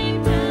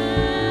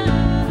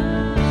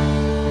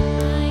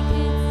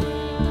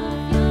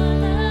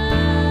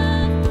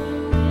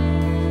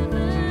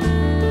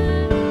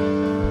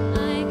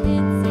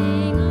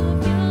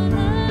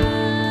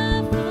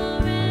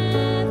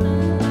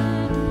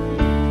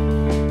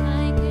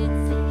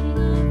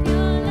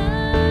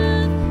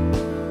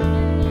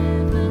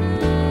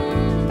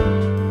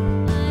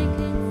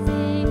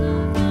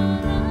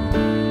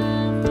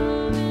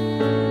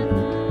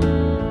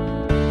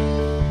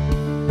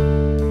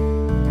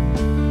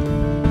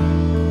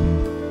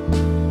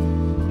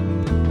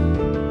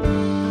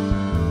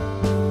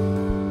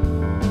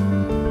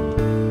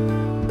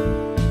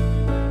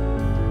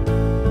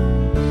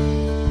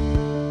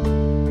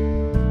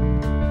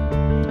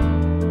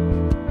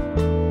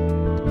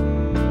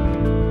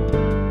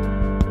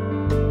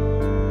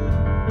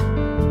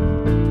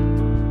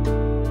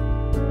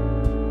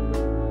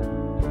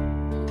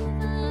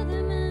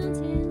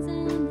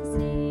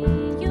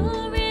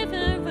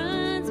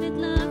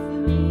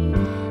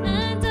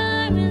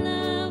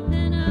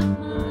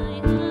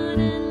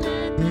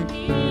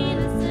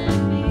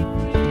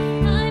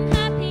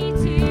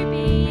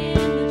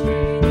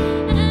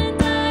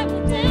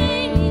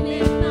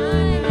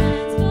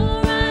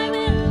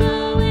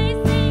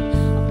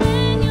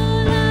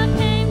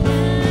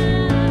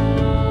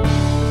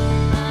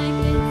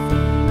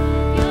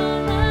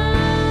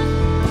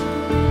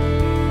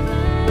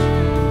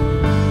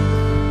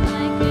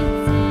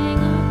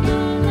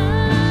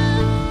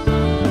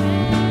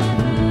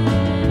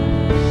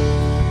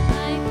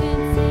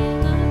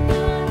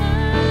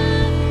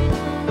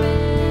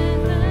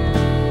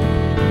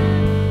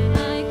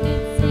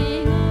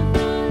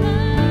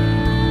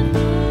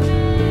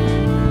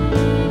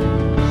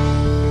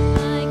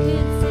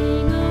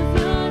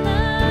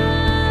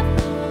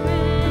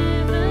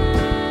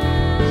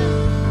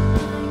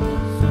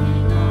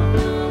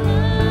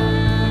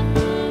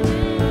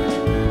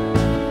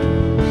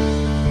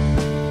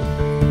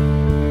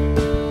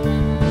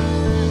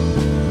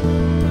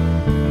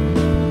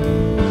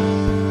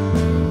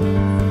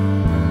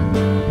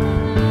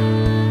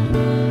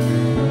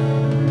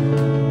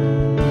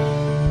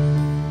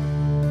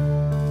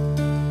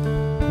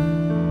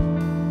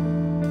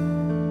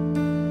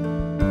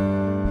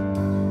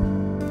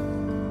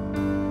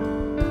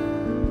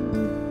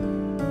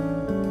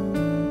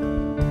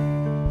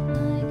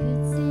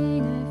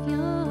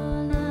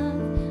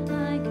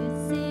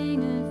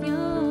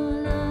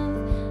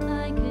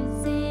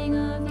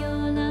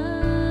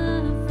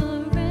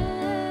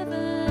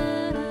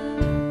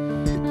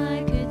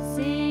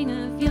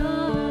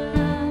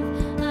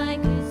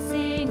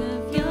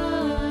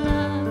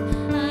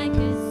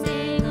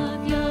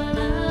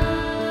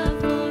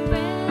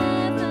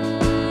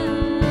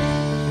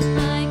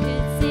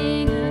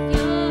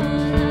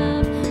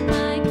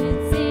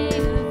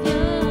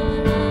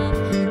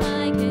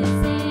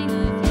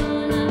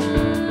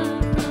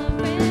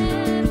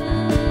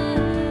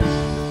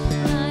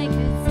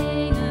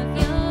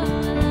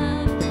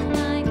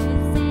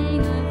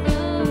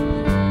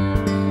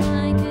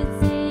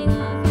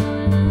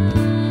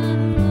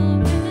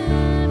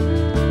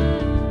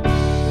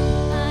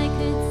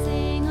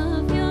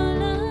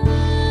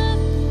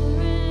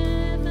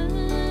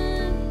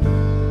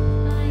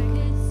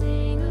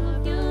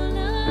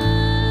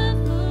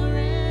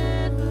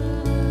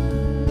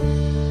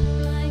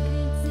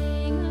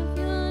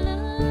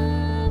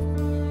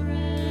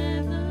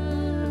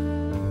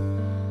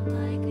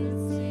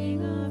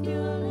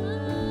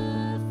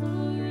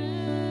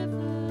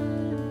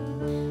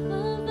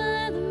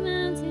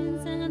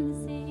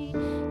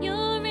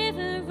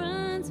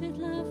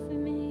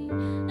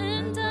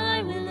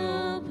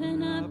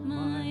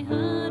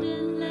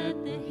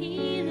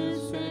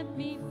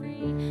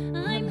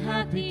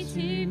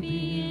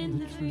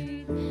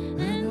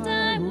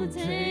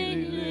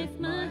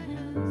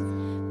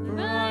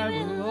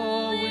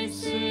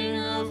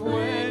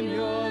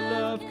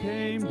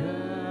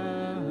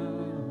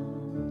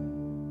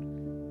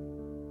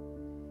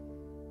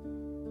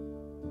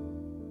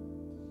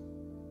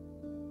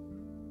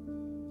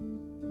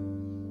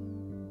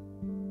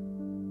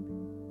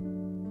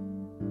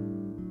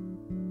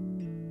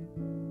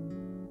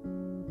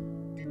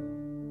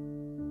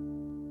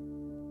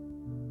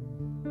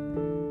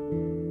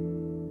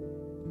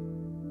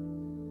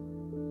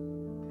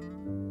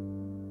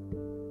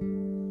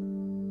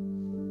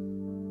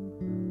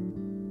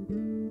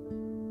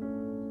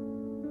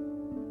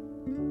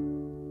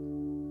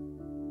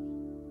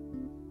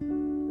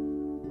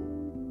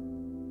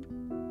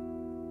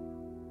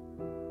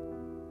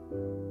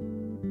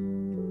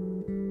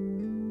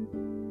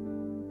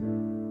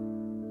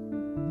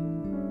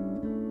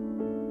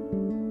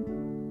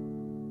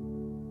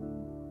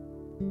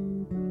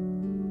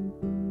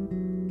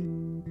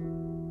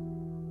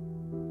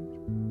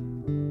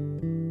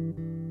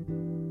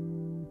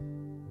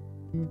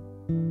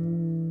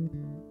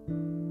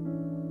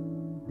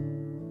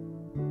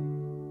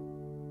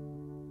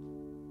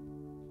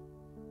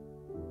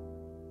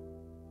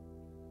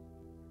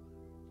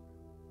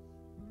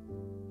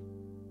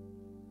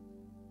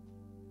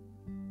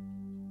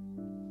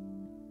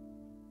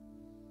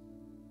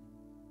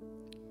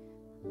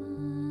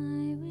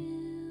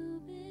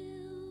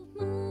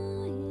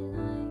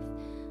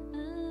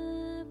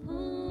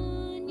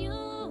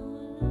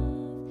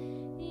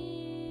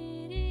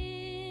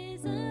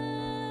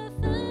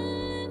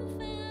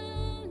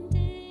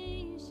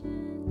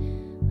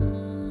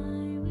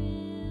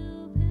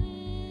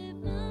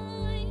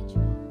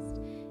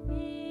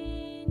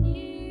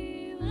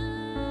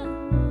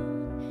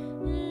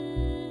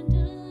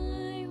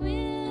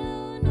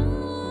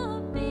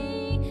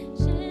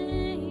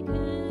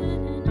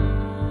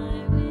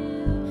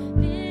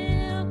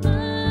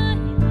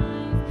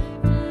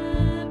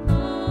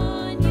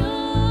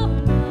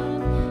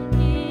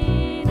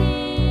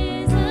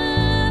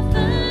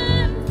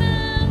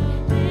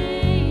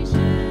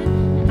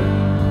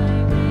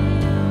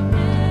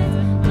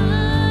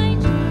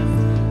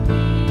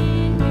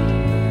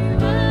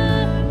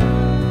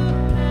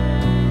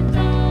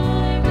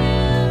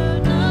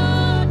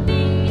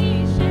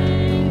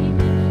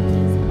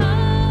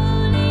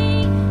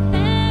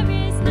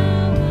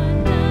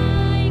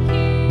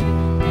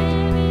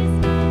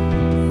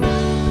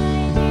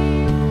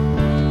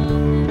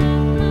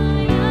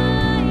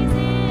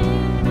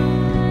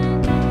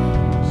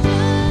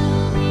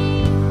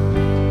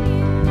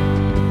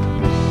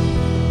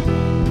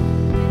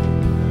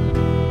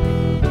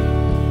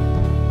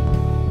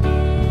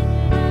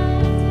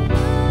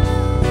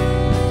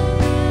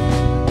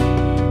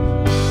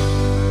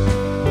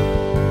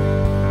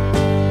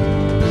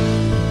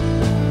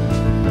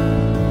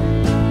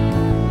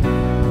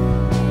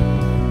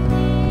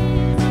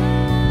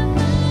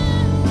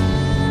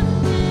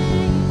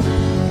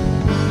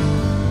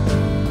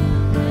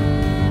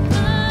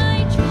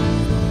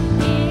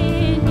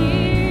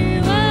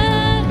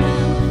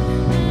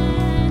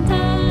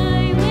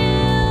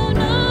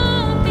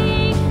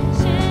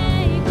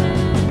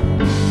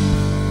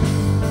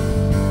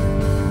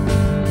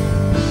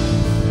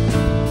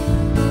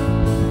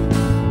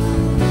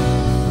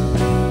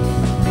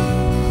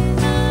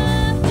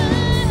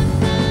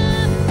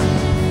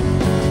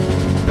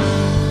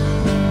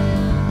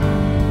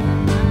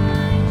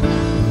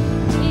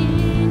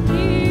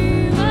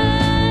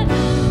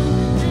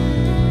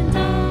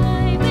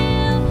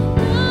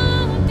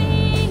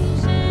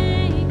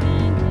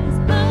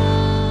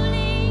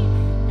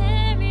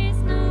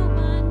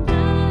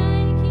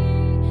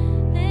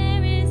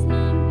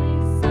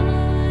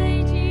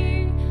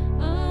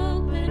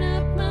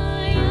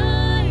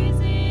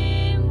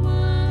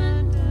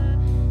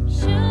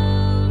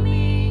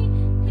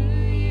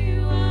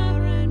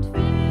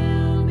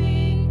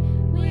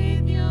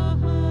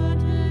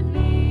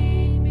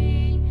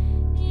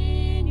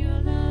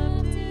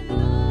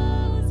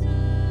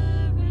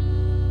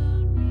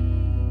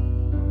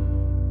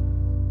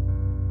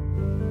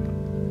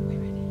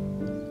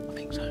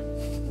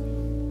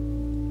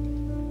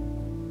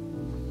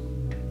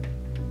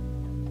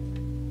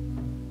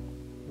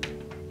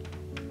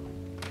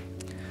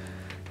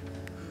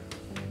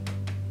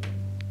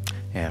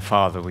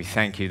Father, we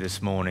thank you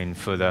this morning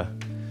for the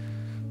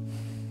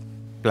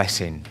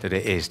blessing that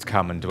it is to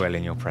come and dwell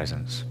in your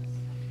presence,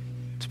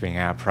 to bring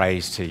our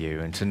praise to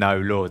you, and to know,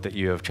 Lord, that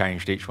you have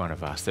changed each one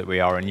of us, that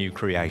we are a new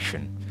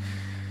creation,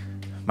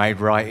 made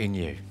right in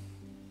you,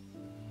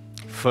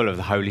 full of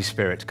the Holy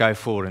Spirit, to go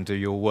forward and do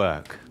your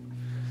work.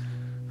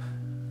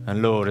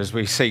 And Lord, as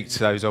we seek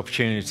those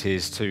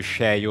opportunities to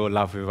share your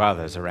love with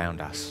others around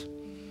us,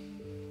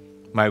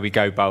 may we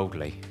go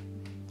boldly,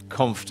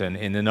 confident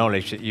in the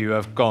knowledge that you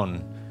have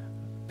gone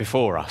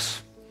before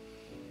us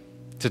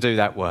to do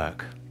that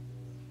work,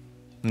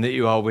 and that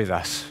you are with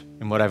us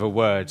in whatever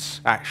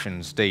words,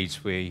 actions,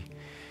 deeds we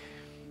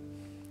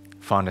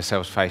find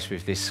ourselves faced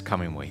with this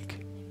coming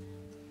week.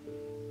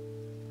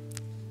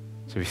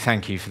 So we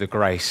thank you for the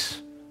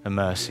grace and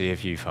mercy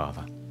of you,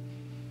 Father,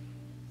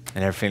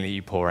 and everything that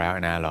you pour out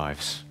in our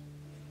lives.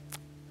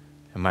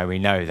 And may we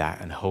know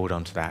that and hold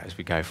on to that as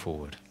we go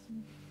forward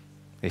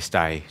this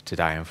day,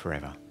 today and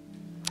forever.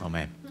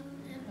 Amen. Amen.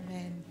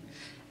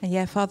 And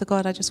yeah, Father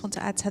God, I just want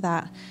to add to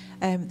that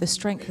the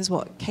strength is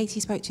what Katie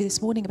spoke to this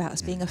morning about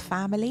us being a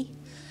family,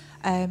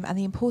 and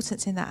the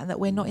importance in that, and that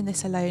we're not in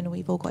this alone and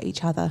we've all got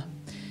each other.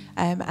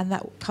 And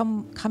that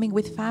coming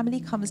with family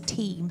comes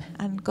team.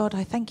 And God,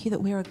 I thank you that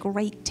we're a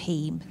great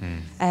team.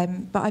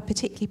 But I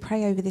particularly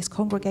pray over this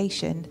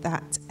congregation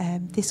that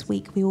this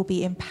week we will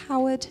be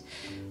empowered,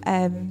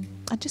 and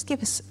just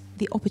give us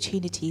the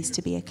opportunities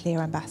to be a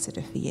clear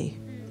ambassador for you.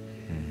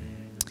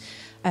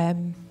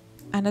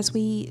 And as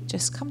we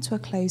just come to a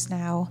close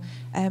now,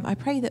 I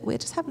pray that we'll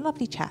just have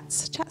lovely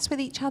chats with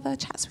each other,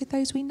 chats with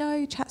those we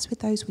know, chats with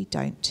those we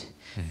don't.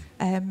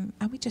 And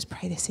we just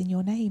pray this in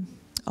your name.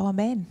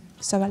 Amen.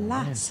 So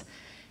alas,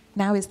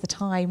 now is the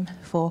time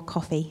for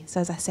coffee. So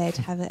as I said,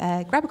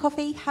 grab a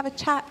coffee, have a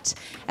chat.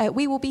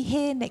 We will be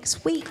here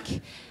next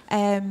week.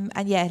 And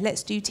yeah,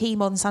 let's do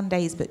team on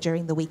Sundays, but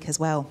during the week as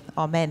well.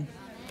 Amen.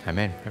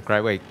 Amen. Have a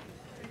great week.